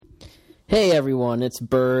Hey everyone, it's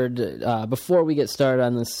Bird. Before we get started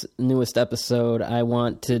on this newest episode, I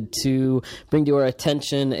wanted to bring to our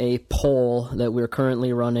attention a poll that we're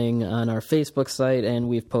currently running on our Facebook site, and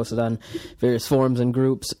we've posted on various forums and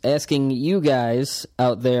groups, asking you guys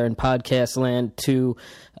out there in podcast land to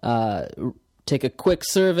take a quick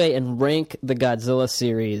survey and rank the Godzilla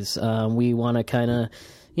series. We want to kind of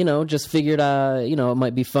just figured, it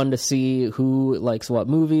might be fun to see who likes what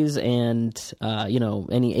movies and,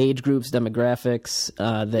 any age groups, demographics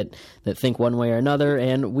that think one way or another.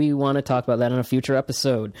 And we want to talk about that in a future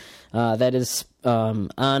episode. That is on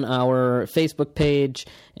our Facebook page.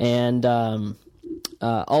 And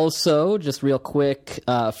also, just real quick,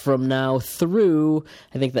 from now through,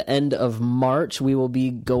 I think, the end of March, we will be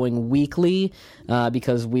going weekly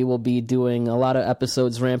because we will be doing a lot of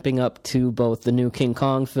episodes ramping up to both the new King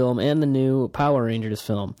Kong film and the new Power Rangers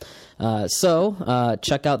film. So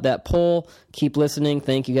check out that poll. Keep listening.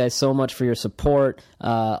 Thank you guys so much for your support.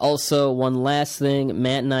 Also, one last thing,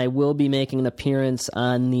 Matt and I will be making an appearance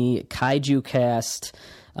on the Kaiju Cast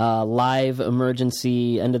live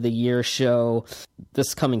emergency end of the year show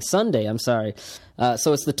this coming Sunday.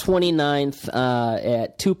 So it's the 29th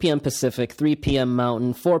at 2 p.m. Pacific, 3 p.m.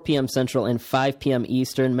 Mountain, 4 p.m. Central, and 5 p.m.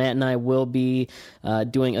 Eastern. Matt and I will be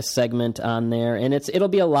doing a segment on there, and it'll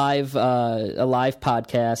be a live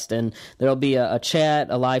podcast, and there'll be a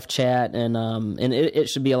live chat, and it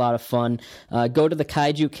should be a lot of fun. Go to the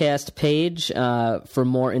Kaiju Cast page for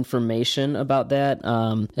more information about that.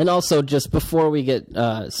 And also, just before we get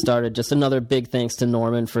started, just another big thanks to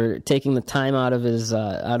Norman for taking the time out of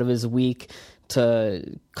his week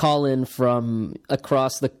to call in from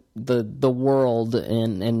across the world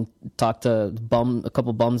and talk to a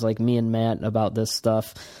couple bums like me and Matt about this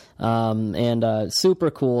stuff. And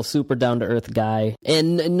super cool, super down-to-earth guy.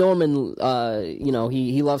 And Norman,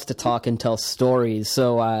 he loves to talk and tell stories.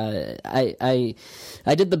 So I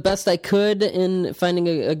did the best I could in finding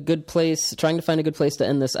trying to find a good place to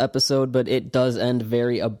end this episode, but it does end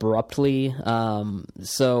very abruptly.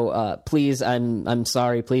 So please, I'm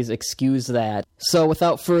sorry. Please excuse that. So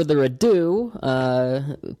without further ado,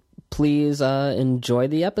 please enjoy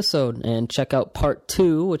the episode and check out part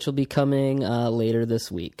 2, which will be coming later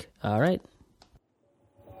this week. All right.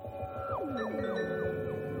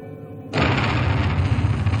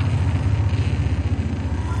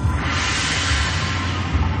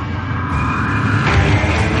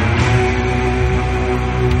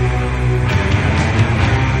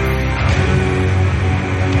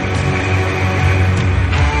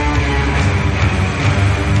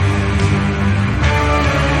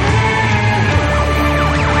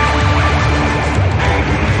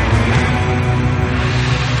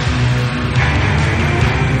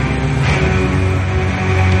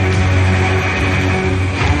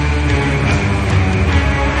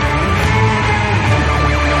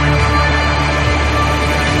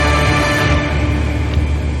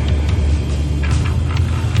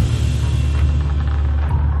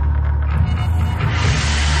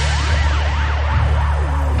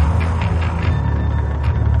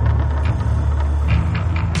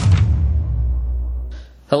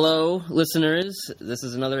 Hello, listeners. This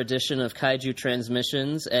is another edition of Kaiju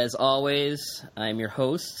Transmissions. As always, I'm your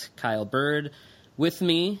host, Kyle Bird. With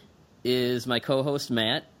me is my co-host,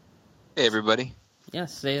 Matt. Hey, everybody. Yeah,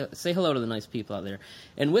 say hello to the nice people out there.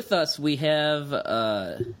 And with us, we have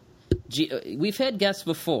we've had guests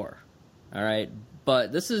before, all right?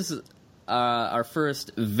 But this is our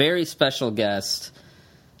first very special guest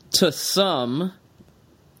to some,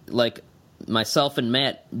 like myself and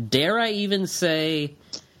Matt. Dare I even say...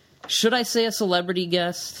 Should I say a celebrity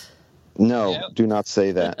guest? No, Do not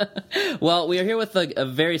say that. Well, we are here with a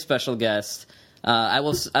very special guest. I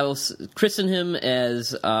will christen him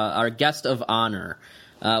as our guest of honor.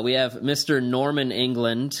 We have Mr. Norman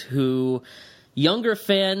England, who younger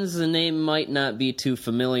fans, the name might not be too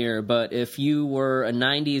familiar, but if you were a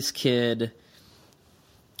 90s kid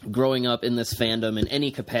growing up in this fandom in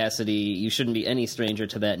any capacity, you shouldn't be any stranger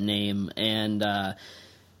to that name. And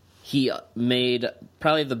he made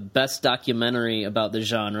probably the best documentary about the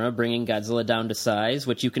genre, Bringing Godzilla Down to Size,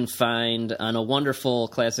 which you can find on a wonderful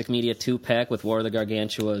Classic Media 2-pack with War of the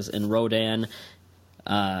Gargantuas and Rodan.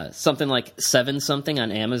 Something like 7-something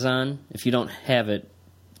on Amazon. If you don't have it,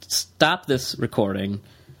 stop this recording,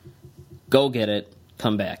 go get it,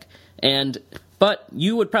 come back. But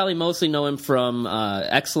you would probably mostly know him from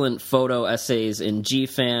excellent photo essays in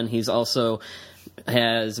G-Fan. He's also...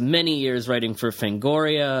 has many years writing for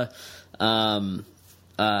Fangoria. Man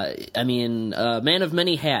of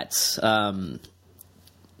many hats.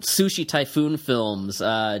 Sushi Typhoon Films.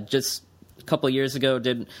 Just a couple years ago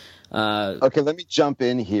did Okay, let me jump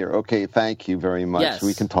in here. Okay, thank you very much. Yes.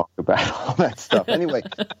 We can talk about all that stuff. Anyway,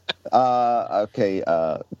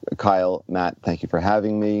 Kyle, Matt, thank you for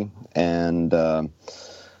having me. And I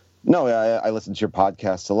listen to your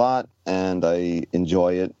podcast a lot, and I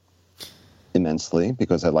enjoy it immensely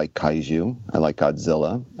because I like Kaiju. I like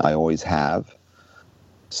Godzilla. I always have.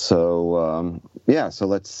 So, so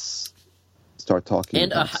let's start talking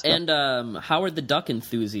about stuff. And Howard the Duck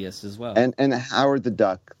enthusiast as well. And Howard the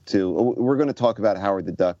Duck, too. We're going to talk about Howard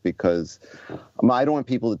the Duck because I don't want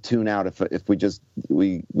people to tune out if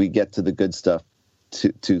we get to the good stuff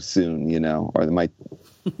too soon, or they might,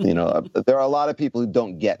 there are a lot of people who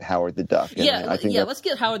don't get Howard the Duck. And I think let's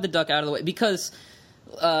get Howard the Duck out of the way because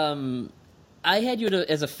I had you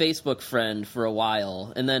as a Facebook friend for a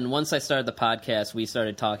while, and then once I started the podcast, we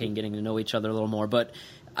started talking, getting to know each other a little more, but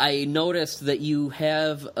I noticed that you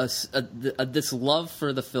have this love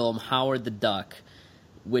for the film Howard the Duck,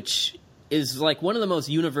 which is like one of the most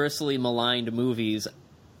universally maligned movies.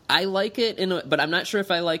 I like it, but I'm not sure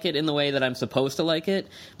if I like it in the way that I'm supposed to like it,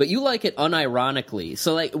 but you like it unironically.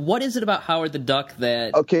 So, like, what is it about Howard the Duck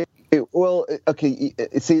that... Okay,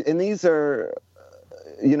 see, and these are...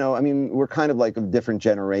 we're kind of like of different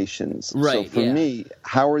generations. Right, so for me,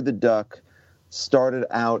 Howard the Duck started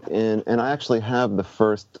out and I actually have the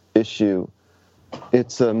first issue.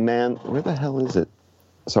 It's a man, where the hell is it?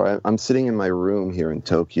 Sorry, I'm sitting in my room here in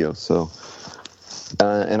Tokyo, so,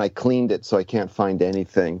 and I cleaned it, so I can't find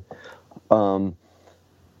anything. No,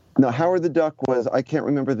 Howard the Duck was, I can't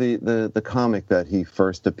remember the comic that he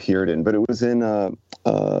first appeared in, but it was in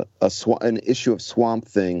an issue of Swamp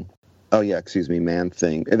Thing. Oh yeah, excuse me, Man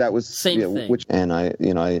Thing. That was same thing. And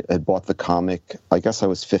I had bought the comic. I guess I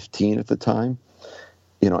was 15 at the time.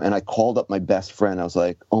 And I called up my best friend. I was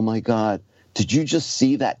like, "Oh my God, did you just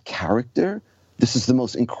see that character? This is the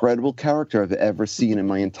most incredible character I've ever seen in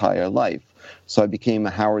my entire life." So I became a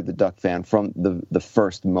Howard the Duck fan from the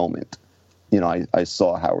first moment. I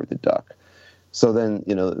saw Howard the Duck. So then,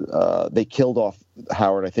 they killed off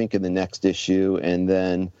Howard, I think, in the next issue, and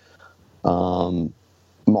then.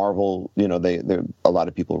 Marvel, a lot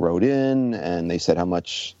of people wrote in and they said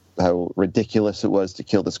how ridiculous it was to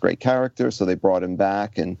kill this great character. So they brought him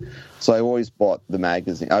back. And so I always bought the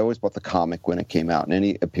magazine. I always bought the comic when it came out. And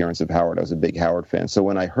any appearance of Howard, I was a big Howard fan. So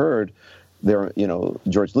when I heard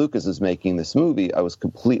George Lucas is making this movie, I was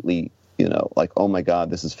completely, like, oh my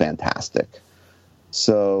God, this is fantastic.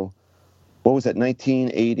 So what was that?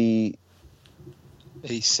 1980?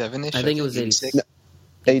 87-ish? I think it was 86.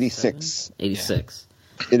 86. 86.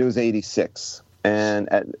 It was 86.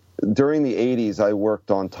 And during the 80s, I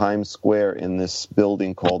worked on Times Square in this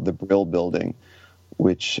building called the Brill Building,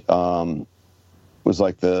 which was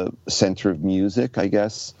like the center of music, I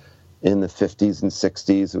guess, in the 50s and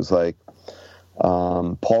 60s. It was like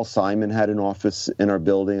Paul Simon had an office in our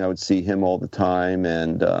building. I would see him all the time.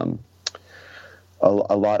 And a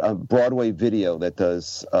lot of Broadway Video that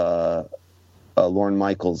does Lorne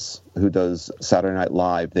Michaels, who does Saturday Night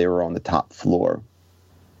Live, they were on the top floor.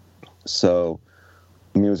 So,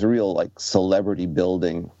 it was a real, like, celebrity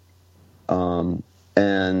building.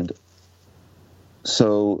 And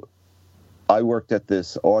so I worked at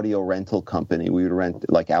this audio rental company. We would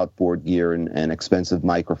rent, like, outboard gear and expensive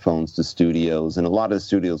microphones to studios. And a lot of the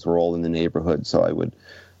studios were all in the neighborhood, so I would,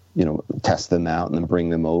 test them out and then bring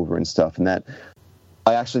them over and stuff. And that,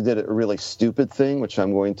 I actually did a really stupid thing, which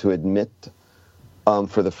I'm going to admit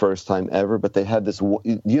for the first time ever, but they had this.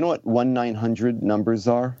 Do you know what 1-900 numbers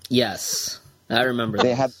are? Yes, I remember.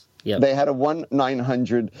 They had a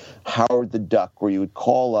 1-900 Howard the Duck where you would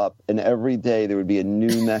call up, and every day there would be a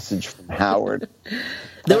new message from Howard.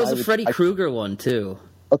 There was a Freddy Krueger one too.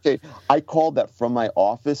 Okay, I called that from my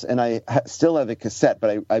office, and I still have a cassette,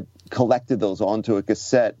 but I collected those onto a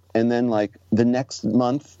cassette, and then like the next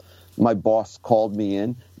month, my boss called me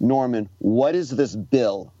in. Norman, what is this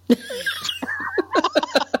bill?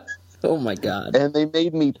 Oh my God. And they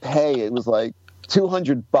made me pay. It was like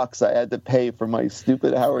 $200 I had to pay for my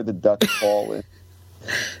stupid Howard the Duck call in.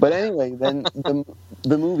 But anyway, then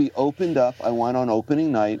the movie opened up. I went on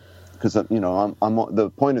opening night because I'm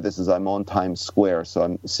the point of this is I'm on Times Square, so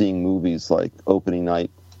I'm seeing movies like opening night,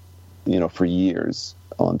 for years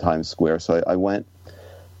on Times Square. So I went.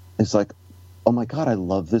 It's like, oh my God, I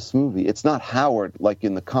love this movie. It's not Howard like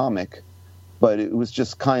in the comic, but it was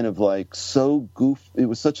just kind of like so It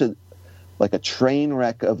was such a train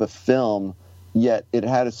wreck of a film, yet it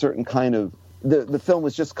had a certain kind of the film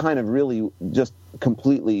was just kind of really just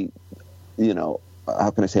completely, how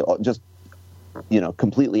can I say, just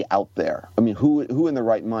completely out there. I mean, who in their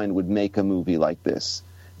right mind would make a movie like this?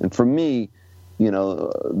 And for me,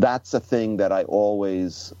 that's a thing that I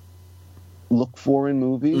always look for in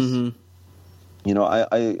movies. Mm-hmm. You know, I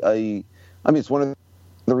mean, it's one of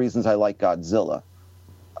the reasons I like Godzilla.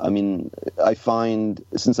 I mean, I find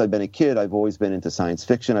since I've been a kid, I've always been into science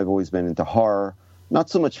fiction. I've always been into horror, not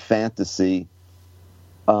so much fantasy.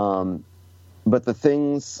 But the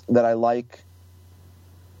things that I like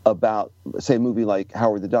about, say, a movie like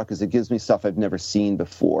Howard the Duck is it gives me stuff I've never seen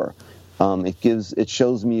before. It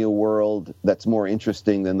shows me a world that's more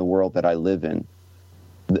interesting than the world that I live in,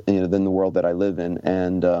 than the world that I live in.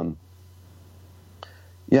 And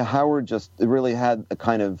yeah, Howard it really had a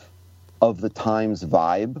kind of the times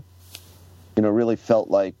vibe. You know, really felt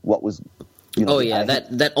like what was. You know,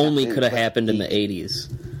 that only could have happened in the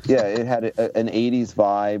 80s. Yeah, it had an 80s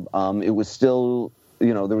vibe. It was still,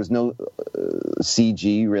 you know, there was no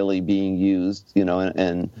CG really being used, you know,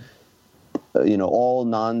 and you know, all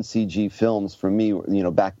non-CG films for me, you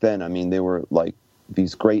know, back then, I mean, they were like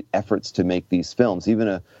these great efforts to make these films. Even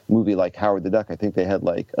a movie like Howard the Duck, I think they had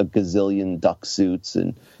like a gazillion duck suits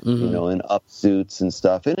and, you know, and up suits and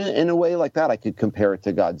stuff. And in a way like that, I could compare it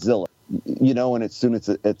to Godzilla. You know, and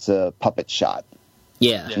it's a puppet shot.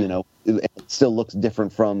 Yeah. You know, it still looks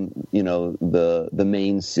different from, you know, the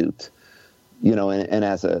main suit. You know, and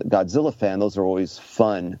as a Godzilla fan, those are always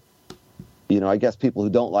fun. You know, I guess people who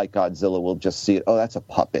don't like Godzilla will just see it. Oh, that's a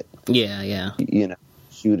puppet. Yeah, yeah. You know,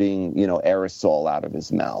 shooting, you know, aerosol out of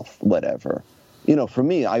his mouth, whatever. You know, for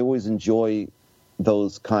me, I always enjoy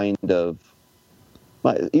those kind of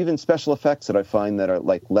even special effects that I find that are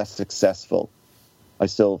like less successful. I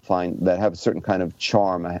still find that have a certain kind of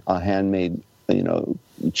charm, a handmade, you know,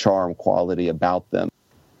 charm quality about them.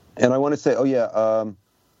 And I want to say,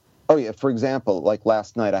 for example, like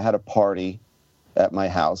last night I had a party at my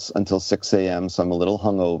house until 6 a.m., so I'm a little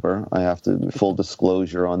hungover. I have to full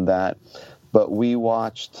disclosure on that. But we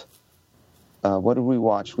watched, what did we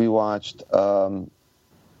watch? We watched, my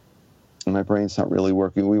brain's not really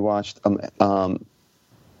working. We watched Hell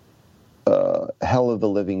of the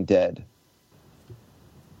Living Dead.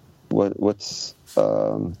 What's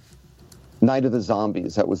Night of the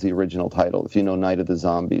Zombies? That was the original title. If you know Night of the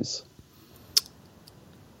Zombies.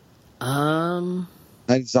 Night of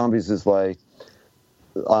the Zombies is like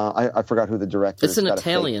I forgot who the director is. It's an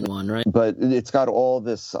Italian one, right? But it's got all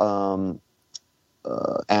this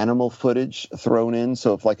animal footage thrown in.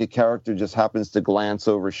 So if like a character just happens to glance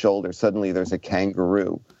over his shoulder, suddenly there's a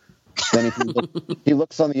kangaroo. Then if he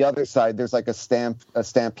looks on the other side, there's like a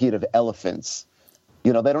stampede of elephants.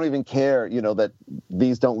 You know, they don't even care, you know, that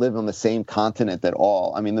these don't live on the same continent at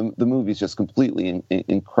all. I mean, the movie's just completely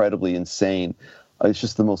incredibly insane. It's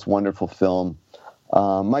just the most wonderful film.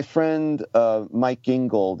 My friend Mike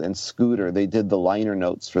Gingold and Scooter, they did the liner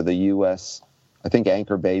notes for the U.S. I think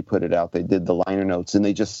Anchor Bay put it out. They did the liner notes, and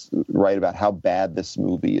they just write about how bad this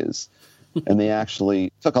movie is. And they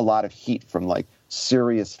actually took a lot of heat from, like,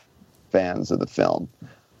 serious fans of the film.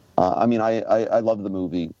 I mean, I love the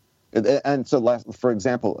movie. And so, for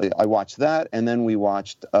example, I watched that, and then we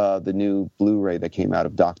watched the new Blu-ray that came out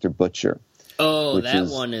of Dr. Butcher. Oh,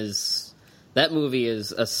 that movie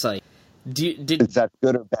is a sight. Is that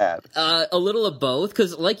good or bad? A little of both,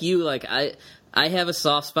 because like you, like I have a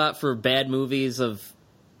soft spot for bad movies of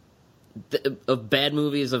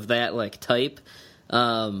that like type.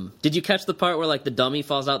 Did you catch the part where like the dummy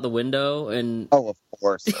falls out the window and? Oh, of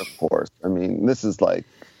course. I mean, this is like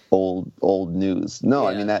old news. No, yeah.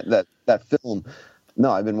 I mean that film.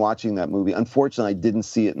 No, I've been watching that movie. Unfortunately, I didn't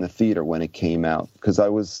see it in the theater when it came out because I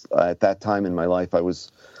was at that time in my life I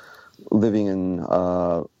was living in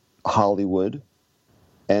Hollywood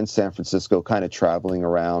and San Francisco, kind of traveling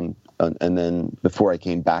around, and then before I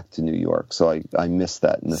came back to New York, so I missed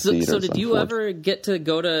that in the theaters. So did you ever get to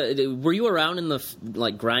go to? Were you around in the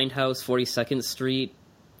like Grindhouse 42nd Street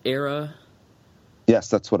era? Yes,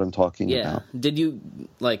 that's what I'm talking about. Did you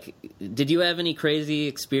have any crazy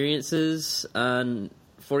experiences on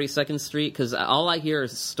 42nd Street? Because all I hear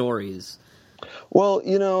is stories. Well,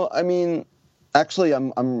 you know, I mean, actually,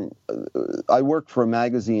 I work for a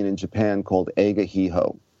magazine in Japan called Eiga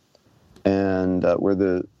Hiho, and we're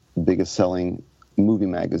the biggest selling movie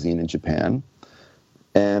magazine in Japan.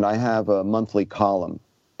 And I have a monthly column,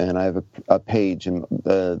 and I have a page, and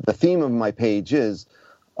the theme of my page is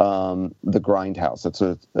the Grindhouse. That's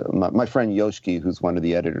my friend Yoshiki, who's one of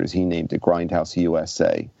the editors, he named it Grindhouse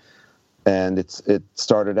USA, and it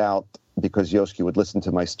started out because Yoshiki would listen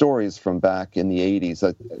to my stories from back in the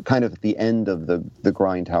 80s, kind of at the end of the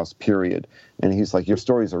Grindhouse period, and he's like, "Your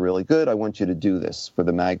stories are really good. I want you to do this for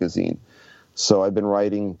the magazine." So I've been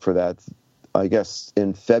writing for that. I guess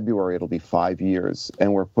in February it'll be 5 years,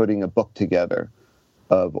 and we're putting a book together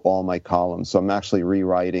of all my columns. So I'm actually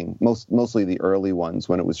rewriting mostly the early ones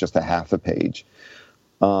when it was just a half a page.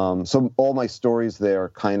 So all my stories there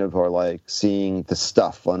kind of are like seeing the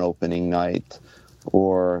stuff on opening night,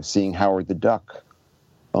 or seeing Howard the Duck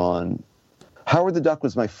on... Howard the Duck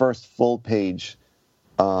was my first full-page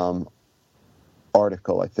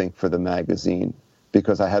article, I think, for the magazine,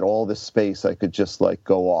 because I had all this space I could just like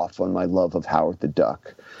go off on my love of Howard the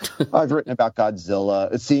Duck. I've written about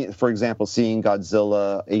Godzilla. For example, seeing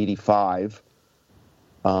Godzilla 85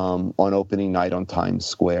 on opening night on Times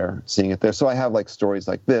Square, seeing it there. So I have like stories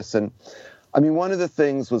like this. And I mean, one of the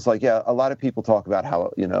things was like, yeah, a lot of people talk about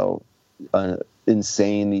how,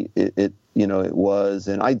 insane it was.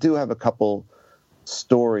 And I do have a couple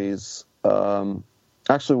stories.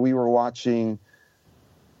 Actually, we were watching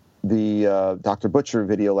the Dr. Butcher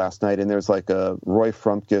video last night, and there's like a Roy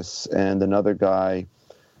Frumpkus and another guy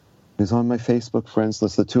who's on my Facebook friends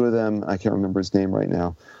list. The two of them, I can't remember his name right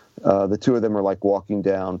now. The two of them are like walking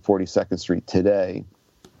down 42nd Street today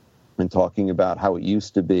and talking about how it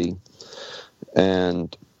used to be.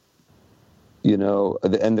 And,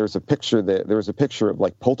 and there's a picture there. There's a picture of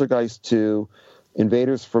like Poltergeist 2,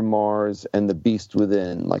 Invaders from Mars, and The Beast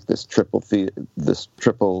Within, like this triple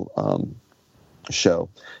show.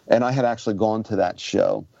 And I had actually gone to that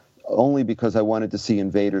show only because I wanted to see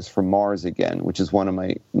Invaders from Mars again, which is one of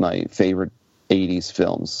my favorite 80s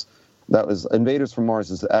films. That was Invaders from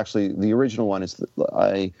Mars is actually the original one. Is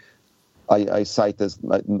I cite as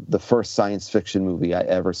the first science fiction movie I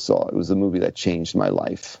ever saw. It was a movie that changed my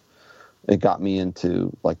life. It got me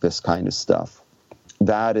into like this kind of stuff.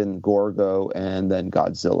 That and Gorgo, and then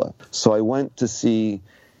Godzilla. So I went to see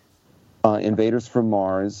Invaders from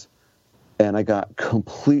Mars, and I got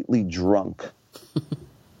completely drunk.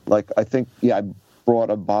 Like, I think, I brought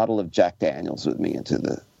a bottle of Jack Daniels with me into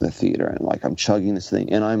the theater, and like I'm chugging this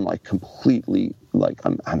thing, and I'm like completely, like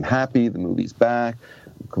I'm happy, the movie's back,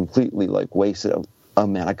 I'm completely like wasted. Oh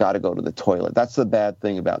man, I got to go to the toilet. That's the bad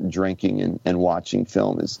thing about drinking and watching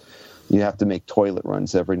film, is you have to make toilet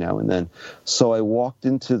runs every now and then. So I walked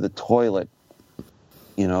into the toilet,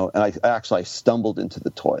 and I stumbled into the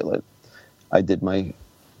toilet. I did my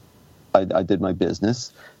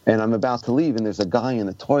business, and I'm about to leave, and there's a guy in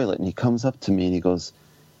the toilet, and he comes up to me and he goes,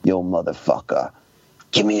 "Yo, motherfucker,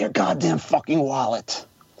 give me your goddamn fucking wallet."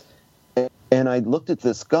 And I looked at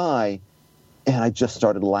this guy, and I just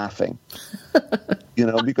started laughing,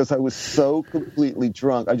 because I was so completely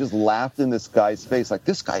drunk. I just laughed in this guy's face, like,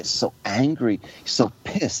 this guy is so angry, he's so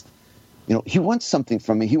pissed. He wants something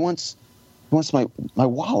from me. He wants my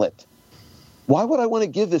wallet. Why would I want to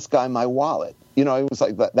give this guy my wallet? It was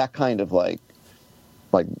like that kind of like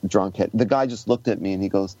drunk head. The guy just looked at me and he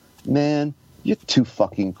goes, "Man, you're too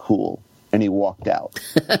fucking cool." And he walked out.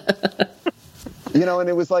 And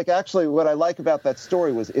it was like, actually, what I like about that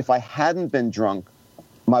story was if I hadn't been drunk,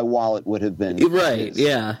 my wallet would have been right. his.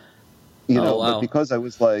 Yeah. Wow. But because I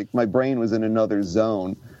was like, my brain was in another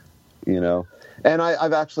zone, And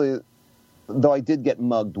I've actually, though I did get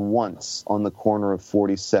mugged once on the corner of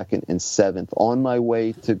 42nd and 7th on my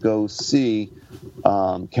way to go see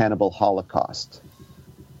Cannibal Holocaust.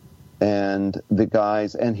 And the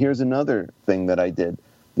guys, and here's another thing that I did.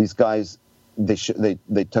 These guys, they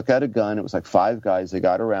took out a gun. It was like 5 guys. They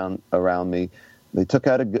got around me. They took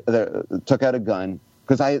out a gun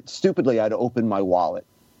because I had to open my wallet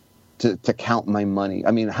to count my money.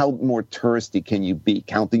 I mean, how more touristy can you be,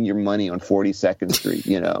 counting your money on 42nd Street?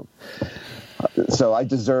 So I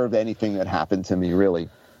deserved anything that happened to me, really.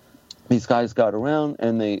 These guys got around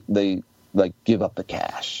and they like give up the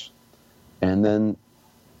cash, and then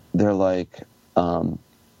they're like,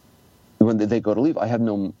 when they go to leave, I have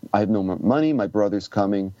no more money. My brother's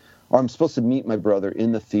coming, or I'm supposed to meet my brother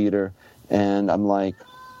in the theater, and I'm like,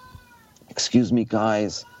 "Excuse me,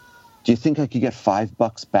 guys, do you think I could get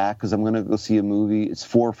 $5 back? Because I'm going to go see a movie. It's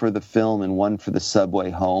 4 for the film and 1 for the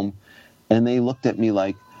subway home." And they looked at me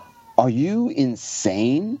like, "Are you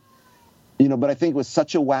insane?" But I think it was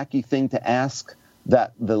such a wacky thing to ask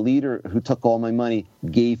that the leader who took all my money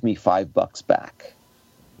gave me $5 back.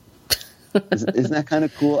 Isn't that kind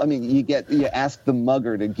of cool? I mean, you ask the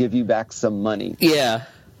mugger to give you back some money. Yeah.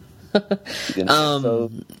 So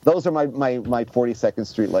those are my 42nd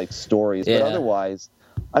Street like stories. But otherwise,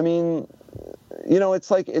 I mean, it's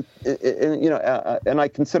like and I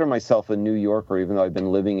consider myself a New Yorker, even though I've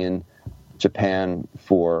been living in Japan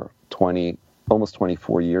for almost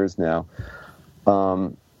 24 years now.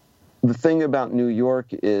 The thing about New York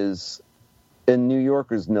is, and New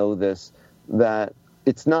Yorkers know this, that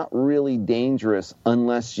it's not really dangerous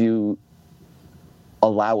unless you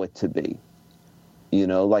allow it to be.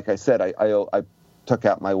 Like I said, I took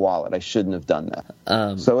out my wallet. I shouldn't have done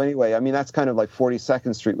that. So anyway, I mean, that's kind of like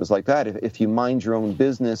 42nd Street was like that. If you mind your own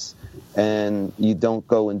business and you don't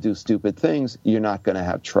go and do stupid things, you're not going to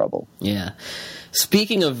have trouble. Yeah.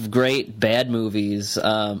 Speaking of great bad movies,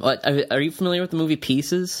 are you familiar with the movie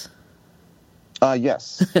Pieces?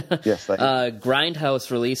 Yes. Yes. Grindhouse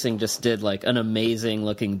Releasing just did like an amazing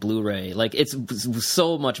looking Blu-ray. Like it's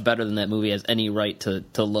so much better than that movie has any right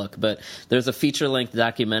to look. But there's a feature-length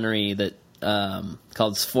documentary that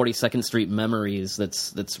called 42nd Street Memories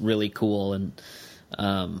that's really cool, and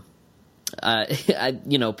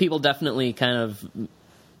people definitely kind of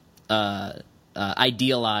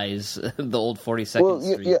idealize the old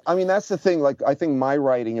 42nd Street. Yeah, I mean, that's the thing. Like, I think my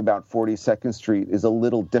writing about 42nd Street is a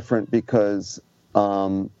little different because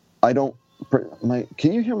I don't.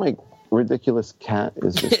 Can you hear my ridiculous cat?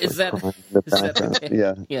 Is that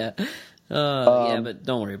yeah? Yeah. Yeah, but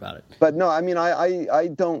don't worry about it. But no, I mean, I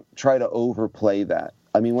don't try to overplay that.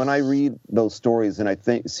 I mean, when I read those stories and I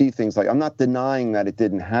see things like, I'm not denying that it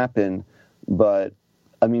didn't happen, but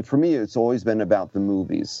I mean, for me, it's always been about the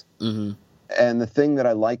movies. Mm-hmm. And the thing that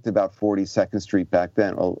I liked about 42nd Street back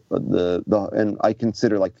then, and I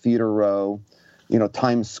consider like Theater Row,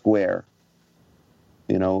 Times Square.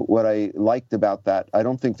 What I liked about that, I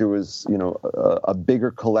don't think there was, a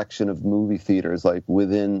bigger collection of movie theaters like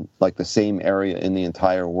within like the same area in the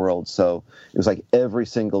entire world. So it was like every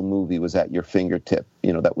single movie was at your fingertip,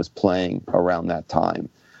 that was playing around that time.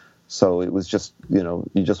 So it was just, you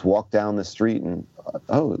just walk down the street and,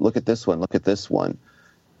 oh, look at this one.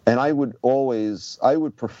 And I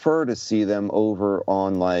would prefer to see them over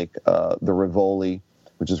on like the Rivoli,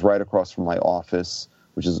 which is right across from my office,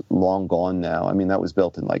 which is long gone now. I mean, that was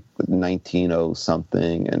built in like 1900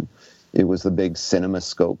 something, and it was the big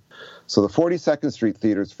CinemaScope. So the 42nd Street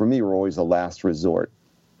theaters for me were always a last resort.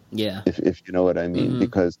 Yeah. If you know what I mean,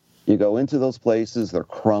 because you go into those places, they're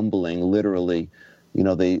crumbling, literally.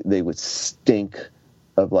 They would stink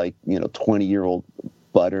of like 20-year-old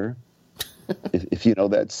butter. If you know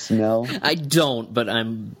that smell. I don't, but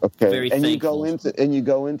I'm very and thankful. You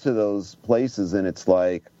go into those places, and it's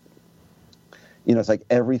like, it's like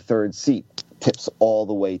every third seat tips all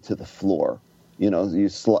the way to the floor. You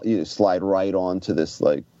slide right onto this,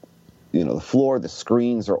 like, the floor. The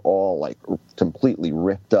screens are all like completely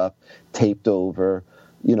ripped up, taped over.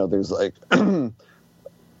 There's like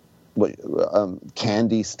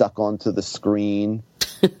candy stuck onto the screen.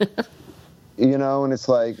 And it's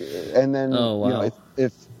like, and then,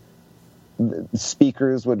 if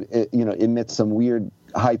speakers would, emit some weird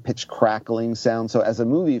high-pitched crackling sound. So as a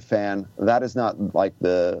movie fan, that is not like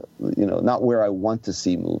not where I want to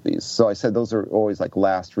see movies. So I said those are always like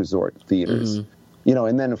last resort theaters.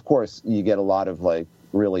 And then of course you get a lot of like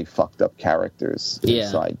really fucked up characters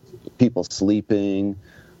inside. People sleeping,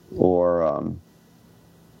 or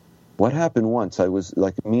what happened once, I was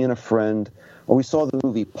like, me and a friend, we saw the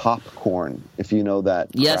movie Popcorn, if you know that.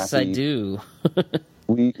 Yes, crappy, I do.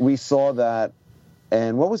 we saw that,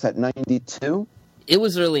 and what was that, 92? It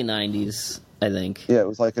was early 90s, I think. Yeah, it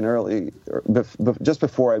was like an early, just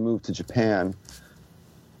before I moved to Japan.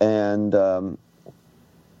 And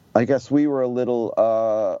I guess we were a little,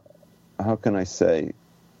 how can I say?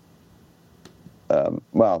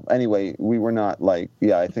 Well, anyway, we were not like,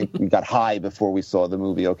 I think we got high before we saw the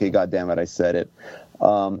movie. Okay, goddammit, I said it.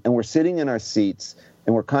 And we're sitting in our seats,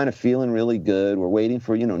 and we're kind of feeling really good. We're waiting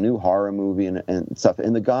for, new horror movie and stuff.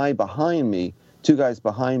 And the guy behind me, two guys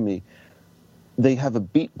behind me, they have a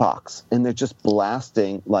beatbox, and they're just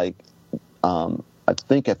blasting, like, I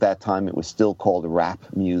think at that time it was still called rap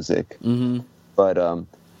music. Mm-hmm. But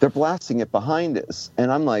they're blasting it behind us.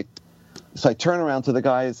 And I'm like, so I turn around to the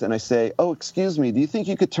guys, and I say, oh, excuse me, do you think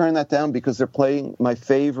you could turn that down? Because they're playing my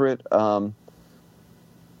favorite...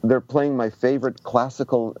 they're playing my favorite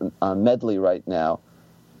classical medley right now,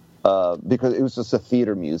 because it was just a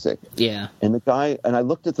theater music. Yeah. And I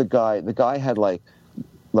looked at the guy had like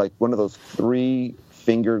one of those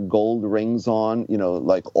 3-finger gold rings on,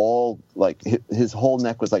 like all, like his whole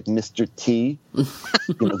neck was like Mr. T,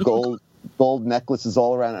 gold necklaces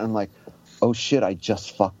all around. And I'm like, oh shit, I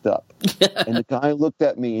just fucked up. And the guy looked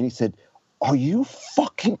at me and he said, are you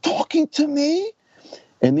fucking talking to me?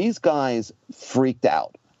 And these guys freaked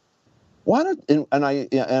out. Why don't, and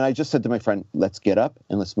I just said to my friend, let's get up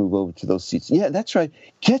and let's move over to those seats. Yeah, that's right.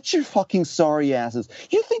 Get your fucking sorry asses.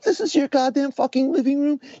 You think this is your goddamn fucking living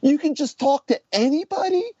room? You can just talk to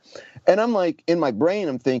anybody? And I'm like, in my brain,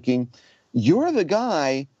 I'm thinking, you're the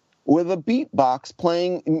guy with a beatbox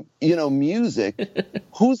playing, music.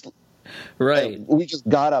 Who's... Right. We just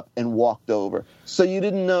got up and walked over. So you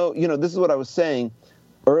didn't know, this is what I was saying.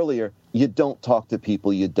 earlier, you don't talk to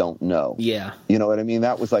people you don't know. Yeah. You know what I mean?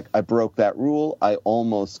 That was like, I broke that rule. I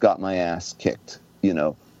almost got my ass kicked,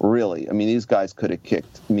 really. I mean, these guys could have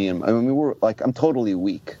kicked me. I'm totally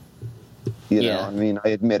weak. You know, I mean, I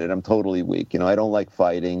admit it. I'm totally weak. I don't like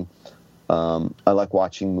fighting. I like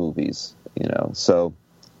watching movies, So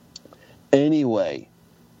anyway,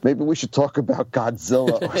 maybe we should talk about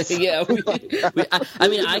Godzilla. Yeah.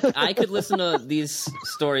 I could listen to these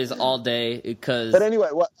stories all day because... But anyway,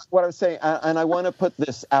 what I was saying, and I want to put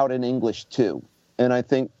this out in English too, and I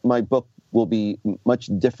think my book will be much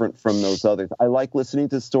different from those others. I like listening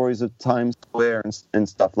to stories of Times Square and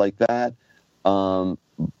stuff like that,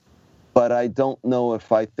 but I don't know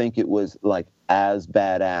if I think it was like as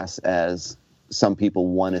badass as some people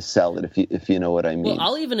want to sell it, if you know what I mean. Well,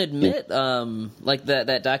 I'll even admit, like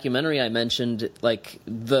that documentary I mentioned, like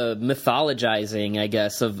the mythologizing, I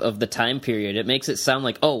guess, of the time period. It makes it sound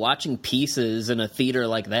like, watching pieces in a theater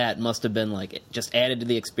like that must have been like just added to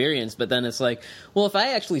the experience. But then it's like, well, if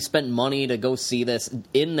I actually spent money to go see this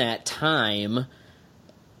in that time,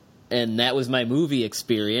 and that was my movie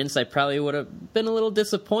experience, I probably would have been a little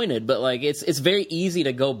disappointed. But like, it's very easy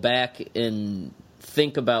to go back and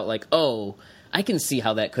think about like, I can see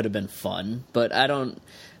how that could have been fun, but I don't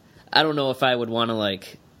know if I would want to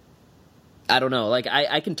like, I don't know. Like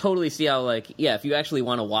I can totally see how like, if you actually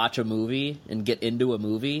want to watch a movie and get into a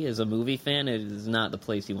movie as a movie fan, it is not the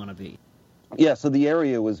place you want to be. Yeah. So the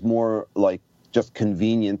area was more like just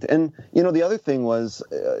convenient. And, the other thing was,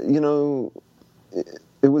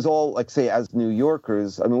 it was all like, say, as New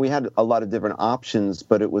Yorkers, I mean, we had a lot of different options,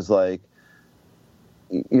 but it was like,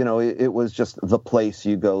 it was just the place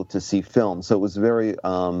you go to see film. So it was very,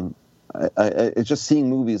 it's just seeing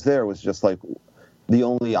movies there was just like the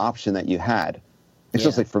only option that you had. It's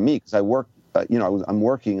just like for me, because I work, I'm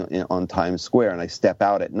working on Times Square and I step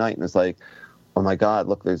out at night and it's like, oh my God,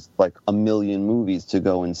 look, there's like a million movies to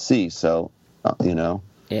go and see. So,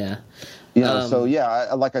 Yeah. So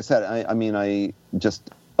like I said, I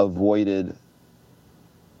just avoided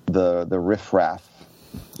the riffraff.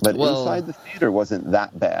 But inside the theater wasn't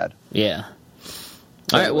that bad. Yeah.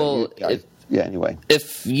 All right, well... anyway.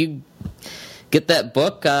 If you get that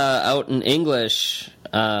book out in English,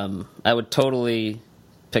 I would totally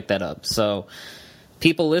pick that up. So,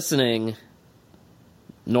 people listening,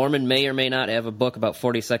 Norman may or may not have a book about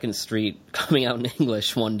 42nd Street coming out in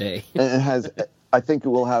English one day. And I think it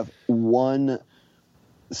will have one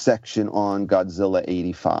section on Godzilla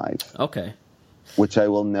 85. Okay. Which I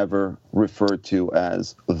will never refer to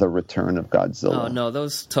as The Return of Godzilla. Oh, no,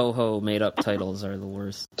 those Toho made-up titles are the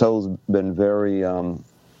worst. Toho's been very,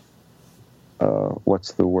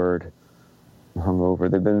 what's the word?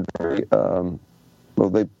 Hungover. They've been very,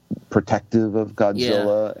 protective of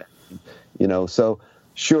Godzilla. Yeah. So,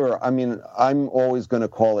 sure, I mean, I'm always going to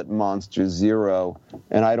call it Monster Zero,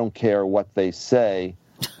 and I don't care what they say.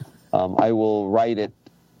 I will write it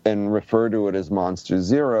and refer to it as Monster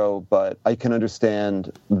Zero, but I can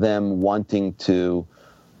understand them wanting to,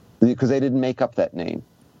 because they didn't make up that name.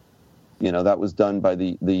 That was done by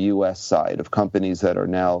the U.S. side of companies that are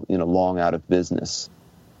now, long out of business.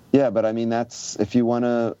 Yeah, but I mean, that's, if you want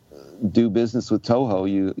to do business with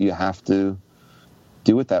Toho, you have to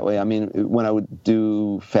do it that way. I mean, when I would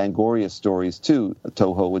do Fangoria stories too,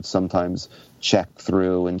 Toho would sometimes check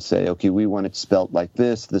through and say, okay, we want it spelt like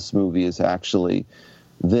this. This movie is actually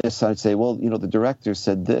this. I'd say, well, the director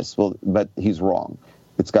said this. Well, but he's wrong.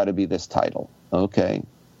 It's got to be this title. Okay.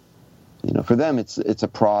 For them, it's a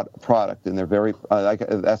product, and they're very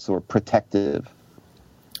that's the word, protective.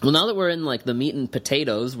 Well, now that we're in like the meat and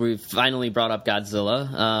potatoes, we've finally brought up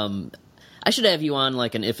Godzilla. I should have you on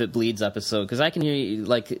like an If It Bleeds episode, because I can hear you,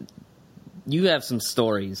 like, you have some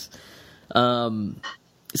stories.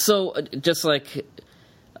 So just like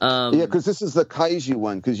because this is the Kaiju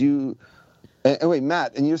one. Because you. Wait,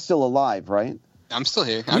 Matt, and you're still alive, right? I'm still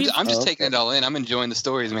here. I'm just taking it all in. I'm enjoying the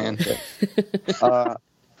stories, man. Okay.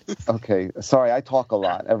 Okay. Sorry, I talk a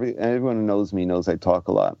lot. Everyone who knows me knows I talk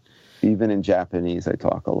a lot. Even in Japanese, I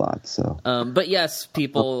talk a lot. So. But yes,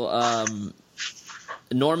 people.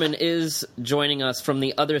 Norman is joining us from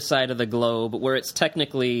the other side of the globe, where it's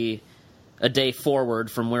technically a day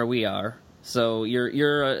forward from where we are. So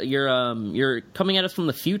you're coming at us from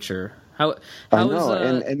the future. How I know,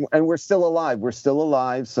 and we're still alive. We're still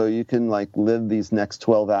alive, so you can like live these next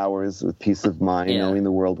 12 hours with peace of mind, knowing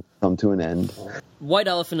the world will come to an end. White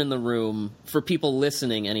elephant in the room, for people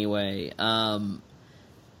listening anyway,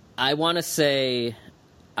 I want to say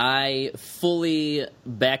I fully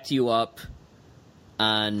backed you up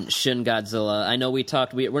on Shin Godzilla. I know we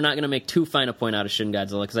talked, we're not going to make too fine a point out of Shin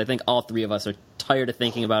Godzilla, because I think all three of us are tired of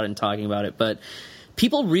thinking about it and talking about it, but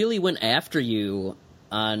people really went after you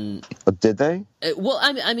on. Did they? Well,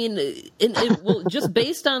 I mean, well, just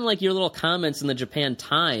based on like your little comments in the Japan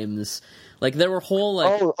Times, like there were whole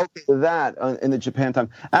like. Oh, okay, that in the Japan Times.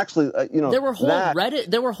 Actually, there were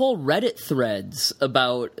whole Reddit threads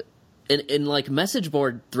about in like message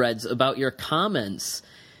board threads about your comments,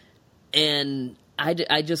 and I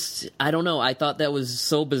don't know. I thought that was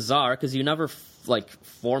so bizarre because you never like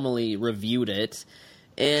formally reviewed it,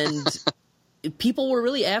 and people were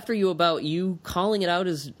really after you about you calling it out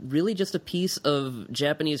as really just a piece of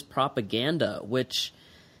Japanese propaganda, which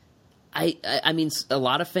I mean, a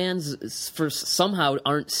lot of fans somehow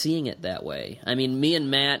aren't seeing it that way. I mean, me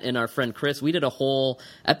and Matt and our friend Chris, we did a whole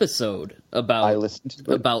episode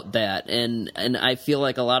about that, and I feel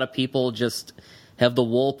like a lot of people just have the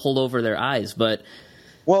wool pulled over their eyes. But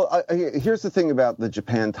well, here's the thing about the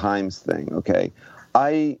Japan Times thing. Okay,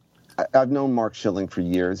 I've known Mark Schilling for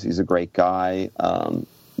years. He's a great guy.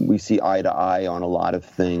 We see eye to eye on a lot of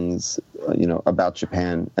things, about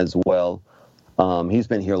Japan as well. He's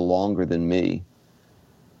been here longer than me,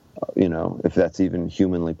 if that's even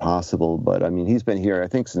humanly possible. But I mean, he's been here, I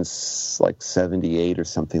think, since like 78 or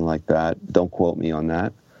something like that. Don't quote me on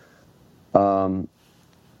that.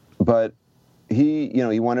 But he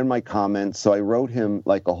wanted my comments, so I wrote him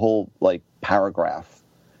like a whole like paragraph,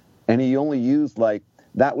 and he only used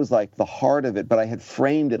that was like the heart of it, but I had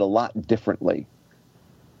framed it a lot differently.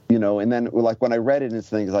 And then like when I read it, it's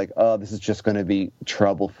things like, oh, this is just going to be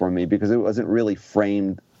trouble for me because it wasn't really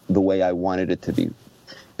framed the way I wanted it to be.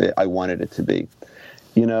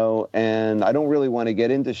 And I don't really want to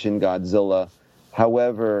get into Shin Godzilla.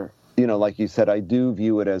 However, like you said, I do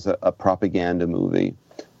view it as a propaganda movie.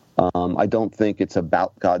 I don't think it's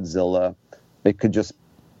about Godzilla. It could just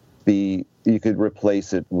be, you could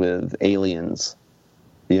replace it with aliens,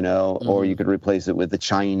 or you could replace it with the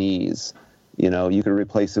Chinese. You could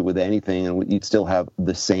replace it with anything and you'd still have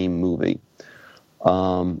the same movie.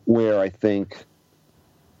 Where I think,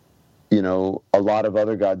 a lot of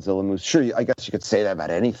other Godzilla movies, sure, I guess you could say that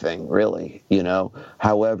about anything, really,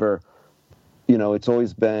 However, it's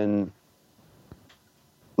always been,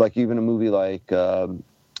 like even a movie like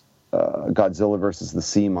Godzilla versus the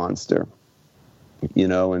Sea Monster,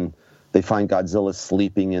 and they find Godzilla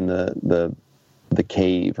sleeping in the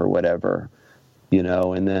cave or whatever,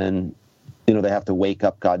 and then they have to wake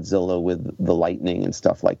up Godzilla with the lightning and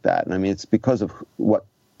stuff like that. And I mean, it's because of what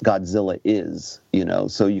Godzilla is,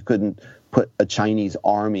 so you couldn't put a Chinese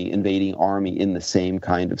invading army in the same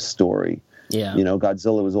kind of story. Yeah.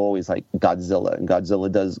 Godzilla was always like Godzilla, and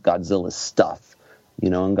Godzilla does Godzilla stuff,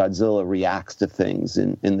 and Godzilla reacts to things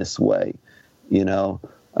in this way,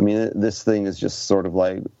 I mean, this thing is just sort of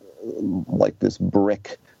like this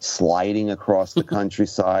brick sliding across the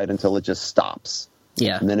countryside until it just stops.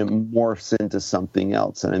 Yeah. And then it morphs into something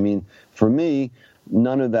else. And I mean, for me,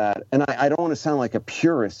 none of that. And I don't want to sound like a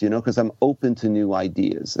purist, because I'm open to new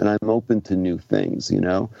ideas and I'm open to new things,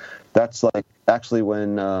 That's like actually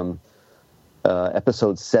when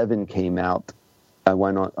episode 7 came out, I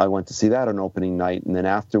went to see that on opening night. And then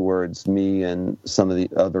afterwards, me and some of the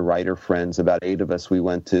other writer friends, about 8 of us, we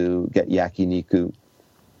went to get yakiniku.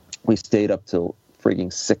 We stayed up till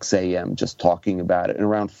frigging 6 a.m. just talking about it. And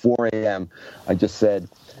around 4 a.m., I just said,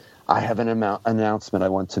 I have an announcement I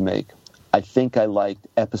want to make. I think I liked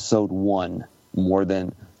episode 1 more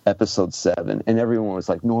than episode 7. And everyone was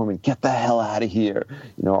like, Norman, get the hell out of here.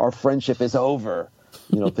 Our friendship is over.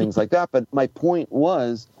 Things like that. But my point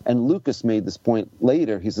was, and Lucas made this point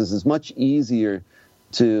later, he says it's much easier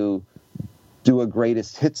to do a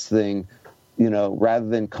greatest hits thing, rather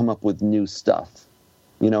than come up with new stuff.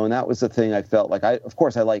 And that was the thing I felt like. Of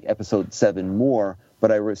course, I like episode 7 more,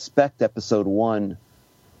 but I respect episode 1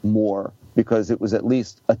 more because it was at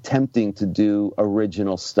least attempting to do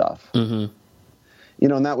original stuff. Mm-hmm.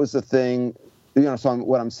 And that was the thing. So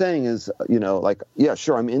what I'm saying is, yeah,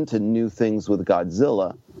 sure, I'm into new things with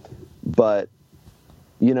Godzilla, but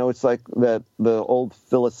it's like the old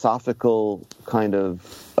philosophical kind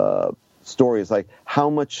of story is like,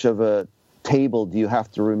 how much of a table do you have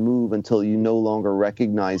to remove until you no longer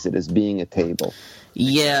recognize it as being a table?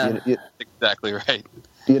 Yeah, exactly right.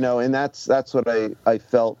 And that's what I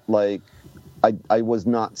felt like I was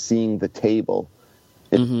not seeing the table.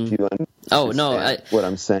 If you understand what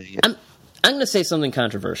I'm saying. I'm going to say something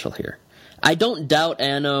controversial here. I don't doubt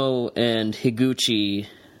Anno and Higuchi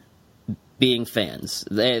being fans.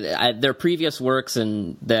 Their previous works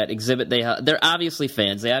and that exhibit they're obviously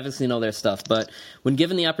fans. They obviously know their stuff. But when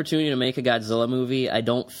given the opportunity to make a Godzilla movie, I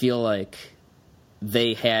don't feel like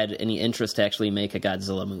they had any interest to actually make a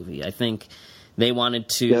Godzilla movie. I think they wanted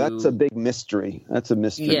to. Yeah, that's a big mystery. That's a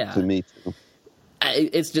mystery to me too.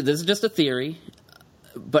 this is just a theory,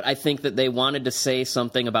 but I think that they wanted to say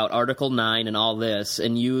something about Article 9 and all this,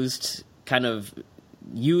 and used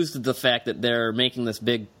the fact that they're making this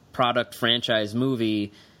big product franchise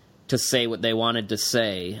movie to say what they wanted to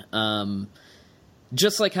say.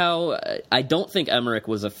 Just like how I don't think Emmerich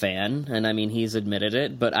was a fan, and I mean, he's admitted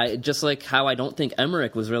it, but just like how I don't think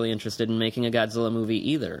Emmerich was really interested in making a Godzilla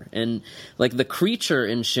movie either. And like the creature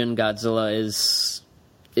in Shin Godzilla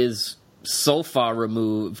is so far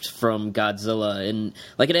removed from Godzilla, and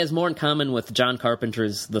like it has more in common with John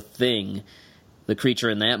Carpenter's The Thing, the creature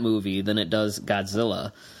in that movie, than it does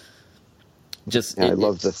Godzilla. I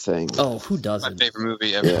love The Thing. Oh, who doesn't? My favorite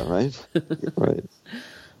movie ever. Yeah, right? Right.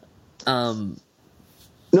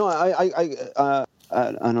 No, I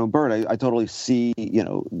know, Bert, I totally see,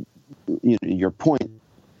 your point.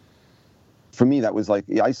 For me, that was like,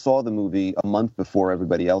 I saw the movie a month before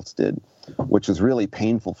everybody else did, which was really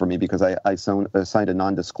painful for me because I signed a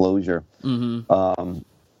non-disclosure. Mm-hmm.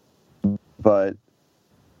 But,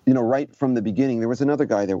 right from the beginning, there was another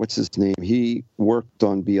guy there. What's his name? He worked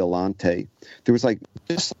on Biolante. There was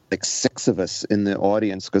just 6 of us in the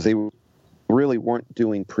audience because they really weren't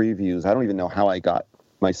doing previews. I don't even know how I got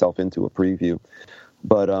myself into a preview,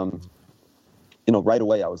 but right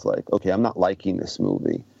away I was like, okay, I'm not liking this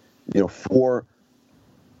movie, for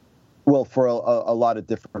a lot of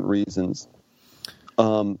different reasons.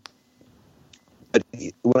 But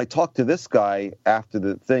when I talked to this guy after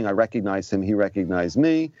the thing, I recognized him, he recognized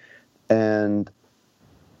me, and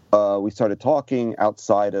we started talking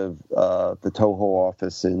outside of the Toho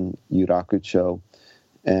office in Yurakucho,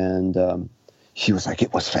 and he was like,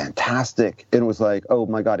 it was fantastic. And it was like, oh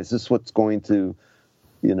my God, is this what's going to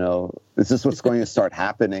start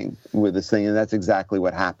happening with this thing? And that's exactly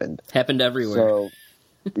what happened. Happened everywhere. So,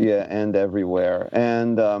 yeah, and everywhere.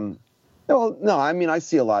 And, I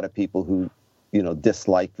see a lot of people who,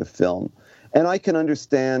 dislike the film. And I can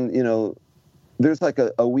understand, there's like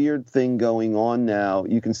a weird thing going on now.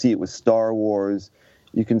 You can see it with Star Wars.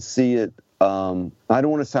 You can see it. I don't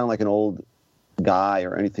want to sound like an old guy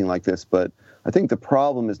or anything like this, but I think the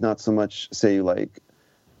problem is not so much, say, like,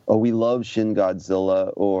 oh, we love Shin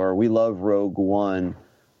Godzilla or we love Rogue One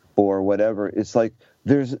or whatever. It's like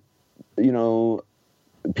there's,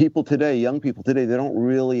 people today, young people today, they don't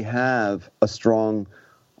really have a strong,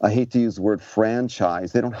 I hate to use the word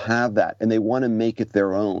franchise. They don't have that, and they want to make it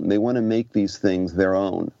their own. They want to make these things their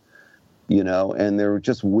own, and they're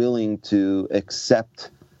just willing to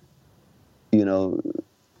accept,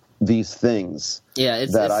 these things. Yeah,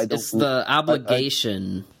 it's the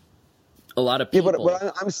obligation. A lot of people. Yeah,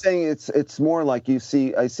 but I'm saying it's more like I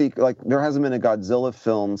see like there hasn't been a Godzilla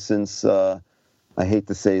film since I hate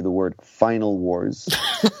to say the word Final Wars,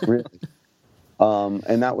 really.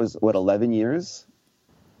 And that was 11 years.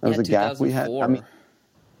 That was a gap we had. I mean,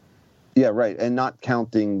 yeah, right, and not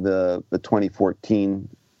counting the 2014.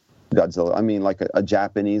 Godzilla. I mean, like a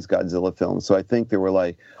Japanese Godzilla film. So I think there were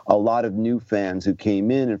like a lot of new fans who came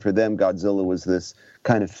in, and for them, Godzilla was this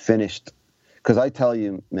kind of finished. Because I tell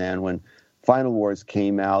you, man, when Final Wars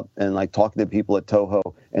came out and like talking to people at Toho,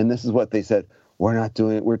 and this is what they said: we're not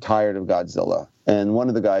doing it. We're tired of Godzilla. And one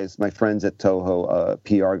of the guys, my friends at Toho, a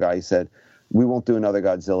PR guy, said, we won't do another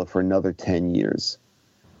Godzilla for another 10 years.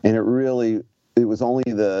 And it was only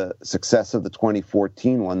the success of the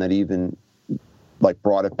 2014 one that even like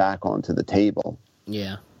brought it back onto the table.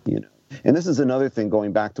 Yeah. And this is another thing,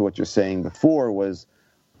 going back to what you're saying before,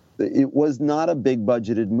 it was not a big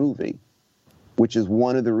budgeted movie, which is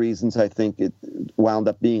one of the reasons I think it wound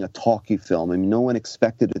up being a talkie film. I mean, no one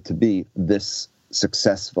expected it to be this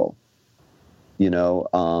successful,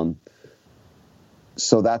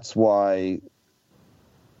 so that's why,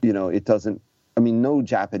 it doesn't, no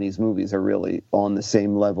Japanese movies are really on the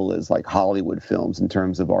same level as like Hollywood films in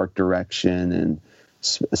terms of art direction and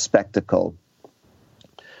spectacle.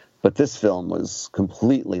 But this film was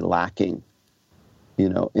completely lacking,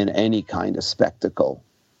 in any kind of spectacle,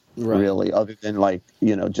 right. Really, other than like,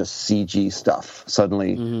 just CG stuff.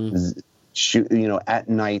 Suddenly, at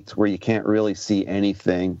night where you can't really see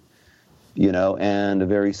anything, and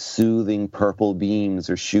very soothing purple beams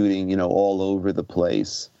are shooting, all over the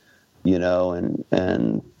place.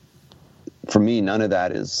 And for me, none of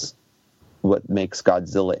that is what makes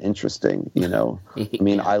Godzilla interesting. I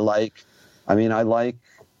like, as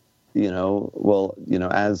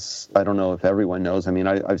I don't know if everyone knows,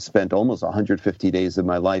 I've spent almost 150 days of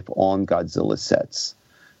my life on Godzilla sets,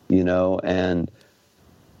 and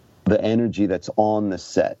the energy that's on the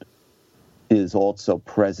set is also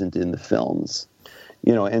present in the films,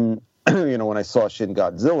 and, when I saw Shin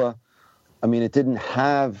Godzilla, it didn't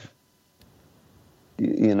have,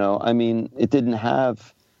 I mean, it didn't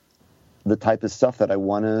have the type of stuff that I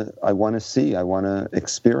want to see, I want to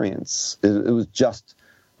experience. It was just,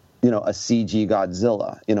 a CG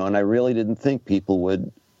Godzilla, and I really didn't think people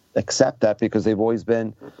would accept that because they've always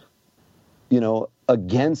been,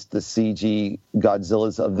 against the CG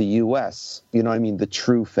Godzillas of the U.S., the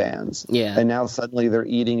true fans. Yeah. And now suddenly they're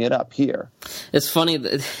eating it up here. It's funny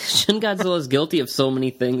that Shin Godzilla is guilty of so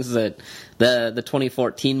many things that the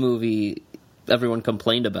 2014 movie everyone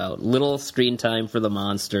complained about. Little screen time for the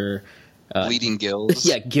monster. Bleeding gills.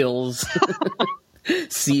 Yeah, gills.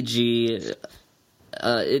 CG.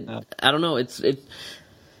 I don't know.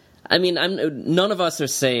 I mean, none of us are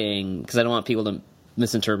saying, because I don't want people to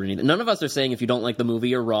misinterpret anything. None of us are saying if you don't like the movie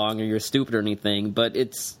you're wrong or you're stupid or anything, but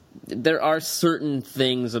there are certain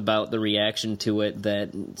things about the reaction to it that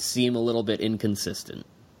seem a little bit inconsistent.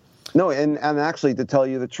 No, and actually, to tell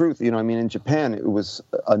you the truth, in Japan, it was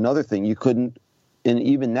another thing. You couldn't, and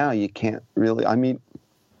even now you can't really,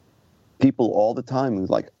 people all the time who's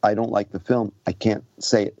like, I don't like the film, I can't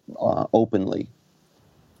say it openly.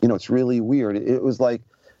 It's really weird. It was like,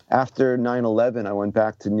 after 9/11, I went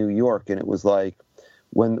back to New York, and it was like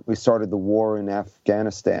when we started the war in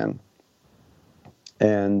Afghanistan,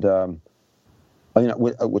 and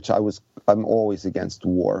which I'm always against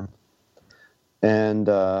war, and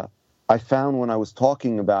I found when I was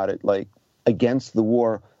talking about it, like against the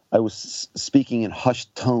war, I was speaking in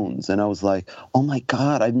hushed tones, and I was like, oh my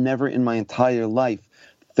God, I've never in my entire life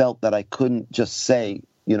felt that I couldn't just say,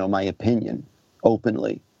 my opinion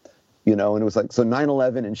openly. And it was like, so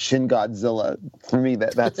 9/11 and Shin Godzilla, for me,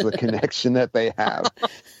 that's the connection that they have.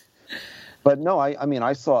 But no,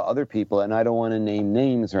 I saw other people, and I don't want to name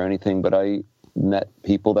names or anything, but I met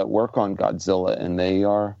people that work on Godzilla, and they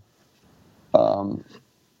are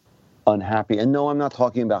unhappy. And no, I'm not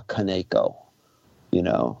talking about Kaneko,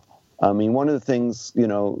 one of the things,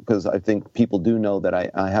 because I think people do know that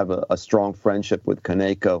I have a strong friendship with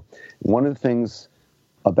Kaneko. One of the things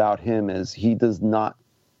about him is he does not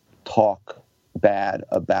talk bad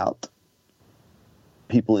about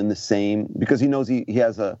people in the same, because he knows he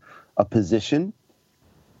has a position,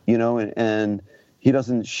 and he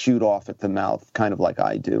doesn't shoot off at the mouth kind of like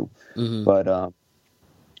I do. Mm-hmm. But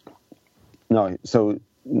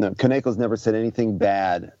Kaneko's never said anything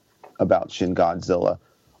bad about Shin Godzilla,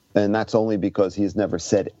 and that's only because he's never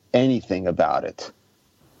said anything about it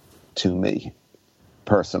to me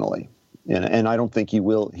personally, and I don't think he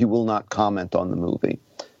will not comment on the movie,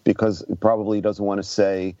 because he probably doesn't want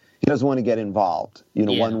to get involved,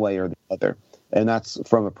 one way or the other. And that's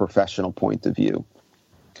from a professional point of view.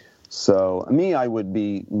 So me, I would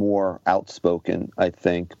be more outspoken, I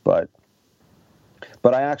think, but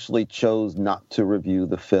I actually chose not to review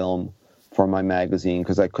the film for my magazine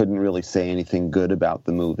because I couldn't really say anything good about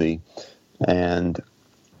the movie. And,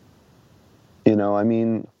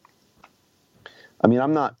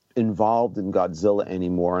 I'm not involved in Godzilla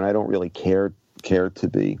anymore, and I don't really care to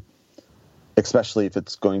be, especially if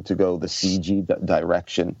it's going to go the CG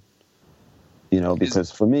direction, because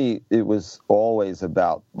for me it was always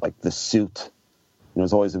about like the suit. It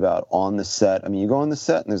was always about on the set. You go on the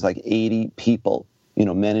set and there's like 80 people,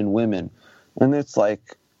 men and women, and it's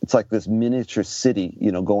like this miniature city,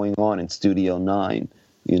 going on in Studio 9,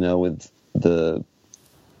 with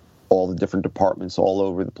all the different departments all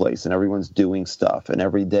over the place, and everyone's doing stuff, and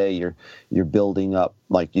every day you're building up,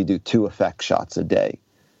 like you do 2 effect shots a day,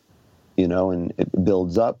 and it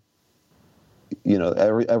builds up.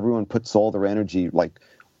 Everyone puts all their energy like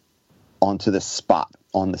onto this spot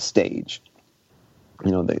on the stage.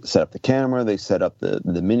 They set up the camera, they set up the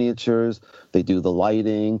miniatures, they do the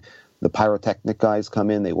lighting, the pyrotechnic guys come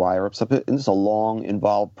in, they wire up stuff, and it's a long,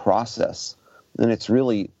 involved process, and it's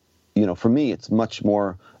really, for me, it's much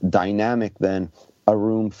more dynamic than a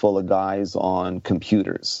room full of guys on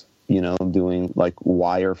computers, doing like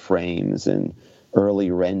wireframes and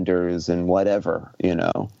early renders and whatever,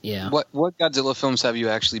 Yeah. What Godzilla films have you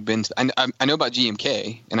actually been to? I know about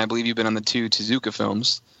GMK, and I believe you've been on the 2 Tezuka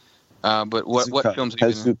films. But what films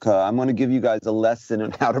have you been on? I'm going to give you guys a lesson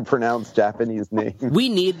on how to pronounce Japanese names. We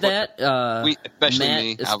need that. Especially Matt,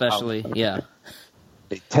 me. Especially, yeah.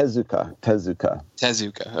 Tezuka.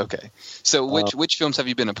 Okay. So which films have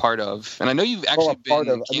you been a part of? And I know you've actually been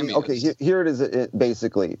in cameos. Here it is.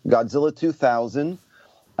 Basically, Godzilla 2000.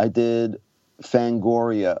 I did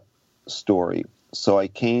Fangoria story. So I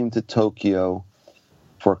came to Tokyo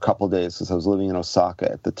for a couple of days because I was living in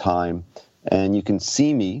Osaka at the time, and you can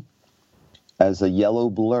see me as a yellow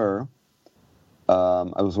blur.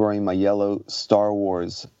 I was wearing my yellow Star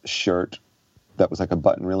Wars shirt. That was like a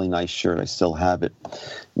button, really nice shirt. I still have it.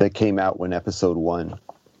 That came out when Episode 1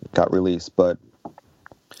 got released. But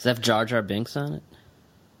Does it have Jar Jar Binks on it?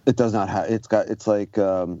 It does not have. It's like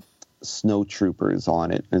snow troopers on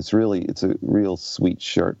it. It's a real sweet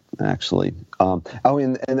shirt, actually. And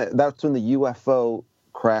that's when the UFO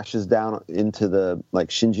crashes down into the like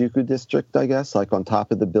Shinjuku district, I guess, like on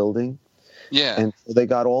top of the building. Yeah. And so they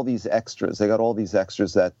got all these extras. They got all these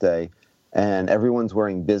extras that day, and everyone's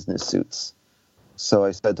wearing business suits. So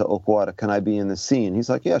I said to Okuwara, "Can I be in the scene?" He's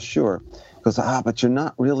like, "Yeah, sure." He goes, "But you're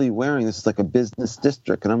not really wearing this. Is like a business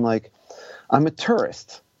district." And I'm like, "I'm a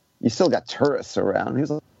tourist. You still got tourists around."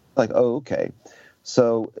 He's like, "Oh, okay."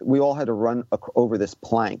 So we all had to run over this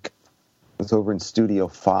plank. It's over in Studio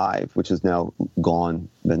 5, which is now gone,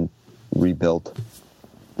 been rebuilt.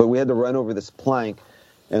 But we had to run over this plank,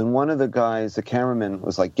 and one of the guys, the cameraman,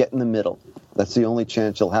 was like, "Get in the middle. That's the only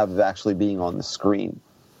chance you'll have of actually being on the screen."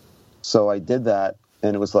 So I did that,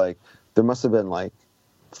 and it was like, there must have been like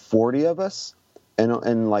 40 of us,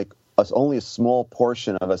 and like only a small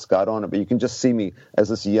portion of us got on it, but you can just see me as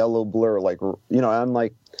this yellow blur, like, I'm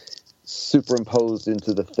like superimposed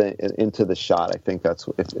into the shot. I think that's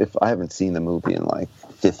if I haven't seen the movie in like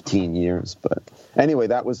 15 years, but anyway,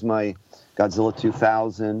 that was my Godzilla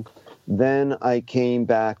 2000. Then I came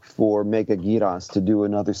back for Mega Giras to do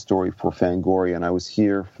another story for Fangoria, and I was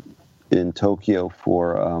here in Tokyo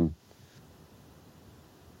for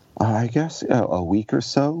I guess a week or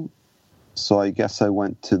so. So I guess I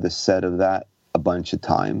went to the set of that a bunch of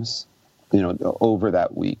times, over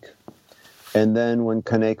that week. And then when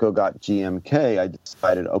Kaneko got GMK, I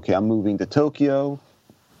decided, okay, I'm moving to Tokyo.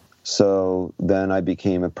 So then I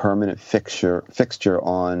became a permanent fixture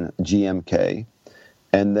on GMK.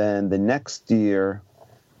 And then the next year,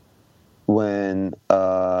 when,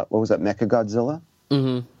 what was that, Mechagodzilla?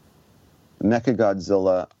 Mm-hmm.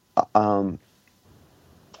 Mechagodzilla,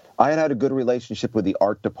 I had a good relationship with the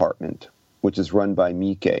art department, which is run by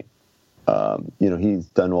Mike. He's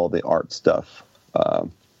done all the art stuff.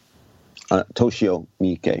 Toshio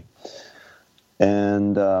Mike.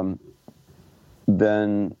 And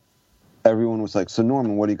then everyone was like, "So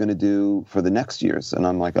Norman, what are you going to do for the next years?" And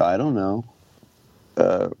I'm like, "I don't know."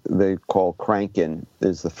 They call cranking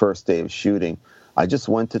is the first day of shooting. I just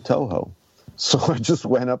went to Toho. So I just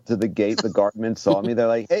went up to the gate. The guardmen saw me. They're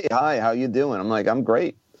like, "Hey, hi, how you doing?" I'm like, "I'm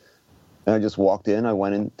great." And I just walked in. I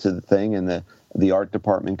went into the thing, and the art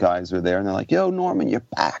department guys were there, and they're like, "Yo, Norman, you're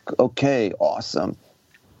back. Okay, awesome."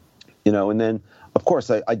 And then, of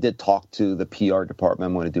course, I did talk to the PR department.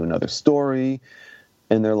 I'm going to do another story.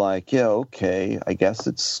 And they're like, "Yeah, okay, I guess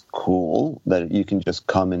it's cool that you can just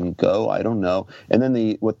come and go. I don't know." And then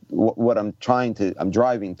what I'm driving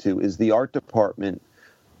to is the art department.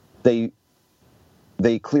 They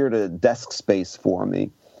cleared a desk space for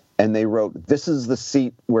me. And they wrote, "This is the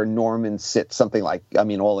seat where Norman sits," something like,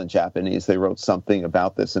 all in Japanese. They wrote something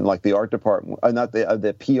about this. And like the art department, not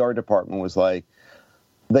the PR department was like,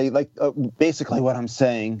 basically what I'm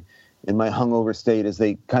saying in my hungover state is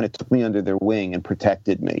they kind of took me under their wing and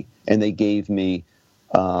protected me. And they gave me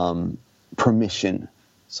permission,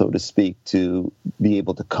 so to speak, to be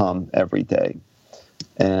able to come every day.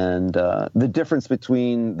 And the difference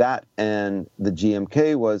between that and the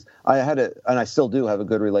GMK was and I still do have a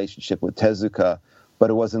good relationship with Tezuka, but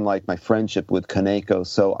it wasn't like my friendship with Kaneko.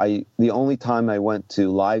 So the only time I went to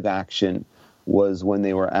live action was when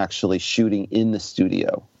they were actually shooting in the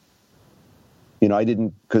studio. I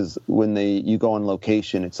didn't, because when you go on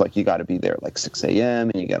location, it's like you got to be there like 6 a.m.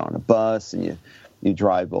 and you get on a bus and you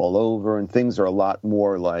drive all over, and things are a lot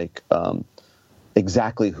more like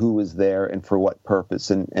exactly who was there and for what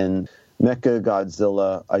purpose. And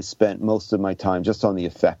Mechagodzilla, I spent most of my time just on the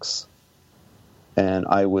effects. And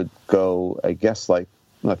I would go, I guess, like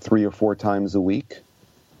 3 or 4 times a week.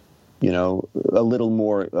 A little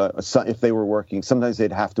more. If they were working, sometimes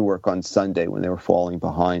they'd have to work on Sunday when they were falling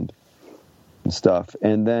behind and stuff.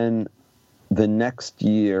 And then the next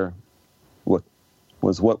year, what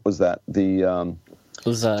was that? It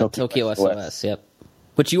was Tokyo SOS, yep.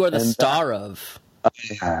 Which you are the star of.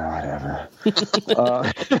 Whatever. You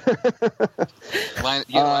had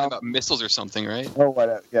a line about missiles or something, right? Oh,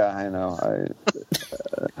 whatever. Yeah, I know.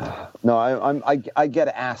 I get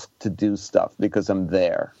asked to do stuff because I'm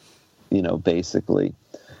there, basically.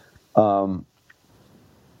 And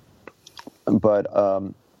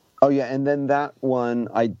then that one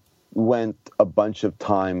I went a bunch of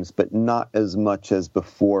times, but not as much as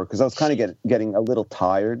before, because I was kind of getting a little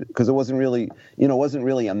tired, because it wasn't really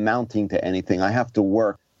amounting to anything. I have to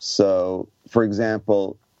work. So, for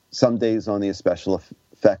example, some days on the special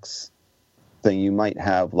effects thing, you might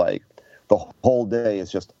have like the whole day is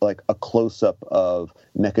just like a close-up of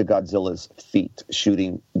Mechagodzilla's feet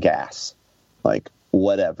shooting gas, like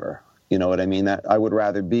whatever. You know what I mean? That I would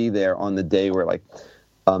rather be there on the day where like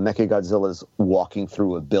Mechagodzilla's walking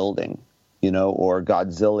through a building, you know, or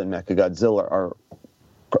Godzilla and Mechagodzilla are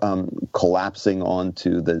collapsing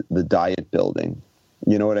onto the Diet building.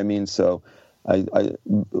 You know what I mean? So I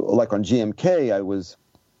like on GMK, I was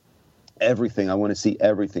everything. I want to see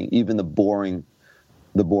everything, even the boring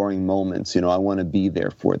moments. You know, I want to be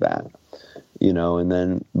there for that. You know, and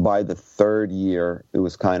then by the third year, it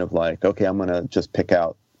was kind of like, okay, I'm going to just pick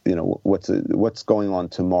out, you know, what's going on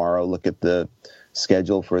tomorrow. Look at the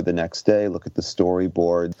schedule for the next day. Look at the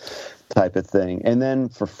storyboard type of thing. And then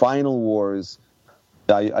for Final Wars,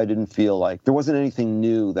 I didn't feel like there wasn't anything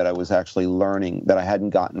new that I was actually learning that I hadn't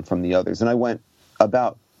gotten from the others. And I went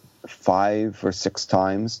about 5 or 6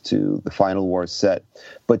 times to the Final Wars set,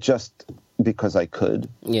 but just because I could.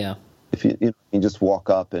 Yeah. If you just walk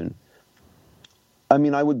up and, I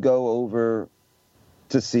mean, I would go over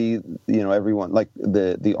to see, you know, everyone, like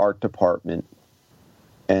the art department.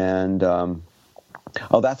 And,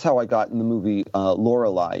 that's how I got in the movie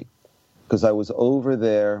Lorelei, because I was over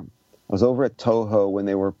there. I was over at Toho when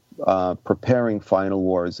they were preparing Final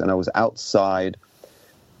Wars, and I was outside,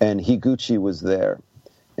 and Higuchi was there.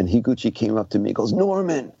 And Higuchi came up to me and goes,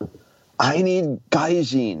 "Norman, I need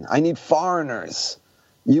gaijin. I need foreigners.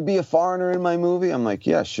 You be a foreigner in my movie?" I'm like,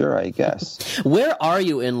 "Yeah, sure, I guess." Where are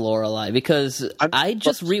you in Lorelei? Because I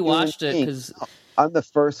just rewatched it. Because I'm the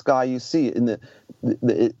first guy you see in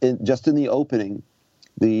just in the opening.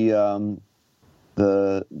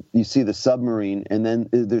 You see the submarine, and then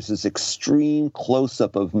there's this extreme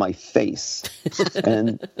close-up of my face,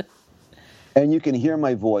 and you can hear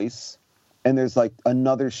my voice, and there's like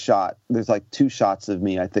another shot. There's like 2 shots of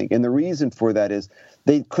me, I think, and the reason for that is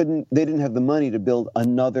they didn't have the money to build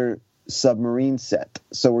another submarine set,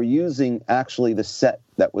 so we're using actually the set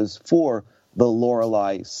that was for the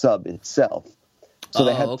Lorelei sub itself. So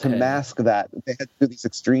they had to mask that. They had to do these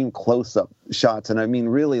extreme close-up shots, and I mean,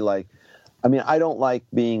 really, like. I mean, I don't like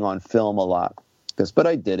being on film a lot, but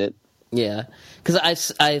I did it. Yeah,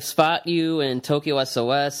 because I spot you in Tokyo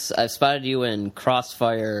SOS. I've spotted you in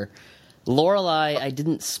Crossfire. Lorelei, I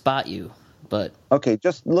didn't spot you, but okay,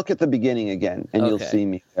 just look at the beginning again, and you'll see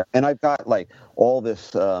me there. And I've got like all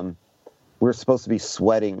this. We're supposed to be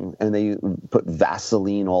sweating, and they put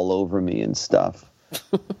Vaseline all over me and stuff.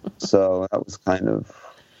 So that was kind of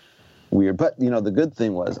weird. But you know, the good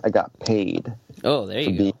thing was I got paid. Oh, there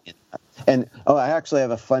you go. And I actually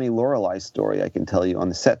have a funny Lorelei story I can tell you on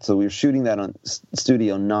the set. So we were shooting that on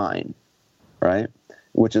Studio 9, right?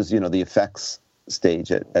 Which is, you know, the effects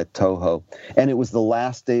stage at Toho. And it was the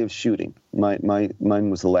last day of shooting. Mine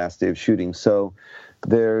was the last day of shooting. So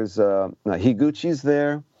there's Higuchi's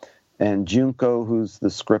there, and Junko, who's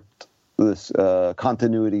this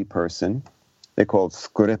continuity person. They call it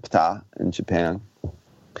scripta in Japan.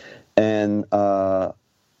 And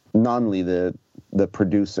Nonly, the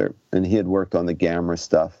producer, and he had worked on the Gamera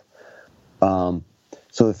stuff. So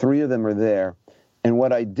the 3 of them are there. And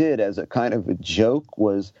what I did as a kind of a joke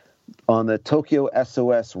was on the Tokyo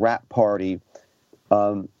SOS rap party,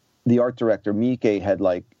 the art director, Miike, had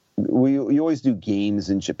like, you always do games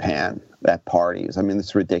in Japan at parties. I mean,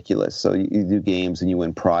 it's ridiculous. So you do games and you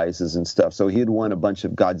win prizes and stuff. So he had won a bunch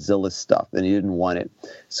of Godzilla stuff and he didn't want it.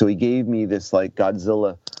 So he gave me this like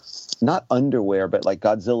Godzilla, not underwear, but like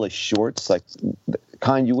Godzilla shorts, like the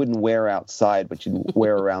kind you wouldn't wear outside, but you'd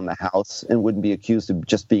wear around the house and wouldn't be accused of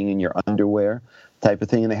just being in your underwear type of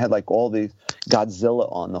thing. And they had like all these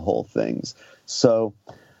Godzilla on the whole things. So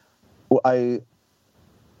I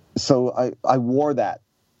wore that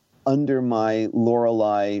under my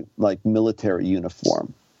Lorelei like military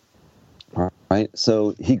uniform. Right.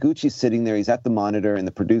 So Higuchi's sitting there, he's at the monitor, and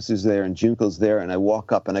the producer's there, and Junko's there, and I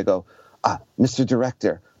walk up and I go, Mr.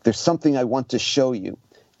 Director, there's something I want to show you.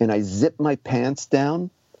 And I zip my pants down,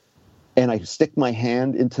 and I stick my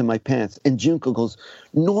hand into my pants. And Junko goes,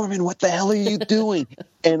 "Norman, what the hell are you doing?"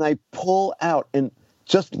 And I pull out, and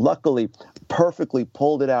just luckily, perfectly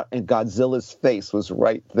pulled it out, and Godzilla's face was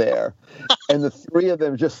right there. And the 3 of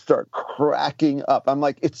them just start cracking up. I'm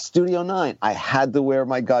like, it's Studio 9. I had to wear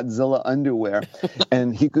my Godzilla underwear.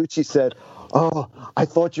 And Higuchi said, "Oh, I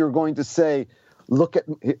thought you were going to say, look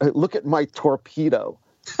at my torpedo."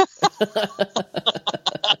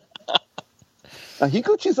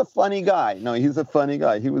 Higuchi's a funny guy. No, he's a funny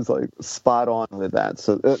guy. He was like spot on with that.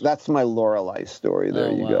 So that's my Lorelei story.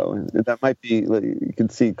 There you go. And that might be, you can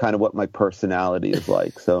see kind of what my personality is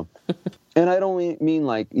like. So, and I don't mean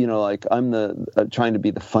like, you know, like I'm the trying to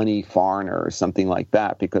be the funny foreigner or something like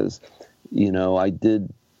that, because, you know, I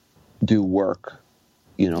did do work.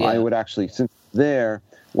 You know, I would actually, since there,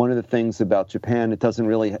 one of the things about Japan,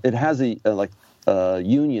 it has a like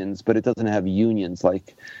unions, but it doesn't have unions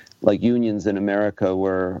like unions in America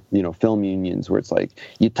where, film unions where it's like,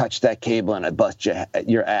 you touch that cable and I bust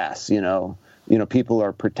your ass, people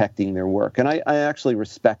are protecting their work. And I actually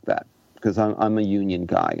respect that because I'm a union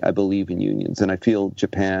guy. I believe in unions. And I feel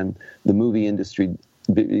Japan, the movie industry,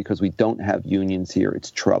 because we don't have unions here,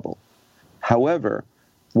 it's trouble. However,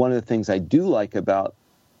 one of the things I do like about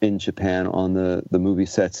in Japan on the movie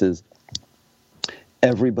sets is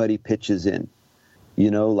everybody pitches in.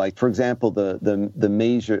 Like for example, the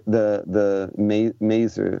maser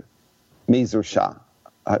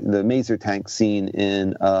tank scene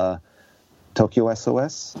in Tokyo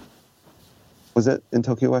SOS. Was it in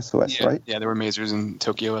Tokyo SOS, yeah, right? Yeah, there were masers in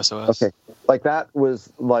Tokyo SOS. Okay, like that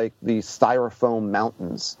was like the styrofoam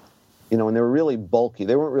mountains, and they were really bulky.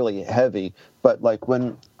 They weren't really heavy, but like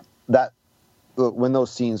when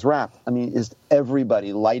those scenes wrap, is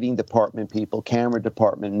everybody, lighting department people, camera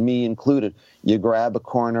department, me included, you grab a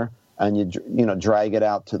corner and you drag it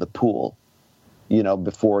out to the pool,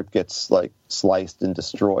 before it gets like sliced and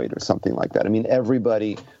destroyed or something like that.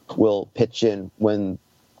 Everybody will pitch in when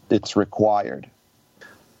it's required.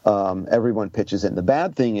 Everyone pitches in. The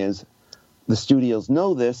bad thing is the studios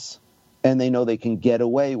know this and they know they can get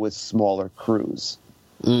away with smaller crews.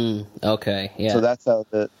 Okay, yeah. So that's how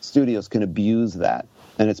the studios can abuse that,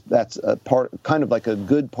 and that's a part, kind of like a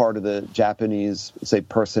good part of the Japanese, say,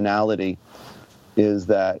 personality, is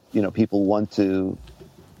that people want to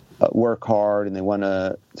work hard and they want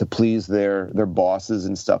to please their bosses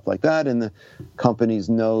and stuff like that, and the companies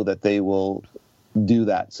know that they will do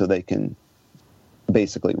that so they can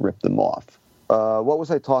basically rip them off. What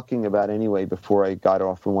was I talking about anyway before I got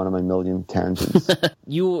off on one of my million tangents?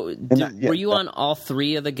 Were you on all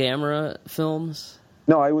three of the Gamera films?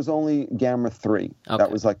 No, I was only Gamera 3. Okay. That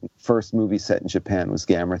was like the first movie set in Japan was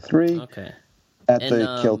Gamera 3. Okay. At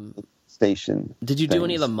the Kyoto station. Did you do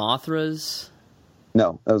any of the Mothras?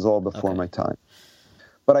 No, that was all before my time.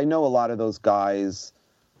 But I know a lot of those guys,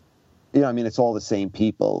 it's all the same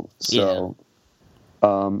people. So,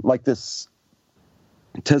 like this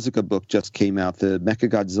Tezuka book just came out. The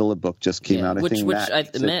Mechagodzilla book just came out.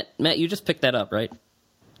 Matt, you just picked that up, right?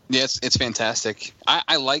 Yes, it's fantastic.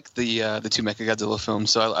 I like the two Mechagodzilla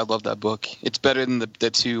films, so I love that book. It's better than the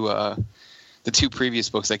two previous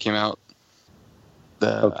books that came out.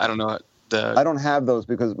 I don't know. I don't have those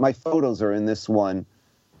because my photos are in this one.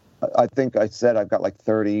 I think I said I've got like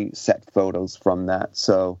 30 set photos from that,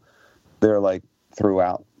 so they're like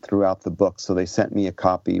throughout the book, so they sent me a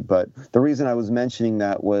copy. But the reason I was mentioning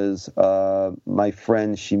that was my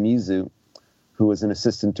friend Shimizu, who was an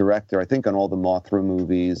assistant director, I think, on all the Mothra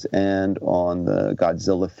movies and on the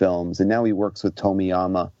Godzilla films, and now he works with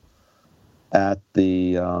Tomiyama at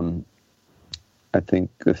the I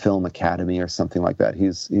think the Film Academy or something like that.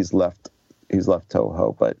 He's left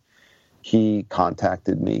Toho, but he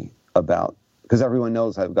contacted me about, because everyone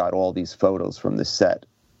knows I've got all these photos from the set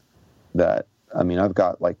that, I've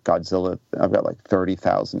got like Godzilla, I've got like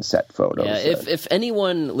 30,000 set photos. Yeah, if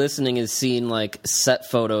anyone listening has seen like set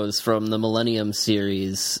photos from the Millennium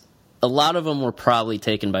series, a lot of them were probably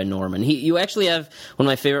taken by Norman. You actually have one of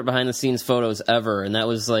my favorite behind-the-scenes photos ever, and that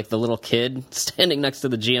was like the little kid standing next to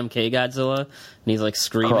the GMK Godzilla, and he's like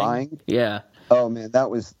screaming. Crying? Yeah. Oh, man, that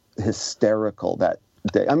was hysterical that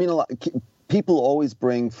day. People always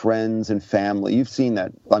bring friends and family. You've seen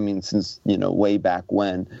that, since, way back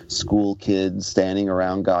when, school kids standing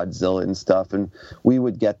around Godzilla and stuff. And we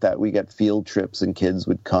would get that. We get field trips and kids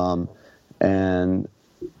would come and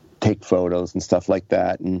take photos and stuff like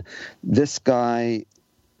that. And this guy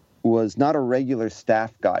was not a regular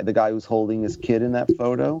staff guy, the guy who was holding his kid in that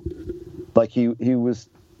photo. Like he was,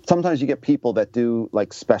 sometimes you get people that do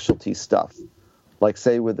like specialty stuff. Like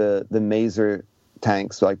say with the maser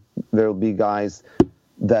tanks, like there'll be guys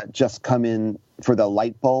that just come in for the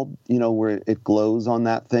light bulb, where it glows on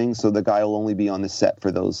that thing. So the guy will only be on the set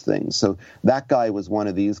for those things. So that guy was one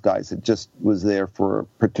of these guys that just was there for a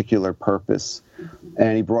particular purpose.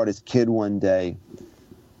 And he brought his kid one day.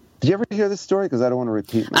 Did you ever hear this story? Because I don't want to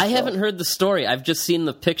repeat myself. I haven't heard the story. I've just seen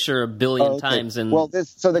the picture a billion times. And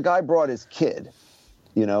so the guy brought his kid,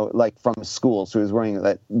 like from school. So he was wearing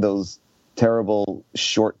those terrible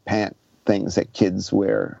short pant things that kids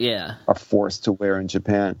wear, are forced to wear in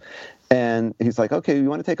Japan. And he's like, okay, you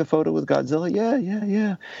want to take a photo with Godzilla?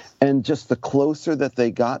 Yeah. And just the closer that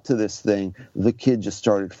they got to this thing, the kid just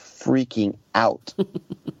started freaking out,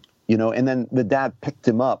 and then the dad picked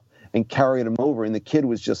him up and carried him over, and the kid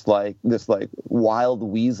was just like this like wild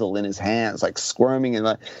weasel in his hands, like squirming and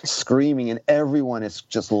like screaming, and everyone is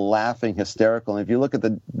just laughing hysterical. And if you look at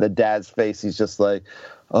the dad's face, he's just like,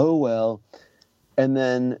 oh well. And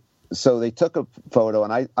then so they took a photo,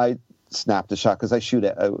 and I snapped a shot because I shoot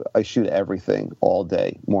everything all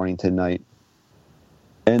day, morning to night.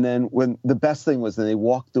 And then when the best thing was, when they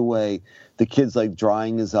walked away, the kid's like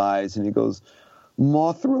drying his eyes, and he goes,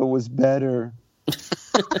 "Mothra was better."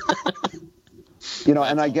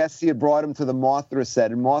 And I guess he had brought him to the Mothra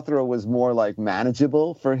set, and Mothra was more like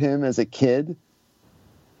manageable for him as a kid.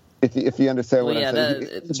 If you understand what I'm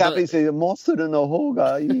saying. The Japanese say, "Mothra no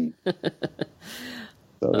Hoga."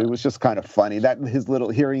 So it was just kind of funny that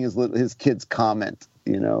hearing his kid's comment,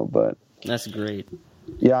 but that's great.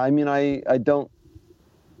 Yeah, I mean, I don't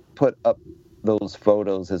put up those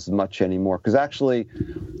photos as much anymore because actually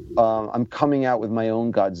I'm coming out with my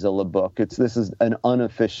own Godzilla book. This is an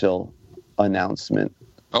unofficial announcement.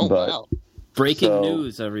 Oh, wow. Breaking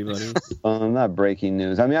news, everybody. Not breaking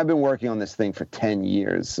news. I mean, I've been working on this thing for 10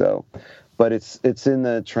 years, but it's in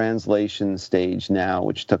the translation stage now,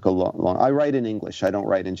 which took a long. I write in English. I don't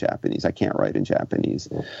write in Japanese. I can't write in Japanese.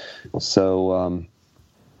 So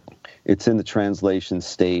it's in the translation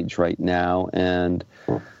stage right now, and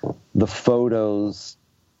the photos,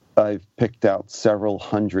 I've picked out several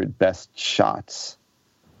hundred best shots.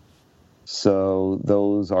 So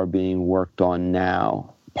those are being worked on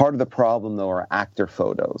now. Part of the problem, though, are actor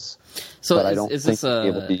photos. So but I don't think I'll be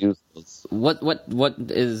able to use those.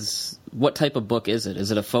 What type of book is it?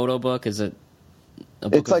 Is it a photo book? Is it a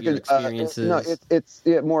book of your experiences? No, it's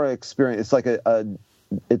more experience. It's like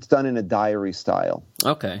it's done in a diary style.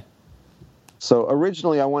 Okay. So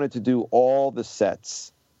originally I wanted to do all the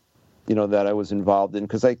sets, that I was involved in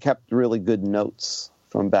because I kept really good notes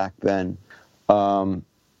from back then.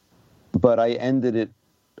 But I ended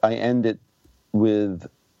with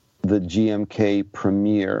the GMK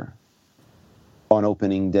premiere on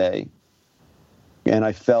opening day. And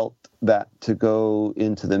I felt that to go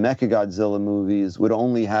into the Mechagodzilla movies would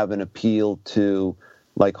only have an appeal to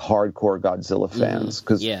like hardcore Godzilla fans.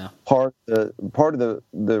 Because part of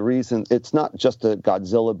the reason, it's not just a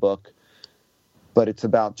Godzilla book, but it's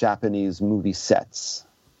about Japanese movie sets,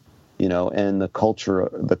 and the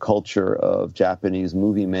culture of Japanese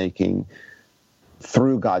movie making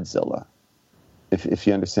through Godzilla. If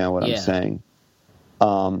you understand what I'm saying.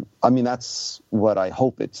 I mean, that's what I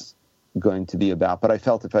hope it's going to be about. But I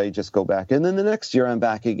felt if I just go back, and then the next year I'm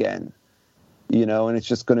back again, and it's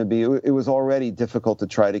just going to be, it was already difficult to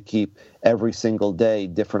try to keep every single day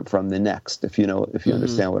different from the next, if you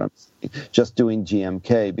understand what I'm saying. Just doing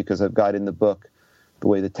GMK, because I've got in the book, the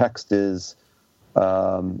way the text is,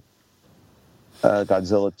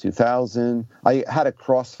 Godzilla 2000. I had a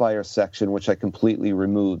Crossfire section, which I completely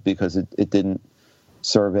removed because it didn't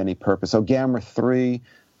serve any purpose. So Gamera 3,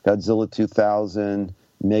 Godzilla 2000,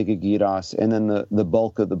 Megagiras, and then the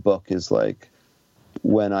bulk of the book is like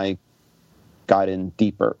when I got in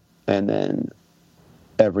deeper, and then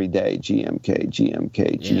every day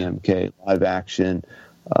GMK, live action,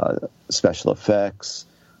 special effects,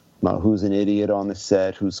 who's an idiot on the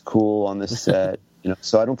set, who's cool on the set.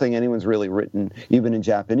 So I don't think anyone's really written, even in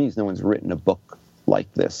Japanese, no one's written a book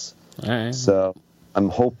like this. All right. So I'm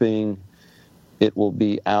hoping it will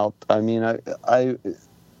be out. I mean, I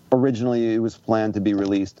originally it was planned to be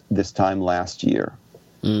released this time last year,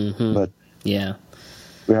 but we're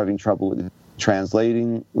having trouble with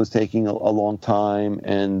translating. Was taking a long time,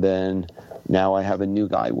 and then now I have a new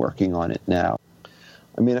guy working on it now.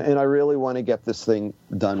 I mean, and I really want to get this thing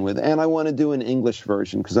done with, and I want to do an English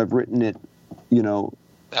version because I've written it.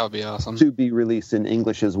 That would be awesome. To be released in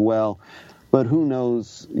English as well. But who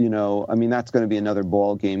knows, I mean, that's going to be another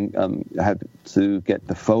ball game. I have to get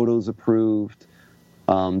the photos approved.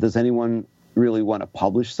 Does anyone really want to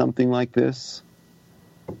publish something like this?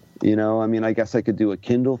 I mean, I guess I could do a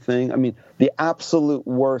Kindle thing. I mean, the absolute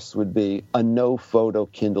worst would be a no-photo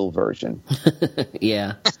Kindle version.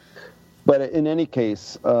 Yeah. But in any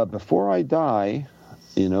case, before I die...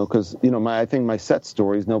 because I think my set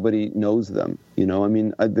stories, nobody knows them. I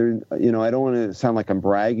mean, I don't want to sound like I'm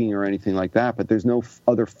bragging or anything like that, but there's no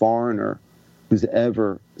other foreigner who's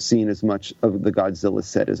ever seen as much of the Godzilla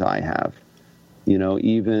set as I have.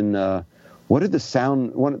 Even what did the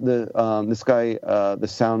sound? This guy, the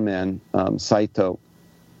sound man, Saito,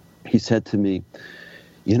 he said to me,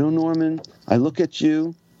 Norman, I look at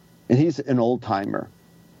you, and he's an old timer.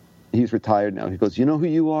 He's retired now. He goes, you know who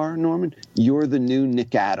you are, Norman? You're the new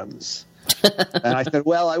Nick Adams. And I said,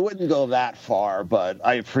 well, I wouldn't go that far, but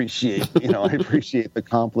I appreciate the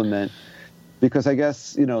compliment, because I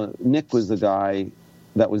guess, Nick was the guy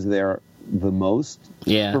that was there the most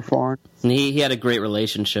for foreign. He had a great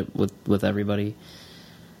relationship with everybody.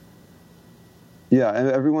 Yeah, and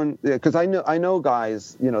everyone, because I know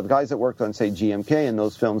guys, the guys that worked on, say, GMK and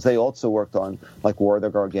those films, they also worked on like War of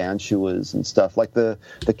the Gargantuas and stuff. Like the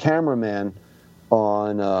cameraman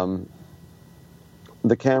on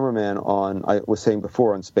I was saying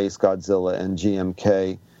before on Space Godzilla and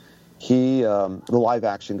GMK, he the live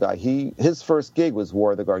action guy, his first gig was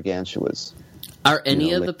War of the Gargantuas. Are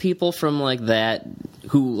any of the people from like that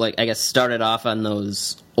who like I guess started off on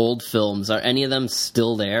those old films, are any of them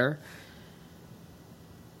still there?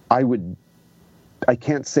 I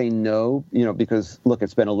can't say no, because look,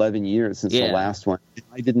 it's been 11 years since the last one.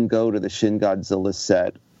 I didn't go to the Shin Godzilla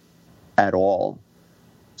set at all.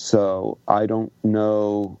 So I don't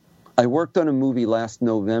know. I worked on a movie last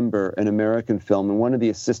November, an American film, and one of the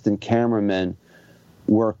assistant cameramen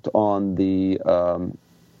worked on the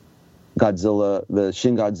the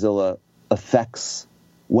Shin Godzilla effects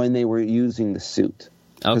when they were using the suit.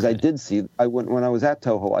 Because I did see, when I was at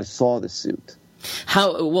Toho, I saw the suit.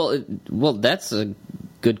 How well? That's a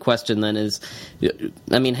good question. Then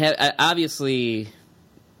obviously,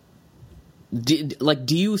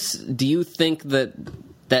 do you think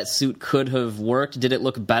that suit could have worked? Did it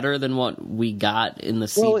look better than what we got in the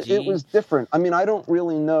CG? Well, it was different. I mean, I don't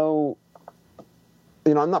really know.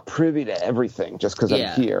 I'm not privy to everything just because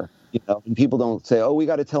I'm here. And people don't say, "Oh, we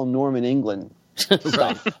got to tell Norman England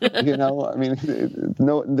stuff." I mean,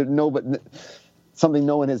 but. Something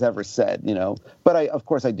no one has ever said, But of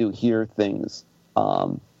course, I do hear things.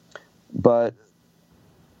 But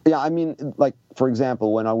yeah, I mean, like for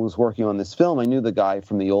example, when I was working on this film, I knew the guy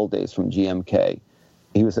from the old days from GMK.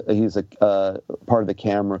 He's a part of the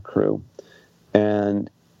camera crew,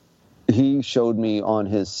 and he showed me on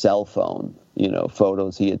his cell phone,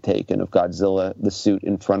 photos he had taken of Godzilla, the suit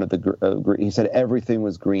in front of the. He said everything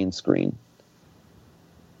was green screen.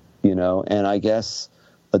 And I guess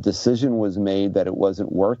a decision was made that it wasn't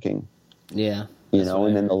working. Yeah.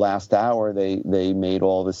 And then the last hour they made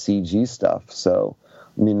all the CG stuff. So,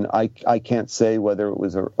 I mean, I can't say whether it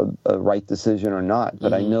was a right decision or not,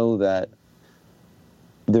 but I know that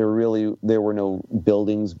there were no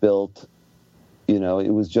buildings built.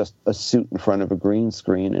 It was just a suit in front of a green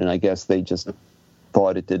screen, and I guess they just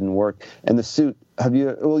thought it didn't work. And the suit,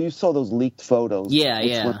 you saw those leaked photos.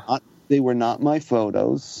 Yeah. They were not my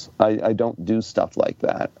photos. I don't do stuff like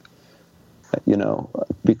that,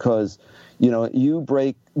 because,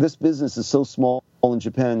 this business is so small in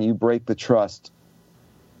Japan, you break the trust.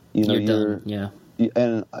 You're done. Yeah.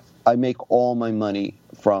 And I make all my money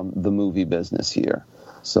from the movie business here.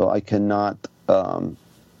 So I cannot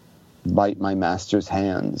bite my master's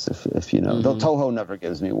hands if Though Toho never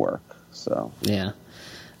gives me work. So. Yeah.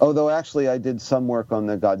 Although, actually, I did some work on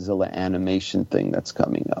the Godzilla animation thing that's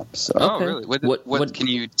coming up. So. Oh, really? What can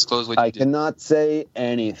you disclose what you did? I cannot say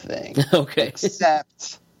anything. Okay.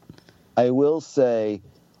 Except, I will say,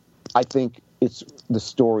 I think the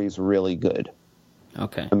story's really good.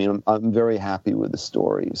 Okay. I mean, I'm very happy with the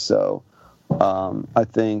story. So, I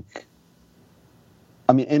think,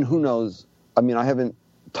 and who knows? I mean, I haven't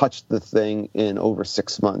touched the thing in over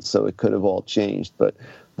 6 months, so it could have all changed. But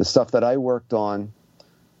the stuff that I worked on,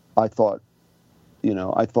 I thought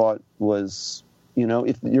was,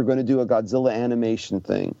 if you're going to do a Godzilla animation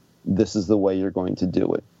thing, this is the way you're going to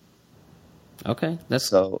do it. Okay,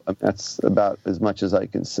 that's about as much as I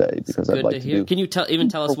can say because I'd like to hear. Can you tell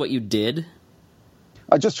us what you did?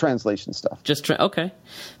 Just translation stuff. Okay.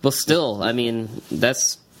 Well, still, I mean,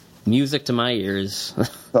 that's music to my ears.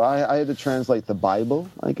 So I had to translate the Bible,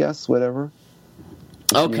 I guess, whatever.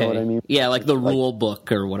 Okay. You know what I mean? Yeah, like the rule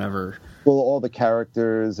book or whatever. Well, all the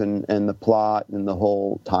characters and the plot and the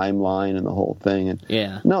whole timeline and the whole thing.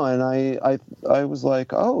 And no, and I was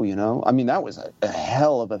like, oh, I mean, that was a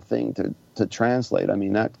hell of a thing to translate. I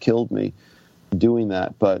mean, that killed me doing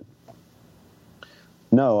that. But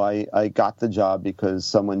no, I got the job because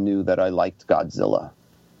someone knew that I liked Godzilla.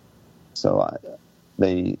 So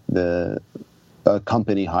the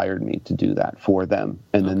company hired me to do that for them.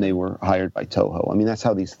 And then they were hired by Toho. I mean, that's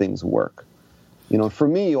how these things work. For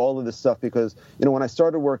me, all of this stuff, because, when I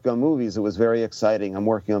started working on movies, it was very exciting. I'm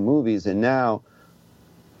working on movies, and now,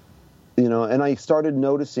 and I started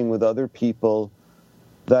noticing with other people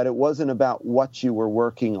that it wasn't about what you were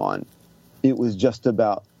working on. It was just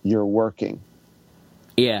about your working.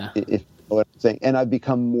 Yeah. If you know what I'm saying. And I've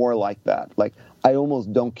become more like that. Like, I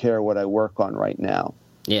almost don't care what I work on right now.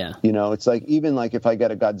 Yeah. It's like, even like if I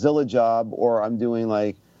get a Godzilla job or I'm doing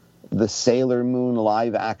like the Sailor Moon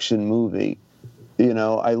live action movie,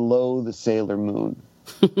 I loathe the Sailor Moon,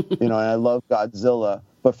 and I love Godzilla.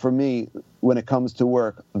 But for me, when it comes to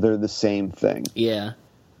work, they're the same thing. Yeah.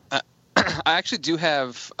 I I actually do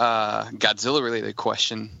have Godzilla related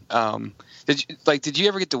question. Did you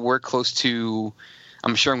ever get to work close to?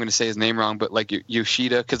 I'm sure I'm going to say his name wrong, but like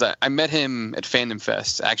Yoshida, because I met him at Fandom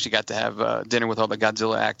Fest. I actually got to have dinner with all the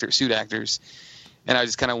Godzilla suit actors, and I was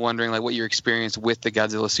just kind of wondering like what your experience with the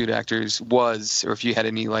Godzilla suit actors was, or if you had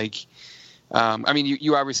any like. I mean,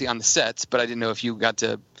 you were obviously on the sets, but I didn't know if you got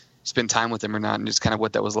to spend time with them or not, and just kind of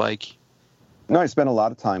what that was like. No, I spent a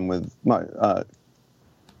lot of time with my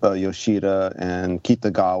Yoshida and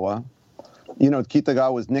Kitagawa. You know,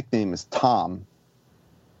 Kitagawa's nickname is Tom,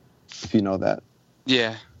 if you know that.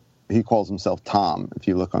 Yeah. He calls himself Tom, if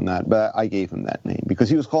you look on that. But I gave him that name because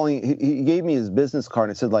he gave me his business card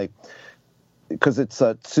and it said, like, because it's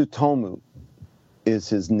Tsutomu is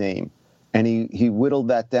his name. And he whittled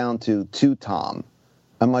that down to Tom.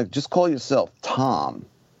 I'm like, just call yourself Tom.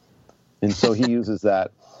 And so he uses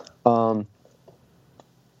that. Well,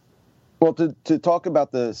 to talk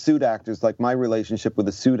about the suit actors, like my relationship with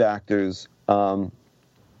the suit actors,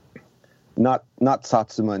 not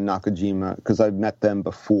Satsuma and Nakajima, because I've met them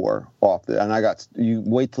before and you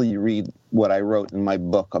wait till you read what I wrote in my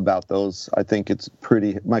book about those. I think it's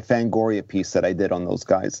my Fangoria piece that I did on those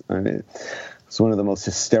guys. I mean, it's one of the most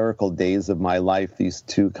hysterical days of my life, these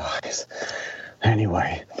two guys.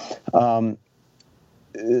 Anyway,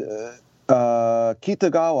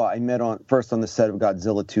 Kitagawa I met first on the set of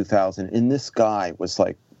Godzilla 2000, and this guy was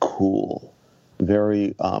like cool,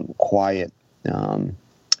 very quiet,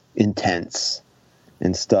 intense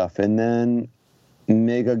and stuff. And then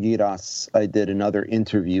Megagiras, I did another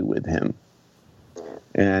interview with him,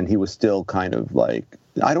 and he was still kind of like,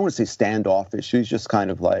 I don't want to say standoffish, he was just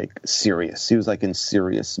kind of like serious. He was like in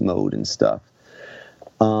serious mode and stuff.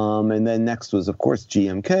 And then next was, of course,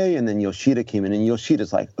 GMK, and then Yoshida came in, and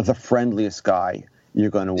Yoshida's like the friendliest guy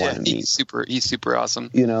you're going to want to meet. He's super awesome.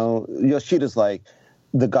 You know, Yoshida's like,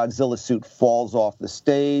 the Godzilla suit falls off the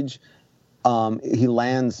stage. He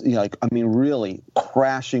lands, really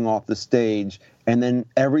crashing off the stage, and then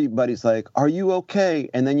everybody's like, "Are you okay?"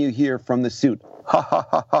 And then you hear from the suit, "Ha ha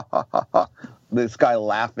ha ha ha ha ha!" This guy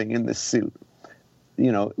laughing in the suit.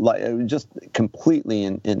 You know, like it was just completely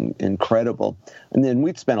incredible. And then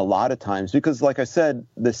we'd spend a lot of times because, like I said,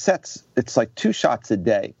 the sets, it's like 2 shots a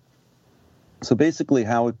day. So basically,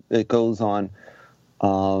 how it goes on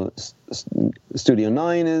Studio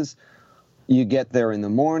 9 is. You get there in the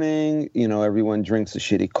morning, everyone drinks a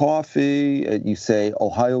shitty coffee. You say,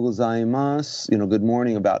 "Ohayo gozaimasu," good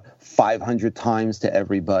morning, about 500 times to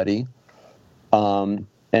everybody. And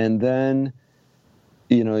then,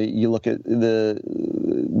 you look at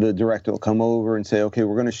the director will come over and say, "Okay,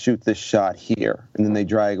 we're going to shoot this shot here." And then they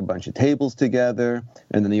drag a bunch of tables together,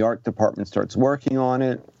 and then the art department starts working on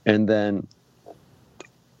it. And then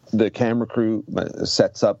the camera crew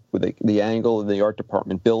sets up with the angle, and the art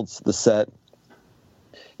department builds the set.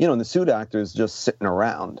 And the suit actors just sitting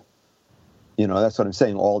around. That's what I'm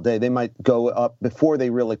saying, all day. They might go up, before they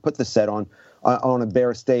really put the set on a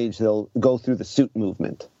bare stage, they'll go through the suit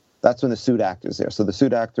movement. That's when the suit actor's there. So the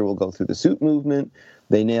suit actor will go through the suit movement,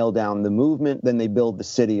 they nail down the movement, then they build the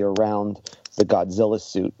city around the Godzilla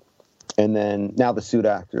suit. And then now the suit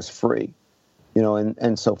actor's free.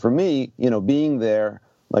 And so for me, being there,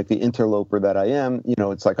 like the interloper that I am,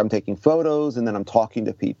 it's like I'm taking photos and then I'm talking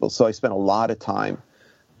to people. So I spent a lot of time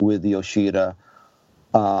with Yoshida,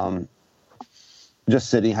 just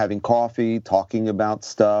sitting, having coffee, talking about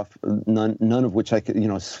stuff, none of which I could,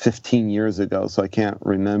 it's 15 years ago, so I can't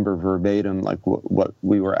remember verbatim like what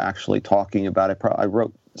we were actually talking about. I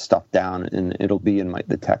wrote stuff down, and it'll be in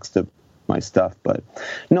the text of my stuff. But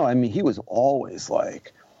no, I mean, he was always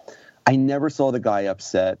like, I never saw the guy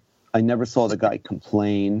upset. I never saw the guy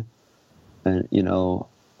complain. And,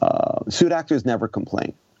 suit actors never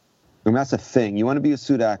complain. I mean, that's a thing. You want to be a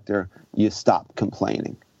suit actor, you stop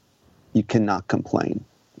complaining. You cannot complain.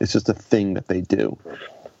 It's just a thing that they do.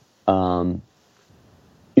 So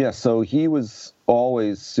he was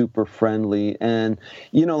always super friendly. And,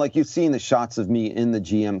 like you've seen the shots of me in the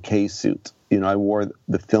GMK suit. I wore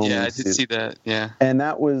the filming suit. Yeah, I did see that, yeah. And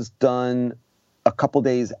that was done a couple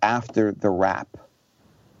days after the wrap.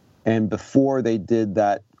 And before they did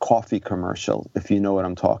that coffee commercial, if you know what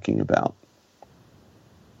I'm talking about.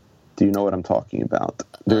 Do you know what I'm talking about?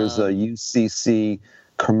 There's a UCC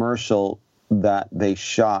commercial that they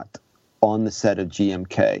shot on the set of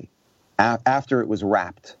GMK after it was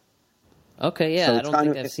wrapped. Okay, yeah, so I don't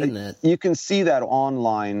think I've seen that. You can see that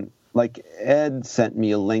online. Like Ed sent me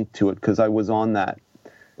a link to it because I was on that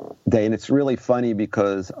day, and it's really funny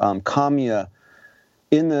because Kamiya,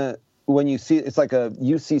 when you see, it's like a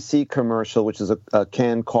UCC commercial, which is a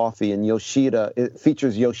canned coffee, and Yoshida, it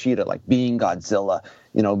features Yoshida like being Godzilla,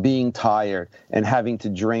 being tired and having to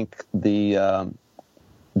drink the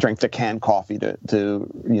canned coffee to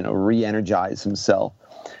re-energize himself.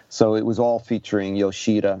 So it was all featuring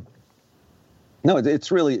Yoshida. No,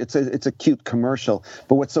 it's a cute commercial.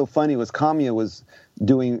 But what's so funny was Kamiya was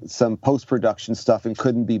doing some post-production stuff and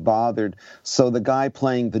couldn't be bothered. So the guy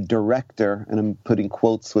playing the director, and I'm putting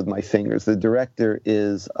quotes with my fingers, the director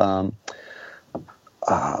is the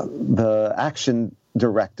action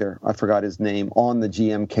director, I forgot his name, on the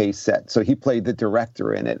GMK set. So he played the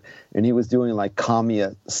director in it, and he was doing like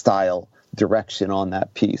Kamiya style direction on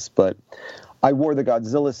that piece. But I wore the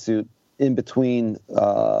Godzilla suit in between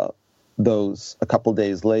those a couple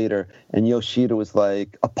days later, and Yoshida was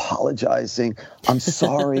like apologizing. I'm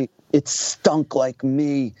sorry, it stunk like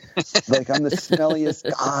me. Like, I'm the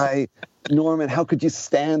smelliest guy. Norman, how could you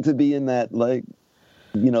stand to be in that, like,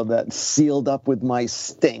 that sealed up with my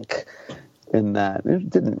stink? In that, it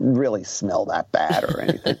didn't really smell that bad or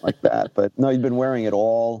anything like that. But no, you've been wearing it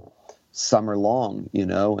all summer long,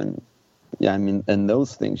 and yeah, I mean, and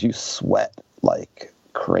those things, you sweat like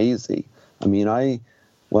crazy. I mean,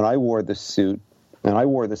 when I wore the suit, and I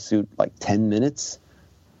wore the suit like 10 minutes,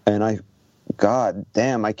 and God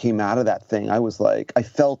damn, I came out of that thing. I was like, I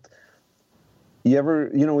felt, you ever,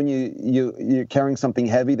 when you're carrying something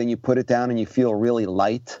heavy, then you put it down and you feel really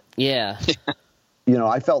light? Yeah.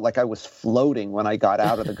 I felt like I was floating when I got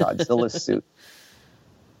out of the Godzilla suit.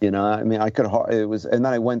 I mean, and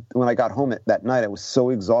then when I got home that night, I was so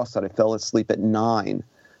exhausted, I fell asleep at 9,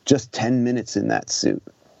 just 10 minutes in that suit.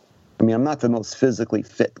 I mean, I'm not the most physically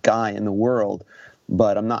fit guy in the world,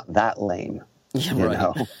 but I'm not that lame,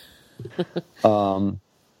 yeah, right.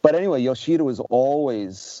 But anyway, Yoshida was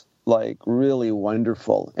always like really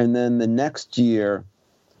wonderful. And then the next year,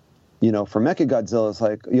 for Mechagodzilla, it's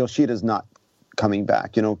like Yoshida's not coming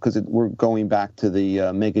back, because we're going back to the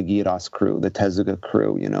Megagiras crew, the Tezuka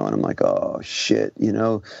crew, and I'm like, oh shit,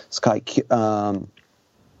 this guy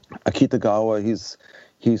Akitagawa,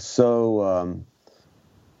 he's so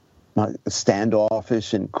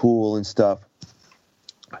standoffish and cool and stuff.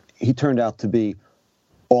 He turned out to be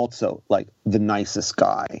also like the nicest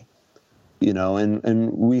guy,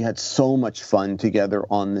 and we had so much fun together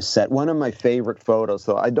on the set. One of my favorite photos,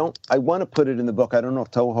 though, I want to put it in the book. I don't know if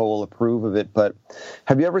Toho will approve of it, but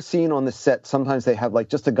have you ever seen on the set, sometimes they have like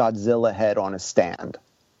just a Godzilla head on a stand?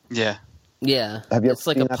 Yeah. Yeah. Have you it's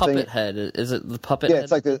like a puppet head. Is it the puppet head? Yeah,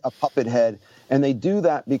 it's like a puppet head. And they do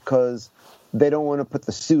that because they don't want to put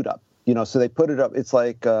the suit up, so they put it up. It's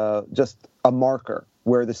like just a marker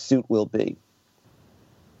where the suit will be.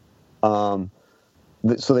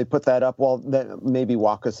 So they put that up. Well, maybe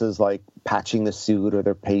Wakas is like patching the suit, or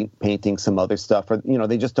they're painting some other stuff, or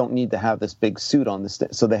they just don't need to have this big suit on this.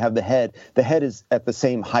 So they have the head. The head is at the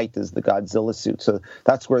same height as the Godzilla suit, so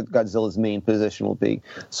that's where Godzilla's main position will be.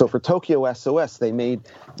 So for Tokyo SOS, they made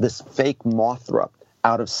this fake Mothra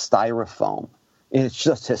out of styrofoam. And it's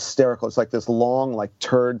just hysterical. It's like this long, like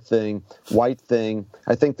turd thing, white thing.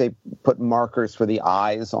 I think they put markers for the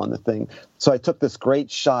eyes on the thing. So I took this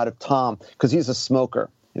great shot of Tom, because he's a smoker.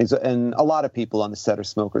 And a lot of people on the set are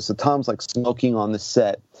smokers. So Tom's like smoking on the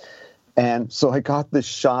set. And so I got this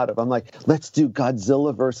shot of, I'm like, let's do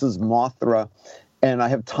Godzilla versus Mothra. And I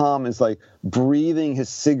have Tom is like breathing his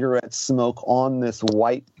cigarette smoke on this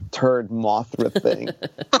white turd Mothra thing.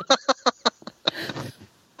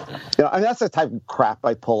 I mean, that's the type of crap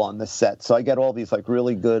I pull on the set. So I get all these like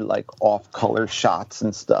really good, like off-color shots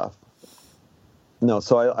and stuff. No,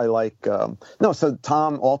 so I like, so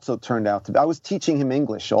Tom also turned out to be, I was teaching him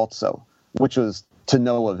English also, which was to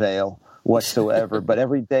no avail whatsoever. But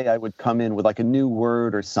every day I would come in with like a new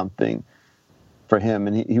word or something for him.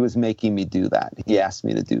 And he was making me do that. He asked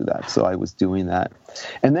me to do that. So I was doing that.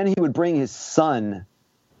 And then he would bring his son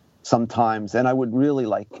sometimes. And I would really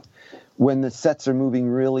like, when the sets are moving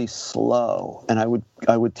really slow, and I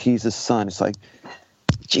would tease his son. It's like,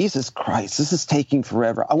 Jesus Christ, this is taking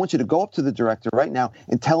forever. I want you to go up to the director right now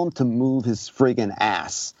and tell him to move his friggin'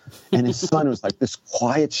 ass. And his son was like this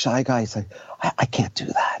quiet, shy guy. He's like, I can't do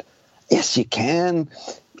that. Yes, you can.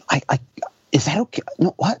 Is that okay?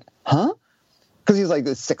 No, what? Huh? Because he's like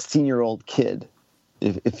this 16-year-old kid,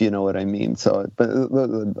 if you know what I mean. So,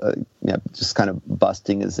 yeah, just kind of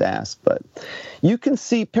busting his ass. But you can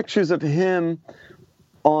see pictures of him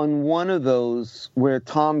on one of those where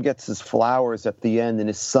Tom gets his flowers at the end, and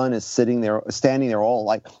his son is standing there all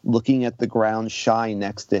like looking at the ground, shy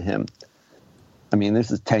next to him. I mean,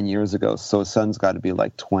 this is 10 years ago, so his son's got to be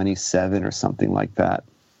like 27 or something like that.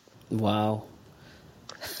 Wow.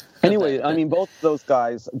 Anyway, I mean, both of those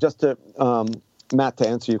guys, just to, Matt, to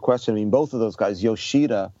answer your question, I mean, both of those guys,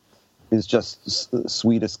 Yoshida is just the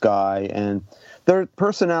sweetest guy, and their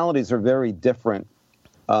personalities are very different.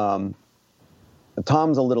 Tom's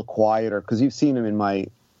a little quieter, because you've seen him in my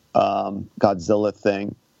Godzilla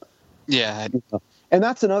thing. Yeah. And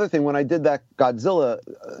that's another thing, when I did that Godzilla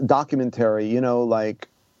documentary, you know, like,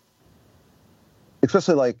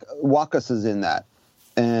 especially like Wakasa's in that,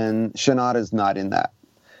 and Shinada's not in that.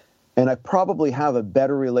 And I probably have a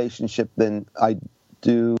better relationship than I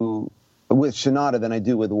do with Shinada than I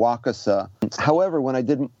do with Wakasa. However, when I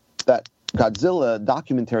did that Godzilla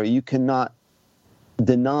documentary, you cannot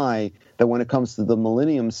deny that when it comes to the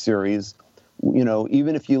Millennium series, you know,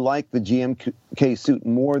 even if you like the GMK suit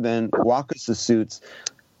more than Wakasa's suits,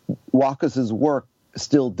 Wakasa's work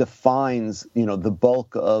still defines, you know, the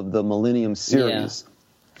bulk of the Millennium series.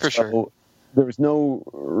 Yeah, for sure. There's no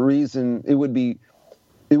reason it would be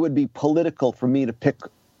political for me to pick,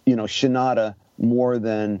 you know, Shinada more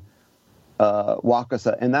than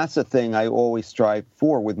Wakasa, and that's the thing I always strive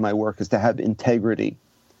for with my work, is to have integrity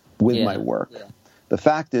with my work. Yeah. The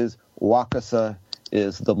fact is, Wakasa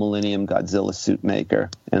is the Millennium Godzilla suit maker,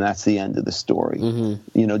 and that's the end of the story.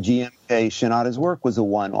 Mm-hmm. You know, GMK Shinada's work was a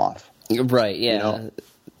one-off. Right? Yeah. You know,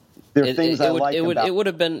 there are things I like about it would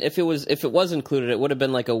have been, if it was included, it would have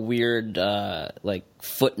been like a weird like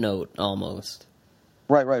footnote almost.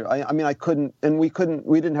 Right. I mean, I couldn't, and we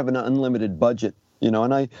didn't have an unlimited budget, you know,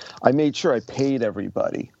 and I made sure I paid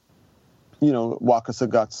everybody. You know, Wakasa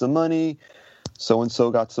got some money,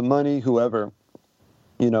 so-and-so got some money, whoever,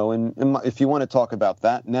 you know, and if you want to talk about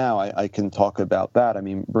that now, I can talk about that. I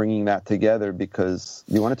mean, bringing that together, because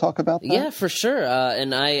you want to talk about that? Yeah, for sure.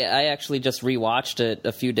 And I actually just rewatched it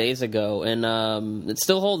a few days ago, and it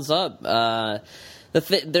still holds up.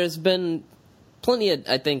 There's been plenty of,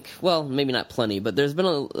 I think, well, maybe not plenty, but there's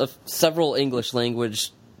been several English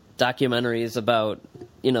language documentaries about,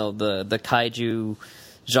 you know, the kaiju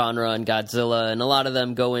genre and Godzilla, and a lot of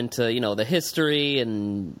them go into, you know, the history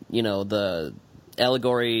and, you know, the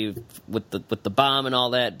allegory with the bomb and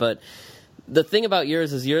all that. But the thing about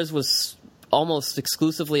yours is yours was almost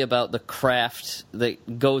exclusively about the craft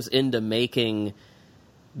that goes into making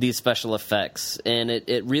these special effects, and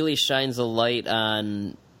it really shines a light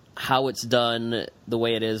on how it's done the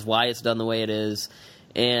way it is, why it's done the way it is,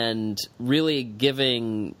 and really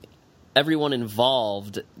giving everyone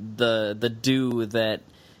involved the due that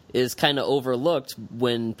is kind of overlooked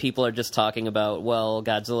when people are just talking about, well,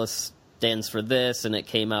 Godzilla stands for this and it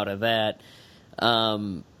came out of that.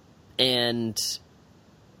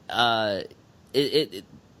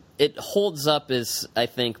 It holds up as, I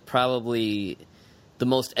think, probably the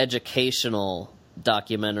most educational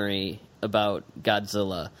documentary about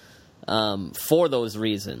Godzilla, for those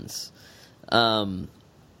reasons.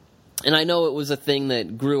 And I know it was a thing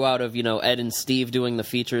that grew out of, you know, Ed and Steve doing the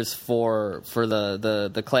features for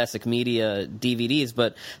the classic media DVDs,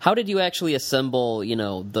 but how did you actually assemble, you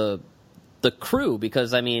know, the crew?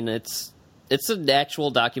 Because, I mean, it's an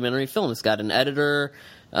actual documentary film. It's got an editor,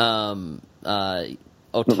 Otani.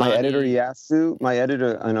 My editor, Yasu, I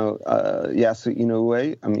know, Yasu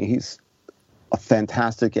Inoue. I mean, he's a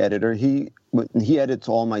fantastic editor. He edits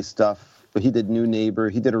all my stuff. But he did New Neighbor.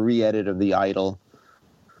 He did a re-edit of The Idol.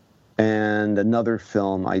 And another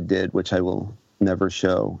film I did, which I will never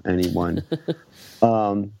show anyone.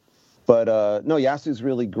 No, Yasu's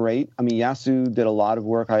really great. I mean, Yasu did a lot of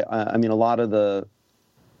work. I mean, a lot of the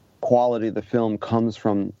quality of the film comes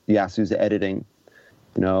from Yasu's editing,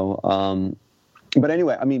 you know. But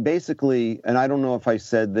anyway, I mean, basically, and I don't know if I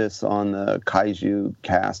said this on the Kaiju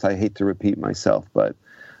cast. I hate to repeat myself, but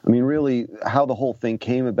I mean, really, how the whole thing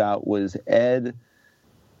came about was Ed.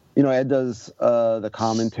 You know, Ed does the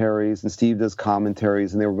commentaries, and Steve does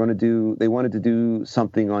commentaries, and they wanted to do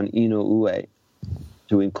something on Inoue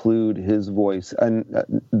to include his voice, and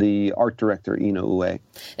the art director Inoue.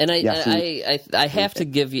 And I have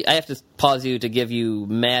to pause you to give you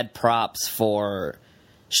mad props for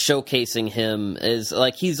showcasing him as,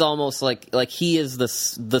 like, he's almost like he is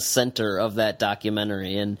the center of that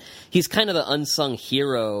documentary, and he's kind of the unsung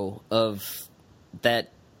hero of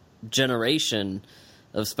that generation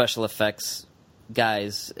of special effects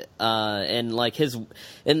guys, and like his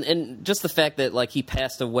and just the fact that, like, he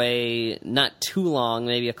passed away not too long,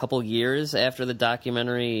 maybe a couple years after the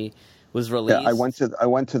documentary was released. Yeah, I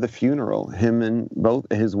went to the funeral. Him and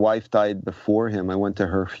his wife died before him. I went to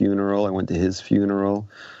her funeral. I went to his funeral.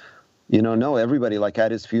 You know, no, everybody, like,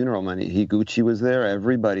 at his funeral, man, Higuchi was there.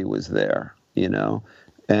 Everybody was there. You know,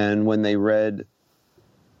 and when they read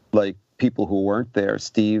like people who weren't there,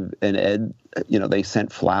 Steve and Ed, they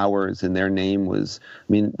sent flowers and their name was,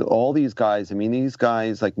 all these guys, these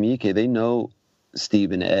guys like Mike, they know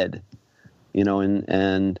Steve and Ed,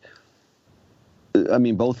 and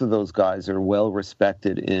both of those guys are well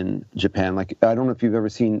respected in Japan. Like, I don't know if you've ever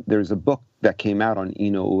seen, there's a book that came out on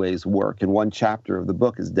Ino Ue's work, and one chapter of the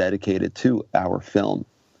book is dedicated to our film,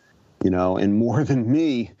 and more than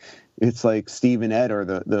me, it's like Steve and Ed are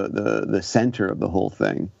the center of the whole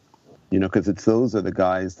thing, because those are the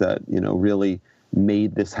guys that, really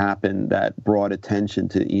made this happen, that brought attention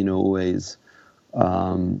to Ino Ue's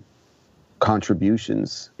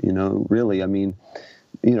contributions, really.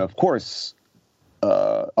 Of course,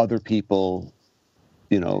 other people,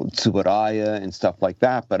 Tsuburaya and stuff like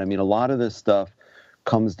that. But a lot of this stuff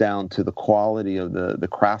comes down to the quality of the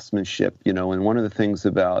craftsmanship, and one of the things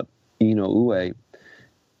about Ino Ue,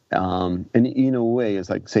 and Ino Ue is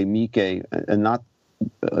like, say, Mike, and not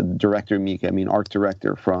director Mike, art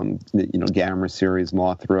director from the, Gamera series,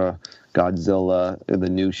 Mothra, Godzilla, the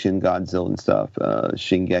new Shin Godzilla and stuff,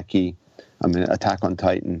 Shingeki, Attack on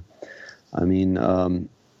Titan.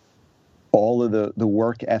 All of the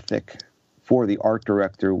work ethic for the art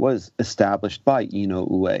director was established by Ino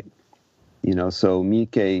Ue. So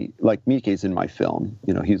Mike's in my film,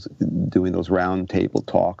 he's doing those round table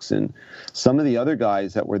talks, and some of the other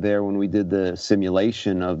guys that were there when we did the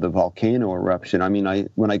simulation of the volcano eruption.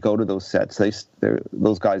 When I go to those sets,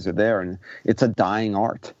 those guys are there, and it's a dying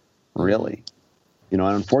art, really. And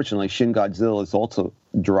unfortunately, Shin Godzilla is also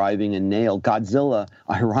driving a nail. Godzilla,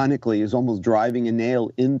 ironically, is almost driving a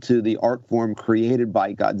nail into the art form created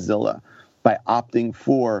by Godzilla by opting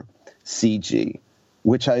for CG,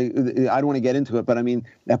 which I don't want to get into it, but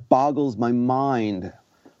that boggles my mind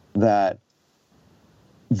that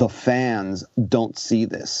the fans don't see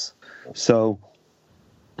this. So,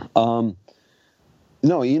 no,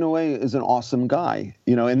 Inoue is an awesome guy,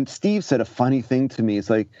 and Steve said a funny thing to me. It's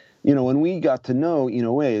like, when we got to know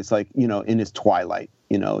Inoue, it's like, in his twilight,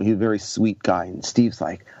 he's a very sweet guy. And Steve's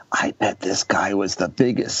like, I bet this guy was the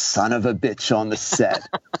biggest son of a bitch on the set.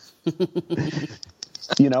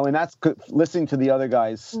 And that's listening to the other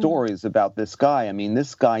guys' stories about this guy.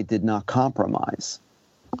 This guy did not compromise.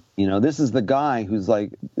 This is the guy who's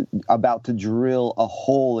like about to drill a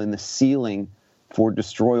hole in the ceiling for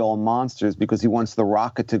Destroy All Monsters because he wants the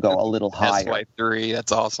rocket to go a little higher. That's Y3.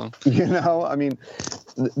 That's awesome.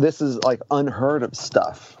 This is like unheard of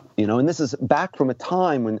stuff. And this is back from a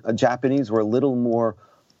time when Japanese were a little more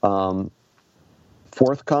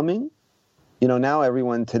forthcoming. Now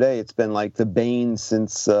everyone today, it's been like the bane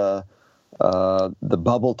since the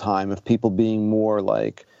bubble time of people being more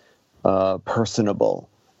like personable,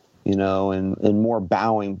 and more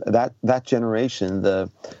bowing. That generation, the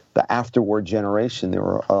afterward generation, there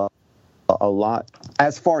were a lot,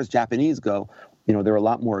 as far as Japanese go, they were a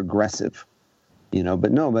lot more aggressive, but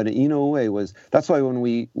Inoue was, that's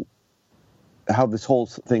why how this whole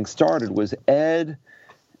thing started was Ed,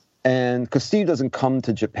 and because Steve doesn't come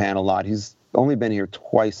to Japan a lot, he's only been here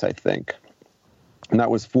twice, I think. And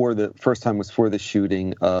that was first time was for the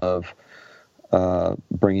shooting of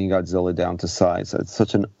Bringing Godzilla Down to Size. It's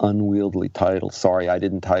such an unwieldy title. Sorry, I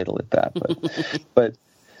didn't title it that. But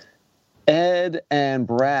Ed and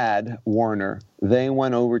Brad Warner, they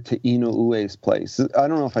went over to Ino Ue's place. I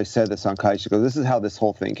don't know if I said this on Kaiju. This is how this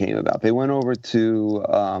whole thing came about. They went over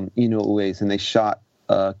to Ino Ue's and they shot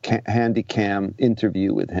a handy cam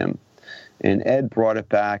interview with him. And Ed brought it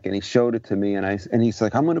back and he showed it to me, and he's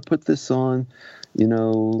like, I'm going to put this on,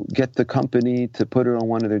 get the company to put it on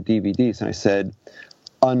one of their DVDs. And I said,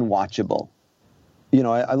 unwatchable.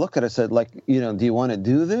 I looked at it, I said, like, do you want to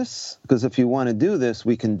do this? Because if you want to do this,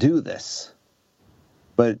 we can do this.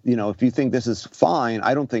 But, if you think this is fine,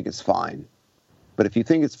 I don't think it's fine. But if you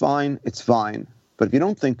think it's fine, it's fine. But if you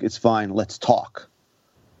don't think it's fine, let's talk.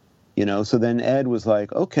 So then Ed was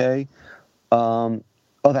like, okay,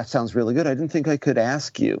 oh, that sounds really good. I didn't think I could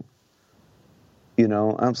ask you. I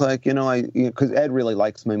was like, because Ed really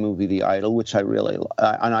likes my movie, The Idol, which I really,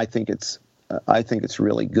 and I think it's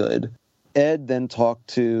really good. Ed then talked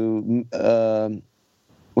to,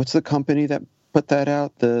 what's the company that put that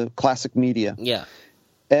out? The Classic Media. Yeah.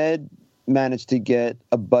 Ed managed to get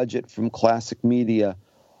a budget from Classic Media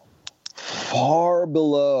far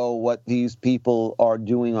below what these people are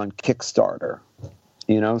doing on Kickstarter.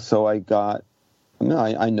 So I got,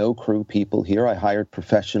 I know crew people here. I hired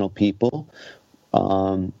professional people.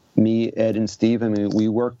 Me, Ed, and Steve, we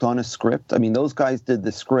worked on a script. Those guys did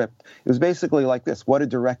the script. It was basically like this, what a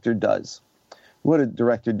director does.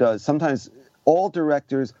 Sometimes all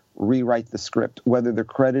directors rewrite the script, whether they're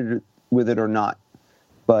credited with it or not.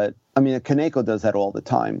 But I mean, Kaneko does that all the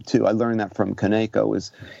time too. I learned that from Kaneko.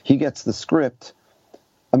 Is he gets the script.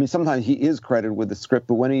 I mean, sometimes he is credited with the script,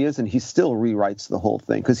 but when he isn't, he still rewrites the whole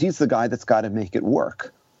thing because he's the guy that's got to make it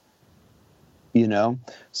work. You know?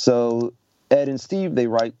 So Ed and Steve, they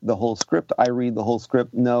write the whole script. I read the whole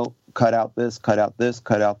script. No, cut out this, cut out this,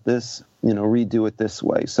 cut out this, you know, redo it this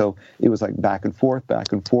way. So it was like back and forth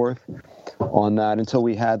on that until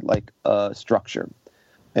we had like a structure.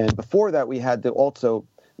 And before that, we had to also,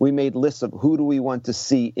 we made lists of who do we want to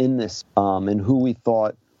see in this and who we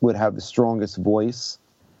thought would have the strongest voice,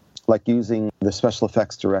 like using the special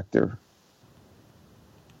effects director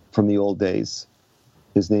from the old days.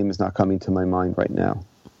 His name is not coming to my mind right now.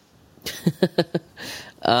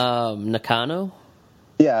 Nakano?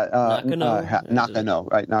 Yeah, Nakano,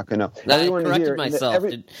 right? Nakano. I corrected myself.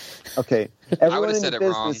 Okay, everyone in the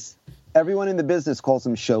business, everyone in the business calls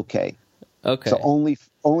him Shokei. Okay. So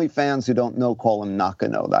only fans who don't know call him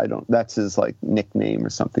Nakano. That's his like nickname or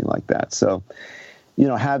something like that. So, you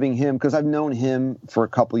know, having him, because I've known him for a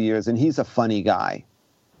couple of years, and he's a funny guy.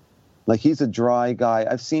 Like, he's a dry guy.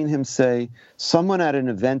 I've seen him say, someone at an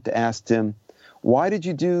event asked him, why did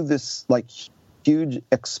you do this, like, huge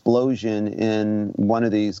explosion in one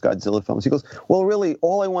of these Godzilla films? He goes, well, really,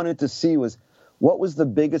 all I wanted to see was what was the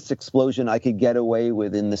biggest explosion I could get away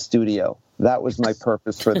with in the studio. That was my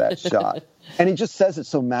purpose for that shot. And he just says it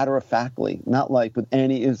so matter-of-factly, not like with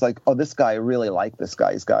any, it's like, oh, this guy, I really like this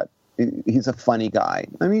guy. He's a funny guy.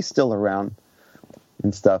 I mean, he's still around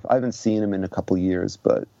and stuff. I haven't seen him in a couple of years,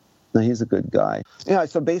 but no, he's a good guy. Yeah,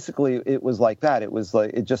 so basically it was like that. It was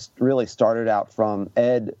like, it just really started out from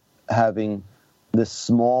Ed having this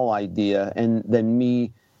small idea and then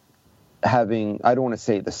me having, I don't want to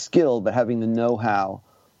say the skill, but having the know-how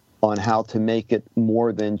on how to make it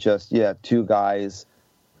more than just, two guys,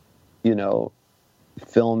 you know,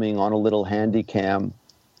 filming on a little handy cam,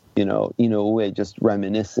 you know, Inoue just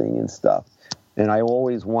reminiscing and stuff. And I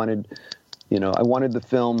always wanted, I wanted the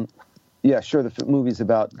film. Yeah, sure, the movie's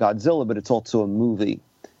about Godzilla, but it's also a movie.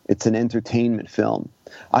 It's an entertainment film.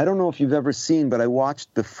 I don't know if you've ever seen, but I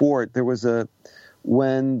watched before it. There was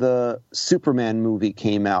when the Superman movie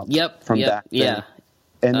came out. From back then. Yeah.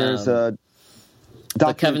 And there's a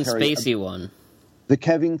documentary. The Kevin Spacey one. The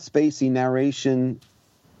Kevin Spacey narration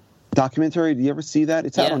documentary. Do you ever see that?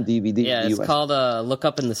 It's out on DVD. Yeah, it's called Look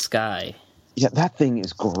Up in the Sky. Yeah, that thing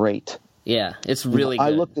is great. Yeah, it's really good.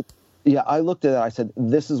 I looked at it, I said,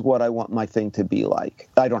 this is what I want my thing to be like.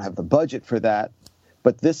 I don't have the budget for that,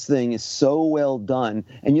 but this thing is so well done,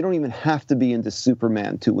 and you don't even have to be into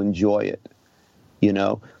Superman to enjoy it, you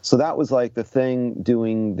know? So that was like the thing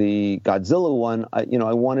doing the Godzilla one. I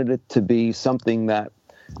wanted it to be something that,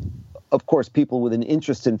 of course, people with an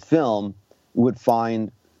interest in film would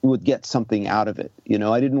get something out of it. You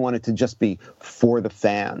know, I didn't want it to just be for the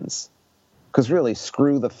fans. Because really,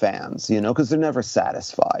 screw the fans, because they're never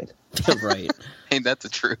satisfied. Right. Ain't that the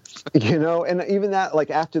truth? And even that, like,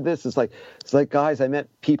 after this, it's like, guys, I met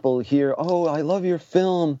people here, oh, I love your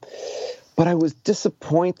film, but I was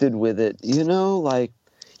disappointed with it, like,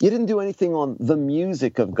 you didn't do anything on the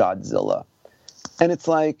music of Godzilla. And it's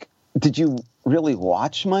like, did you really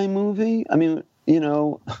watch my movie? I mean,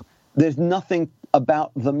 there's nothing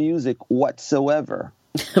about the music whatsoever.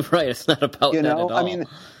 Right, it's not about that at all. I mean,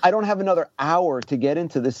 I don't have another hour to get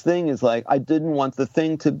into this thing. Is like, I didn't want the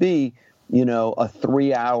thing to be, a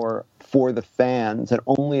 3-hour for the fans, and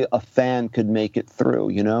only a fan could make it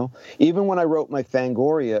through, Even when I wrote my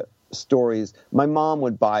Fangoria stories, my mom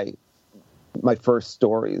would buy my first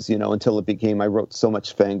stories, until it became, I wrote so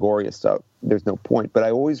much Fangoria stuff, there's no point. But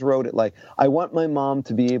I always wrote it like, I want my mom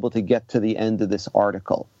to be able to get to the end of this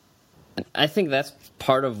article. I think that's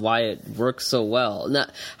part of why it works so well. Now,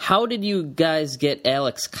 how did you guys get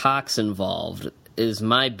Alex Cox involved is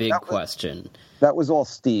my big question. That was all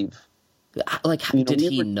Steve. Like, did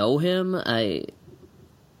he know him? I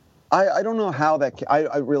don't know how that... I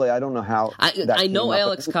don't know how I know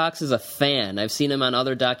Alex Cox is a fan. I've seen him on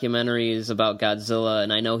other documentaries about Godzilla,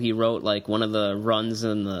 and I know he wrote, like, one of the runs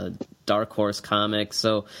in the Dark Horse comics,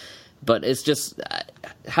 so... But it's just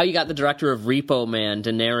how you got the director of Repo Man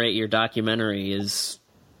to narrate your documentary is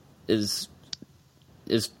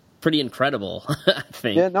pretty incredible, I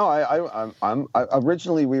think. Yeah, no, I'm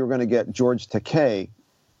originally we were going to get George Takei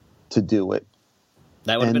to do it.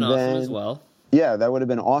 That would have been awesome as well. Yeah, that would have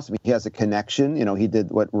been awesome. He has a connection. He did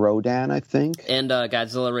Rodan, I think, and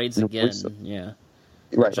Godzilla Raids Again. Yeah.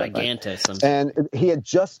 Right, Gigantus. Right. And he had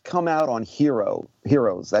just come out on Heroes,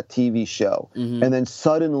 that TV show, and then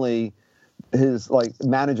suddenly his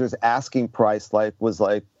manager's asking price was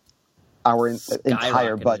our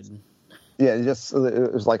entire budget.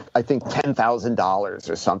 it was like, I think $10,000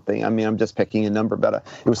 or something. I mean, I'm just picking a number, but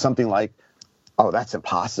it was something like, oh, that's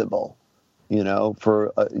impossible,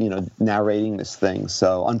 for narrating this thing.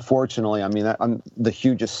 So unfortunately, I mean, I'm the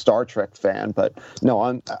hugest Star Trek fan, but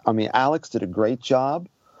no, Alex did a great job.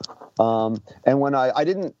 And when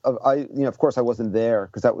of course I wasn't there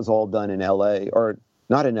because that was all done in LA, or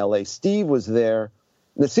not in LA. Steve was there.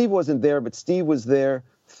 Steve wasn't there, but Steve was there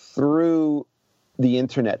through the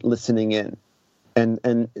internet listening in.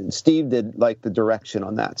 And Steve did like the direction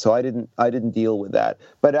on that. So I didn't deal with that.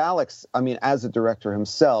 But Alex, I mean, as a director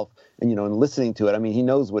himself and, and listening to it, I mean, he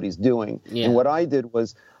knows what he's doing. Yeah. And what I did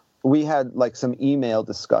was we had like some email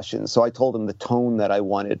discussions. So I told him the tone that I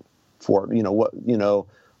wanted for,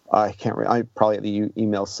 I can't remember. I probably have the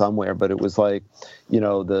email somewhere, but it was like,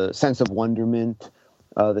 the sense of wonderment,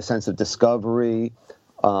 the sense of discovery,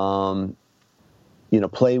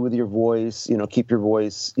 play with your voice, keep your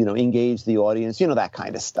voice, engage the audience, that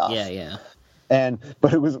kind of stuff. Yeah, yeah.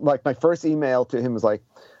 But it was like my first email to him was like,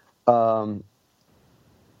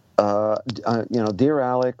 dear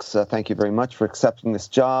Alex, thank you very much for accepting this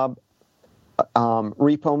job.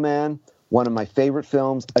 Repo Man, one of my favorite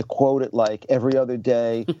films. I quote it like every other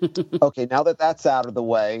day. Okay, now that that's out of the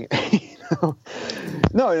way,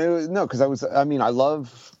 no, because I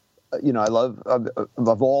love. I love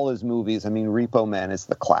of all his movies. I mean, Repo Man is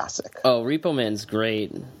the classic. Oh, Repo Man's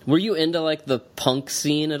great. Were you into like the punk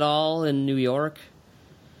scene at all in New York?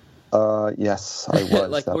 Yes, I was.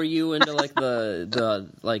 Like, were you into like the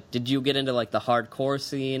like? Did you get into like the hardcore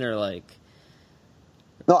scene or like?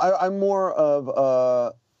 No, I'm more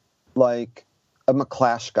of I'm a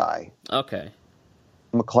Clash guy. Okay.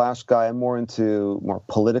 I'm a Clash guy. I'm more into more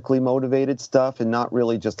politically motivated stuff, and not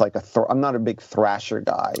really just like I'm not a big thrasher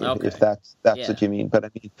guy, okay. If that's what you mean. But I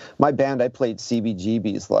mean, my band, I played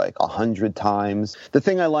CBGBs like 100 times. The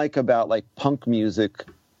thing I like about like punk music,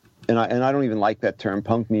 and I don't even like that term,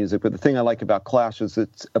 punk music, but the thing I like about Clash is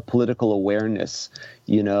it's a political awareness.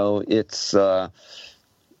 It's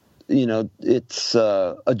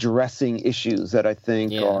addressing issues that I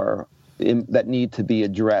think are that need to be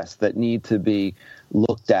addressed, that need to be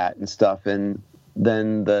looked at and stuff. And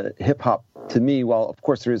then the hip hop, to me, while of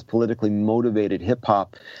course there is politically motivated hip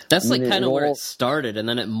hop, that's like kind of where it started, and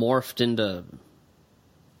then it morphed into,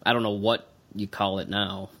 I don't know what you call it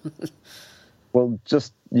now. Well,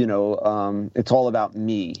 just it's all about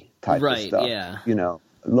me type of stuff. Yeah.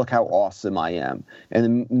 Look how awesome I am,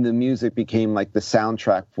 and the music became like the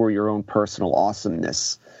soundtrack for your own personal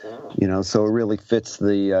awesomeness. So it really fits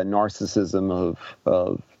the narcissism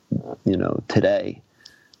of today,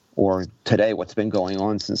 what's been going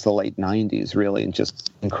on since the late 90s, really, and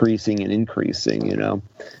just increasing, and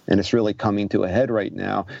it's really coming to a head right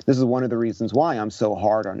now. This is one of the reasons why I'm so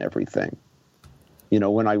hard on everything.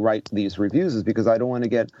 When I write these reviews is because I don't want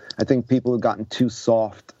to I think people have gotten too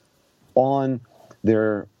soft on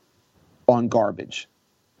garbage,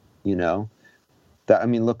 that, I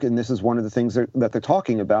mean, look, and this is one of the things that they're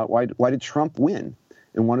talking about. Why did Trump win?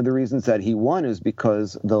 And one of the reasons that he won is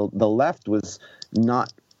because the left was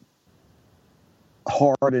not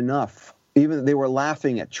hard enough. Even they were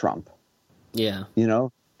laughing at Trump. Yeah.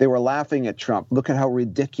 They were laughing at Trump. Look at how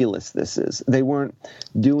ridiculous this is. They weren't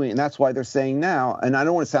doing, and that's why they're saying now, and I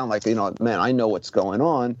don't want to sound like, man, I know what's going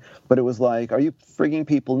on, but it was like, are you frigging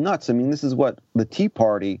people nuts? I mean, this is what the Tea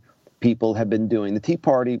Party people have been doing. The Tea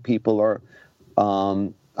Party people are,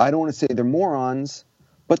 I don't want to say they're morons,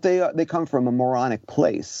 but they come from a moronic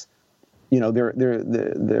place.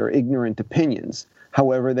 They're ignorant opinions.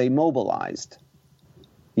 However, they mobilized.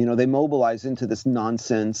 They mobilized into this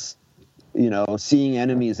nonsense, seeing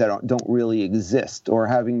enemies that don't really exist, or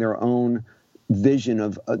having their own vision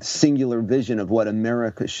of a singular vision of what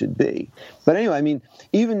America should be. But anyway, I mean,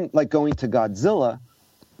 even like going to Godzilla,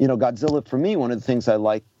 Godzilla for me, one of the things I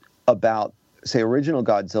like about, say, original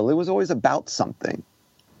Godzilla, it was always about something.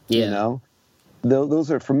 Yeah. Those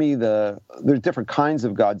are, for me, there's different kinds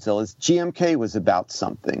of Godzillas. GMK was about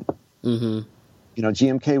something. Mm-hmm.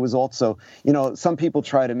 GMK was also, some people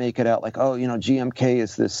try to make it out like, oh, GMK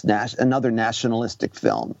is this another nationalistic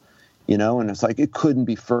film, and it's like, it couldn't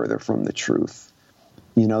be further from the truth.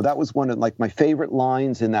 That was one of like my favorite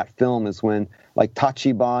lines in that film is when like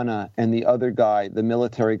Tachibana and the other guy, the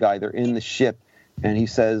military guy, they're in the ship, and he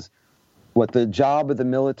says, what the job of the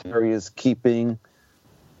military is keeping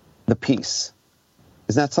the peace.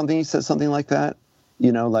 Isn't that something he says, something like that?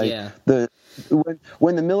 When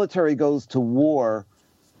the military goes to war,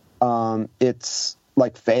 it's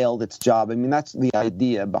like failed its job. I mean, that's the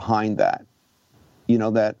idea behind that.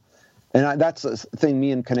 That's a thing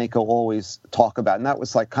me and Kaneko always talk about, and that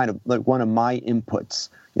was like kind of like one of my inputs.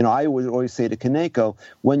 I would always say to Kaneko,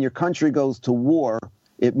 when your country goes to war,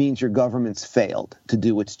 it means your government's failed to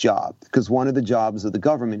do its job, because one of the jobs of the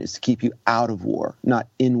government is to keep you out of war, not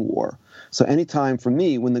in war. So anytime for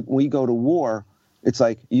me, when we go to war, it's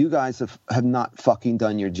like, you guys have not fucking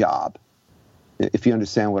done your job, if you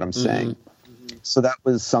understand what I'm saying. Mm-hmm. So that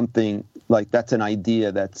was something, like, that's an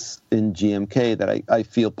idea that's in GMK that I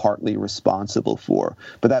feel partly responsible for.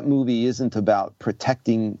 But that movie isn't about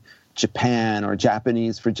protecting Japan or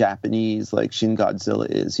Japanese for Japanese like Shin Godzilla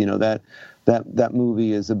is. That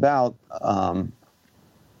movie is about,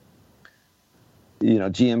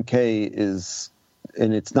 GMK is,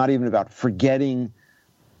 and it's not even about forgetting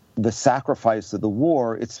the sacrifice of the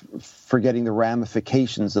war, it's forgetting the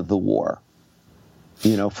ramifications of the war,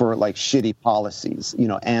 for like shitty policies,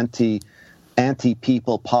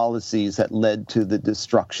 anti-people policies that led to the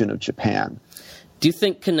destruction of Japan. Do you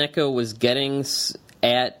think Kaneko was getting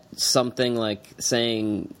at something like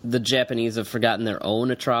saying the Japanese have forgotten their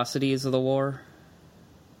own atrocities of the war?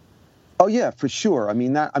 Oh yeah, for sure.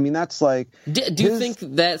 That's like. Do you think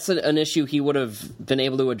that's an issue he would have been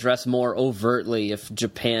able to address more overtly if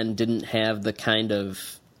Japan didn't have the kind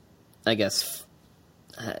of, I guess,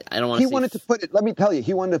 I don't want to. He wanted to put it. Let me tell you,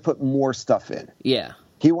 he wanted to put more stuff in. Yeah.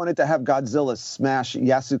 He wanted to have Godzilla smash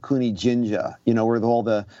Yasukuni Jinja. Where all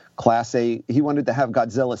the Class A. He wanted to have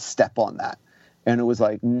Godzilla step on that, and it was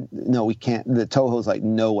like, no, we can't. The Toho's like,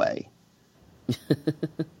 no way.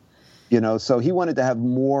 So he wanted to have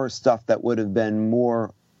more stuff that would have been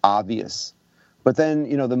more obvious. But then,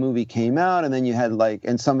 the movie came out, and then you had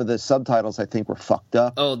and some of the subtitles I think were fucked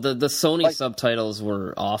up. Oh, the Sony subtitles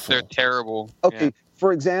were awful. They're terrible. Okay, yeah.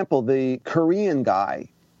 For example, the Korean guy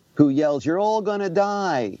who yells, "You're all gonna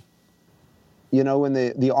die," when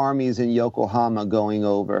the army's in Yokohama going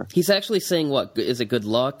over. He's actually saying what? Is it good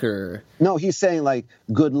luck or? No, he's saying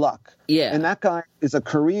good luck. Yeah. And that guy is a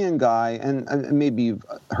Korean guy, and maybe you've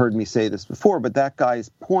heard me say this before, but that guy's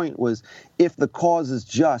point was, if the cause is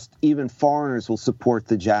just, even foreigners will support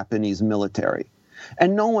the Japanese military.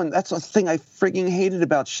 And no one, that's the thing I freaking hated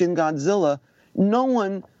about Shin Godzilla, no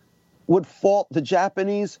one would fault the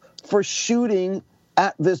Japanese for shooting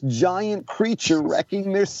at this giant creature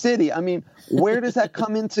wrecking their city. Where does that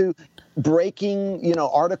come into breaking,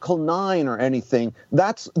 Article 9 or anything?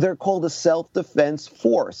 They're called a self-defense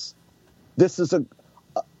force.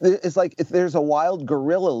 It's like if there's a wild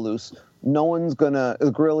gorilla loose,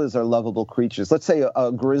 the gorillas are lovable creatures. Let's say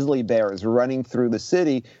a grizzly bear is running through the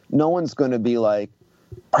city. No one's going to be like,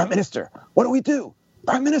 Prime Minister, what do we do?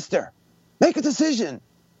 Prime Minister, make a decision.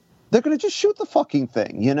 They're going to just shoot the fucking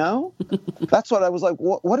thing, That's what I was like,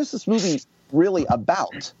 what is this movie really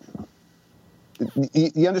about?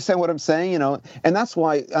 You understand what I'm saying, And that's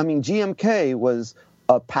why, GMK was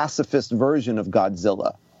a pacifist version of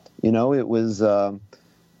Godzilla. It was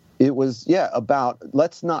about,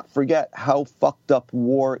 let's not forget how fucked up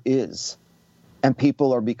war is. And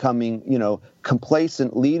people are becoming,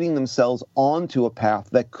 complacent, leading themselves onto a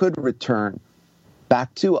path that could return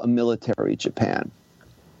back to a military Japan.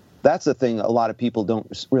 That's the thing a lot of people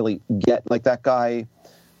don't really get. Like that guy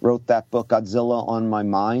wrote that book, Godzilla on My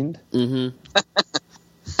Mind. Mm-hmm.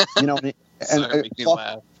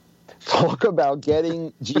 Talk about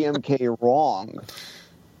getting GMK wrong.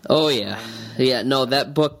 Oh, yeah. Yeah, no,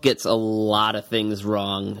 that book gets a lot of things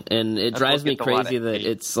wrong, and it drives me crazy that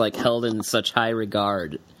it's held in such high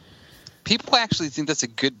regard. People actually think that's a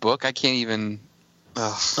good book. I can't even...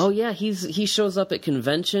 Ugh. Oh, yeah, he shows up at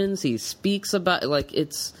conventions, he speaks about...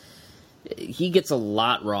 he gets a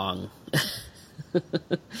lot wrong.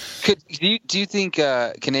 Do you think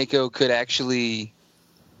Kaneko could actually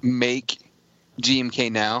make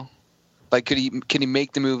GMK now? Can he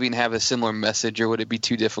make the movie and have a similar message, or would it be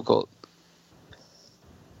too difficult?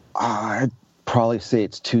 I'd probably say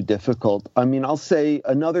it's too difficult. I'll say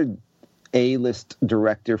another A-list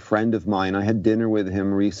director friend of mine, I had dinner with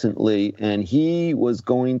him recently, and he was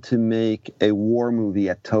going to make a war movie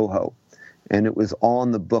at Toho. And it was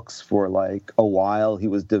on the books for a while. He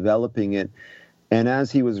was developing it. And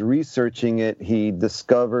as he was researching it, he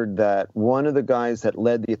discovered that one of the guys that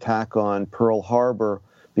led the attack on Pearl Harbor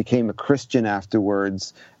became a Christian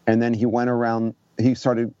afterwards, and then he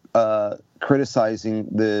started criticizing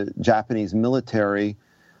the Japanese military.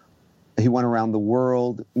 He went around the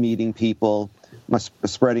world meeting people,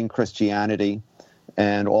 spreading Christianity,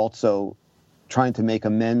 and also trying to make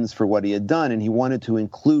amends for what he had done, and he wanted to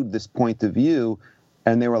include this point of view,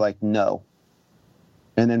 and they were like, no.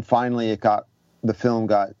 And then finally the film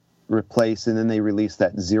got replaced, and then they released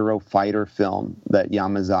that Zero Fighter film that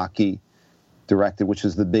Yamazaki directed, which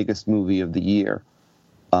was the biggest movie of the year.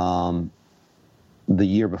 the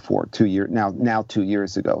year before, 2 years now 2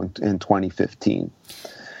 years ago in 2015.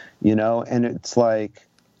 And it's like,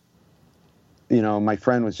 my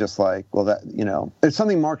friend was just like, well, that, it's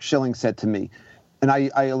something Mark Schilling said to me, and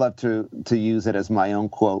I love to use it as my own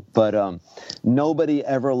quote, but nobody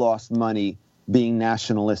ever lost money being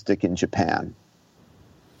nationalistic in Japan.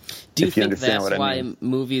 Do you think that's why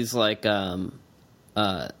movies like Shin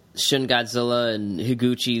Godzilla and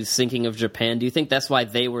Higuchi's Sinking of Japan, do you think that's why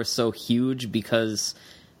they were so huge, because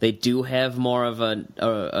they do have more of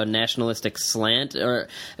a nationalistic slant? Or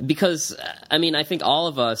because, I think all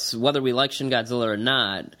of us, whether we like Shin Godzilla or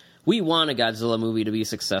not, we want a Godzilla movie to be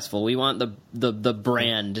successful. We want the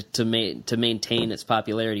brand to maintain its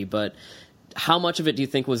popularity, but how much of it do you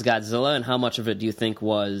think was Godzilla, and how much of it do you think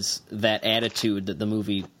was that attitude that the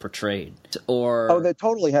movie portrayed? Or that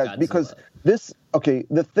totally has, because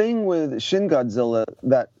the thing with Shin Godzilla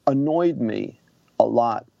that annoyed me a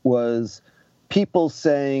lot was people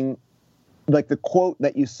saying, like the quote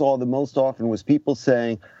that you saw the most often was people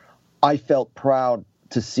saying, I felt proud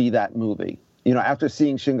to see that movie. After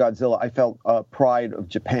seeing Shin Godzilla, I felt pride of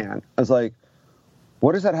Japan. I was like,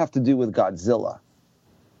 what does that have to do with Godzilla?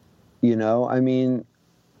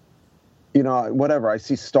 Whatever. I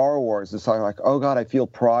see Star Wars. It's like, oh God, I feel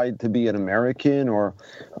pride to be an American. Or,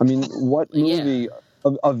 what movie,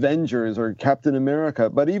 Avengers or Captain America?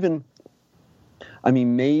 But even,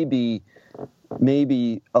 maybe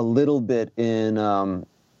a little bit in, oh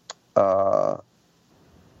God,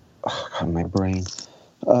 my brain.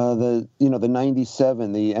 The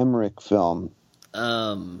 97, the Emmerich film.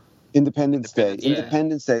 Independence Day. Yeah.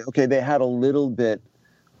 Independence Day. Okay, they had a little bit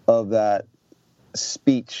of that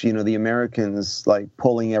speech, the Americans like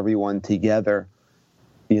pulling everyone together,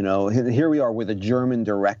 here we are with a German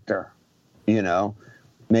director,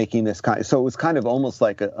 making this so it was kind of almost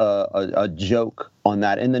like a joke on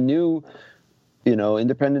that. And the new,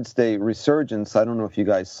 Independence Day resurgence, I don't know if you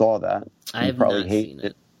guys saw that. I have not seen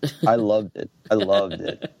it. I loved it.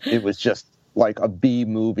 It was just like a B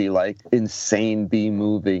movie, like insane B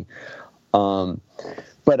movie.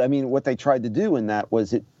 But what they tried to do in that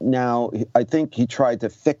was I think he tried to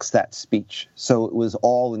fix that speech. So it was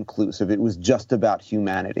all inclusive. It was just about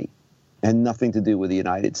humanity and nothing to do with the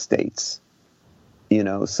United States.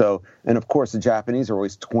 So, and of course the Japanese are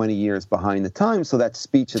always 20 years behind the times. So that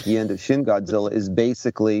speech at the end of Shin Godzilla is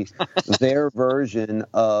basically their version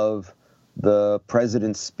of the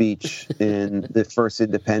president's speech in the first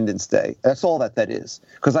Independence Day. That's all that is.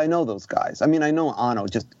 Because I know those guys. I know Anno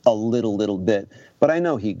just a little bit, but I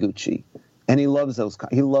know Higuchi, and he loves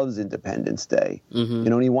he loves Independence Day. Mm-hmm.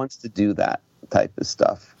 And he wants to do that type of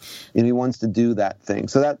stuff. And he wants to do that thing.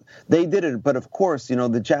 So that they did it. But of course,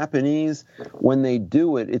 the Japanese, when they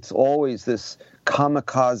do it, it's always this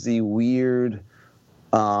kamikaze, weird,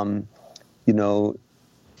 all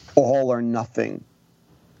or nothing.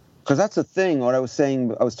 Because that's the thing, what I was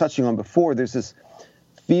touching on before, there's this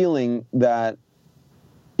feeling that,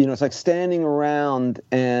 it's like standing around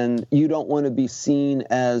and you don't want to be seen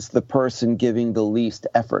as the person giving the least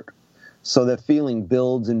effort. So that feeling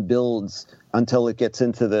builds and builds until it gets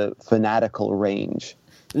into the fanatical range.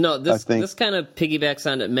 No, this kind of piggybacks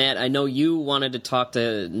on it, Matt. I know you wanted to talk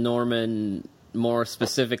to Norman more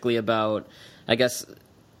specifically about, I guess,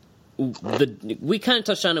 we kind of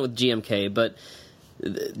touched on it with GMK, but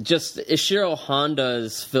just Ishiro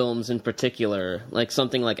Honda's films in particular, like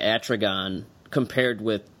something like Atragon, compared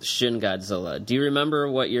with Shin Godzilla. Do you remember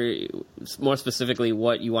more specifically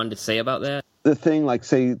what you wanted to say about that? The thing, like,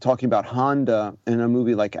 say, talking about Honda in a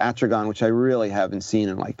movie like Atragon, which I really haven't seen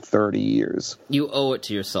in like 30 years. You owe it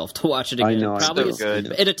to yourself to watch it again. I know. Probably so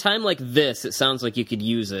good. At a time like this, it sounds like you could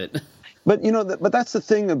use it. But, but that's the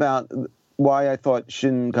thing about why I thought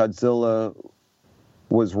Shin Godzilla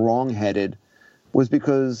was wrongheaded, was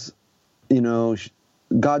because,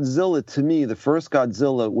 Godzilla, to me, the first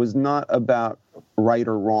Godzilla was not about right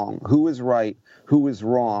or wrong. Who is right? Who is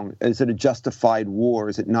wrong? Is it a justified war?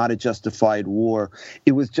 Is it not a justified war?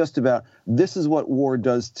 It was just about, this is what war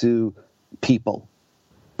does to people.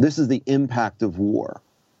 This is the impact of war.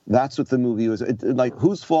 That's what the movie was. Like,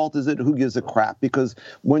 whose fault is it? Who gives a crap? Because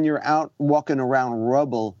when you're out walking around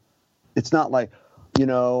rubble, it's not like,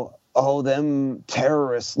 oh, them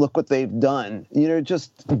terrorists, look what they've done.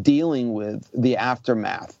 Just dealing with the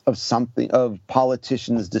aftermath of of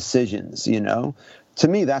politicians' decisions, To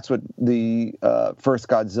me, that's what the first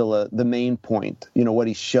Godzilla, the main point, what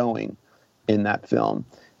he's showing in that film,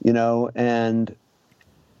 and,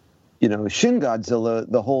 Shin Godzilla,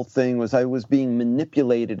 the whole thing was I was being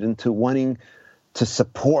manipulated into wanting to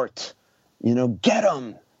support, get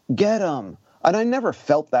him. And I never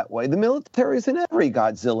felt that way. The military's in every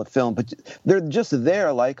Godzilla film, but they're just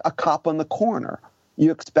there like a cop on the corner.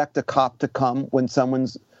 You expect a cop to come when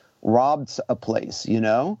someone's robbed a place, you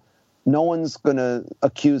know? No one's going to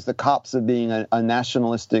accuse the cops of being a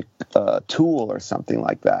nationalistic tool or something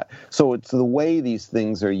like that. So it's the way these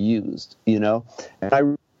things are used, you know?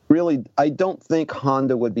 And I don't think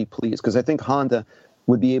Honda would be pleased, because I think Honda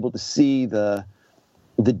would be able to see the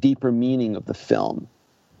deeper meaning of the film,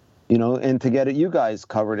 you know, and to get it, you guys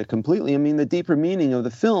covered it completely. I mean, the deeper meaning of the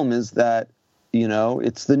film is that, you know,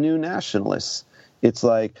 it's the new nationalists. It's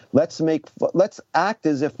like, let's act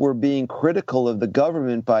as if we're being critical of the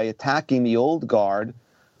government by attacking the old guard,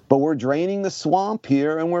 but we're draining the swamp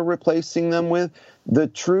here and we're replacing them with the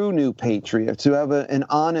true new patriots who have an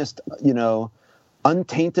honest, you know,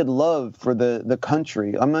 untainted love for the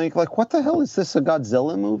country. I'm like, what the hell is this, a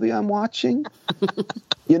Godzilla movie I'm watching?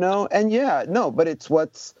 You know, and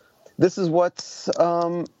but this is what's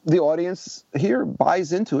the audience here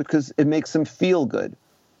buys into it because it makes them feel good.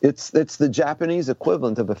 It's the Japanese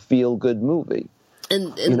equivalent of a feel-good movie.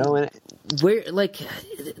 And you know, and where, like,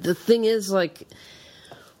 the thing is, like,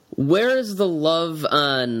 where is the love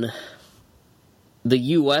on the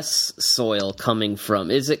U.S. soil coming from?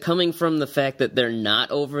 Is it coming from the fact that they're not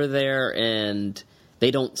over there and they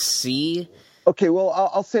don't see? Okay, well,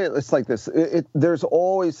 I'll say it's like this. There's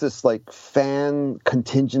always this, like, fan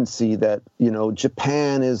contingency that, you know,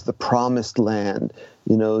 Japan is the promised land.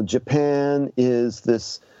 You know, Japan is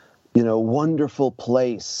this, you know, wonderful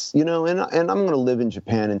place, you know, and I'm going to live in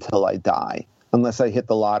Japan until I die, unless I hit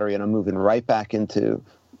the lottery and I'm moving right back into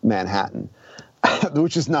Manhattan,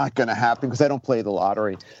 which is not going to happen because I don't play the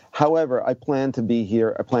lottery. However, I plan to be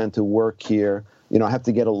here. I plan to work here. You know, I have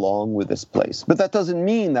to get along with this place. But that doesn't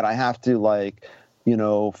mean that I have to, like, you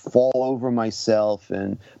know, fall over myself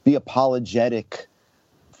and be apologetic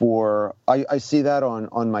for. I see that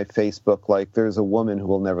on my Facebook. Like, there's a woman who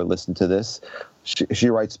will never listen to this. She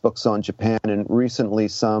writes books on Japan, and recently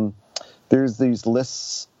there's these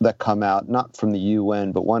lists that come out, not from the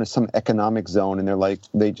UN, but one is some economic zone, and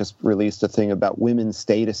they just released a thing about women's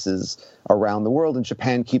statuses around the world, and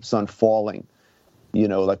Japan keeps on falling, you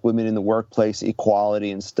know, like women in the workplace, equality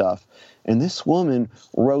and stuff. And this woman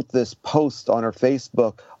wrote this post on her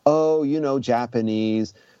Facebook, oh, you know,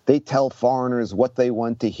 Japanese, they tell foreigners what they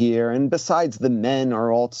want to hear, and besides, the men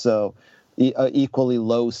are also equally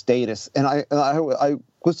low status. And I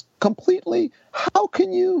was completely, how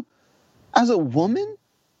can you, as a woman,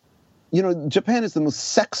 you know, Japan is the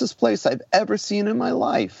most sexist place I've ever seen in my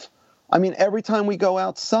life. I mean, every time we go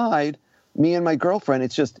outside, me and my girlfriend,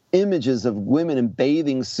 it's just images of women in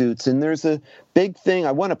bathing suits. And there's a big thing,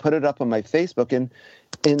 I want to put it up on my Facebook, and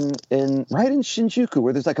right in Shinjuku,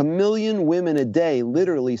 where there's like 1 million women a day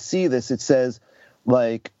literally see this. It says,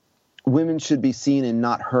 like, women should be seen and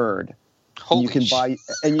not heard. You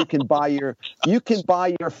can buy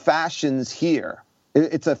your fashions here.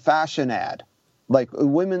 It's a fashion ad. Like, a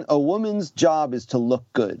woman's job is to look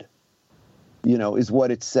good, you know, is what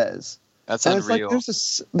it says. That's and unreal.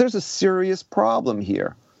 It's like there's a serious problem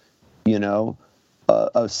here, you know,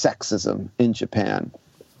 of sexism in Japan.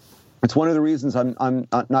 It's one of the reasons I'm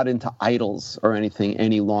not into idols or anything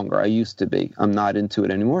any longer. I used to be. I'm not into it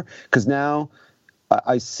anymore because now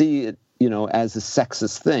I see it, you know, as a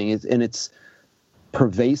sexist thing, and it's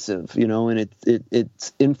pervasive, you know, and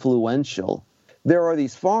it's influential. There are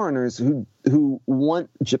these foreigners who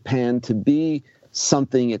want Japan to be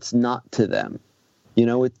something it's not to them, you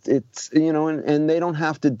know. It's you know, and they don't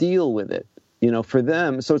have to deal with it, you know, for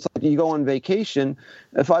them. So it's like you go on vacation.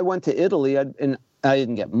 If I went to Italy and I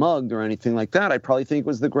didn't get mugged or anything like that, I'd probably think it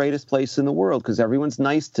was the greatest place in the world because everyone's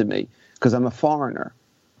nice to me because I'm a foreigner.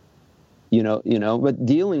 You know, but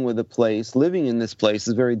dealing with a place, living in this place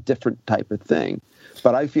is a very different type of thing.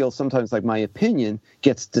 But I feel sometimes like my opinion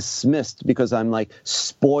gets dismissed because I'm like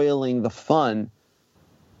spoiling the fun.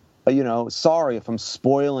 You know, sorry if I'm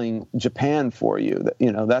spoiling Japan for you.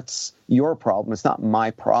 You know, that's your problem. It's not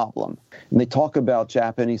my problem. And they talk about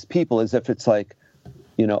Japanese people as if it's like,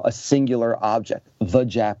 you know, a singular object, the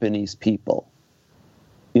Japanese people.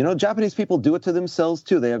 You know, Japanese people do it to themselves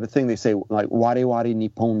too. They have a thing they say like, wari wari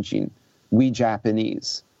Nipponjin. We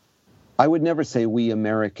Japanese. I would never say we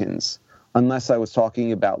Americans unless I was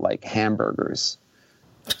talking about like hamburgers,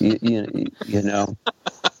 you know.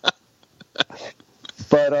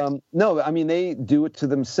 But no, I mean, they do it to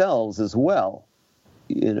themselves as well,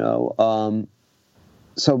 you know.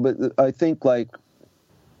 So, but I think like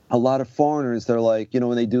a lot of foreigners, they're like, you know,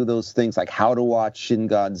 when they do those things like how to watch Shin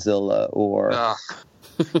Godzilla or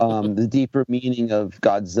the deeper meaning of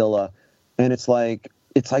Godzilla, and it's like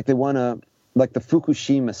they want to like the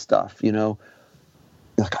Fukushima stuff, you know,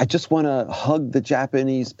 like I just want to hug the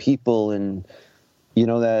Japanese people and, you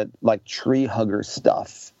know, that like tree hugger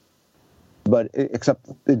stuff. But except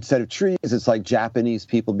instead of trees, it's like Japanese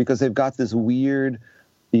people because they've got this weird,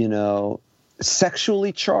 you know,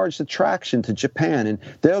 sexually charged attraction to Japan, and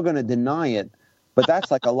they're going to deny it. But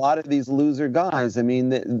that's like a lot of these loser guys. I mean,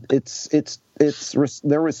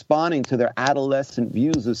 they're responding to their adolescent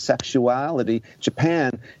views of sexuality.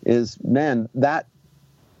 Japan is, man, that,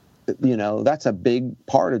 you know, that's a big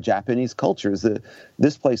part of Japanese culture. Is that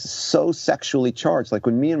this place is so sexually charged. Like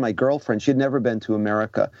when me and my girlfriend, she had never been to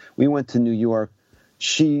America. We went to New York.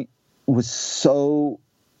 She was so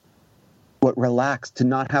relaxed to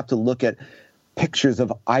not have to look at pictures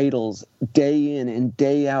of idols day in and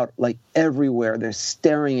day out, like everywhere. They're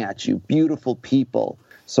staring at you, beautiful people.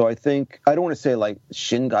 So I think, I don't want to say like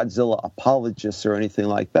Shin Godzilla apologists or anything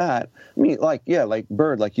like that. I mean, like, yeah, like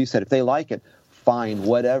Bird, like you said, if they like it, fine,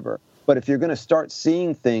 whatever. But if you're going to start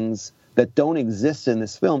seeing things that don't exist in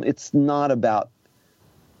this film, it's not about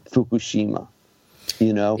Fukushima,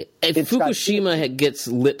 you know? If Fukushima gets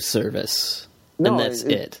lip service, and that's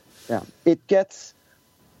it. Yeah, it gets...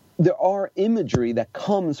 There are imagery that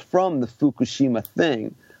comes from the Fukushima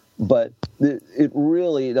thing, but it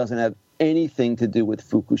really doesn't have anything to do with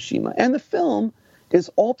Fukushima. And the film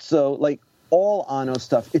is also, like all Anno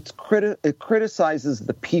stuff, it criticizes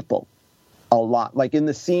the people a lot. Like in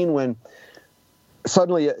the scene when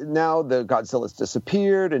suddenly now the Godzilla's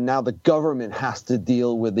disappeared and now the government has to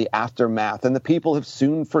deal with the aftermath, and the people have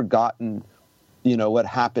soon forgotten, you know, what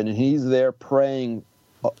happened, and he's there praying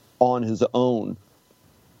on his own.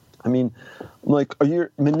 I mean, like, are you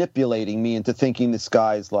manipulating me into thinking this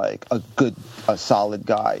guy's like a solid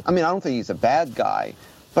guy? I mean, I don't think he's a bad guy,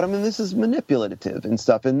 but I mean, this is manipulative and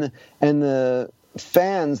stuff. And the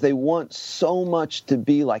fans, they want so much to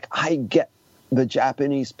be like, I get the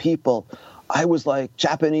Japanese people. I was like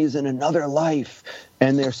Japanese in another life.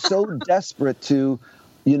 And they're so desperate to,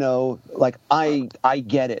 you know, like, I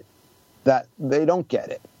get it, that they don't get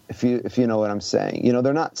it. If you know what I'm saying, you know,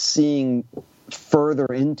 they're not seeing further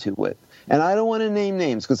into it. And I don't want to name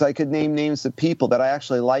names because I could name names of people that I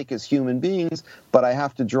actually like as human beings, but I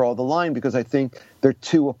have to draw the line because I think they're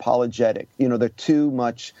too apologetic. You know, they're too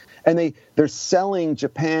much, and they're selling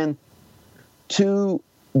Japan to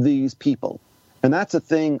these people. And that's a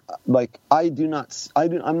thing, like,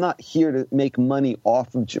 I'm not here to make money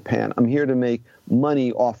off of Japan. I'm here to make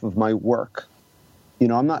money off of my work. You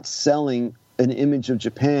know, I'm not selling an image of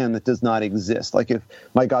Japan that does not exist. Like if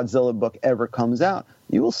my Godzilla book ever comes out,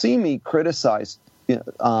 you will see me criticize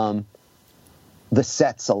the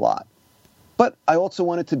sets a lot. But I also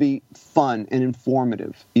want it to be fun and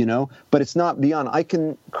informative, you know? But it's not beyond.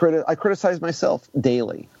 I criticize myself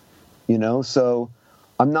daily, you know? So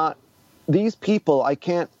I'm not... These people, I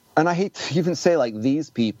can't... And I hate to even say, like,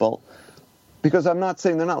 these people, because I'm not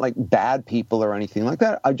saying they're not, like, bad people or anything like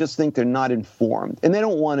that. I just think they're not informed. And they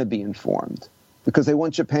don't want to be informed because they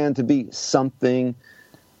want Japan to be something,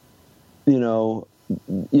 you know,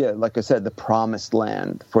 yeah, like I said, the promised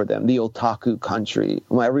land for them, the otaku country.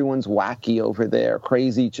 Well, everyone's wacky over there,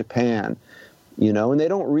 crazy Japan, you know, and they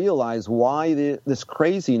don't realize why this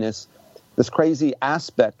craziness, this crazy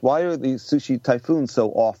aspect, why are these sushi typhoons so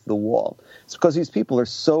off the wall? It's because these people are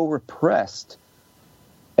so repressed.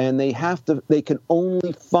 And they can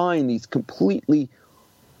only find these completely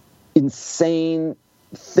insane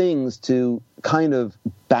things to kind of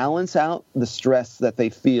balance out the stress that they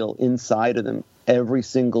feel inside of them every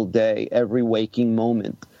single day, every waking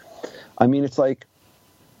moment. I mean, it's like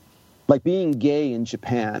being gay in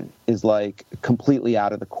Japan is like completely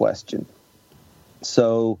out of the question.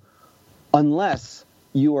 So unless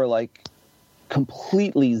you are like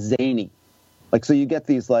completely zany, like, so you get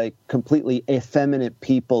these, like, completely effeminate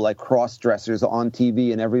people, like cross-dressers on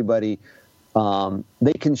TV, and everybody,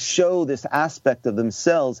 they can show this aspect of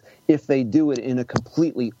themselves if they do it in a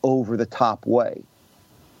completely over-the-top way.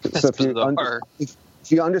 That's so if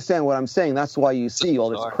you understand what I'm saying, that's why you see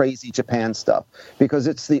all this crazy Japan stuff. Because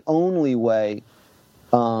it's the only way,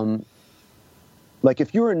 like,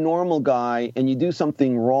 if you're a normal guy and you do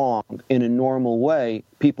something wrong in a normal way,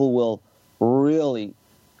 people will really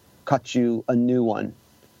cut you a new one.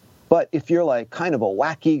 But if you're like kind of a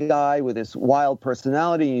wacky guy with this wild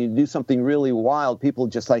personality and you do something really wild, people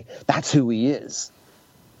just like, that's who he is.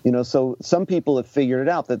 You know, so some people have figured it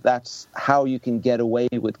out that that's how you can get away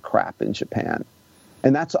with crap in Japan.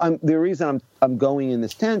 And that's the reason I'm going in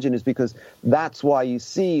this tangent is because that's why you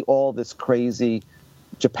see all this crazy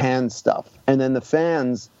Japan stuff. And then the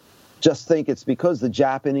fans, just think it's because the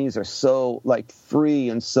Japanese are so like free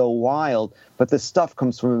and so wild, but this stuff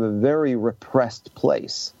comes from a very repressed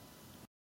place.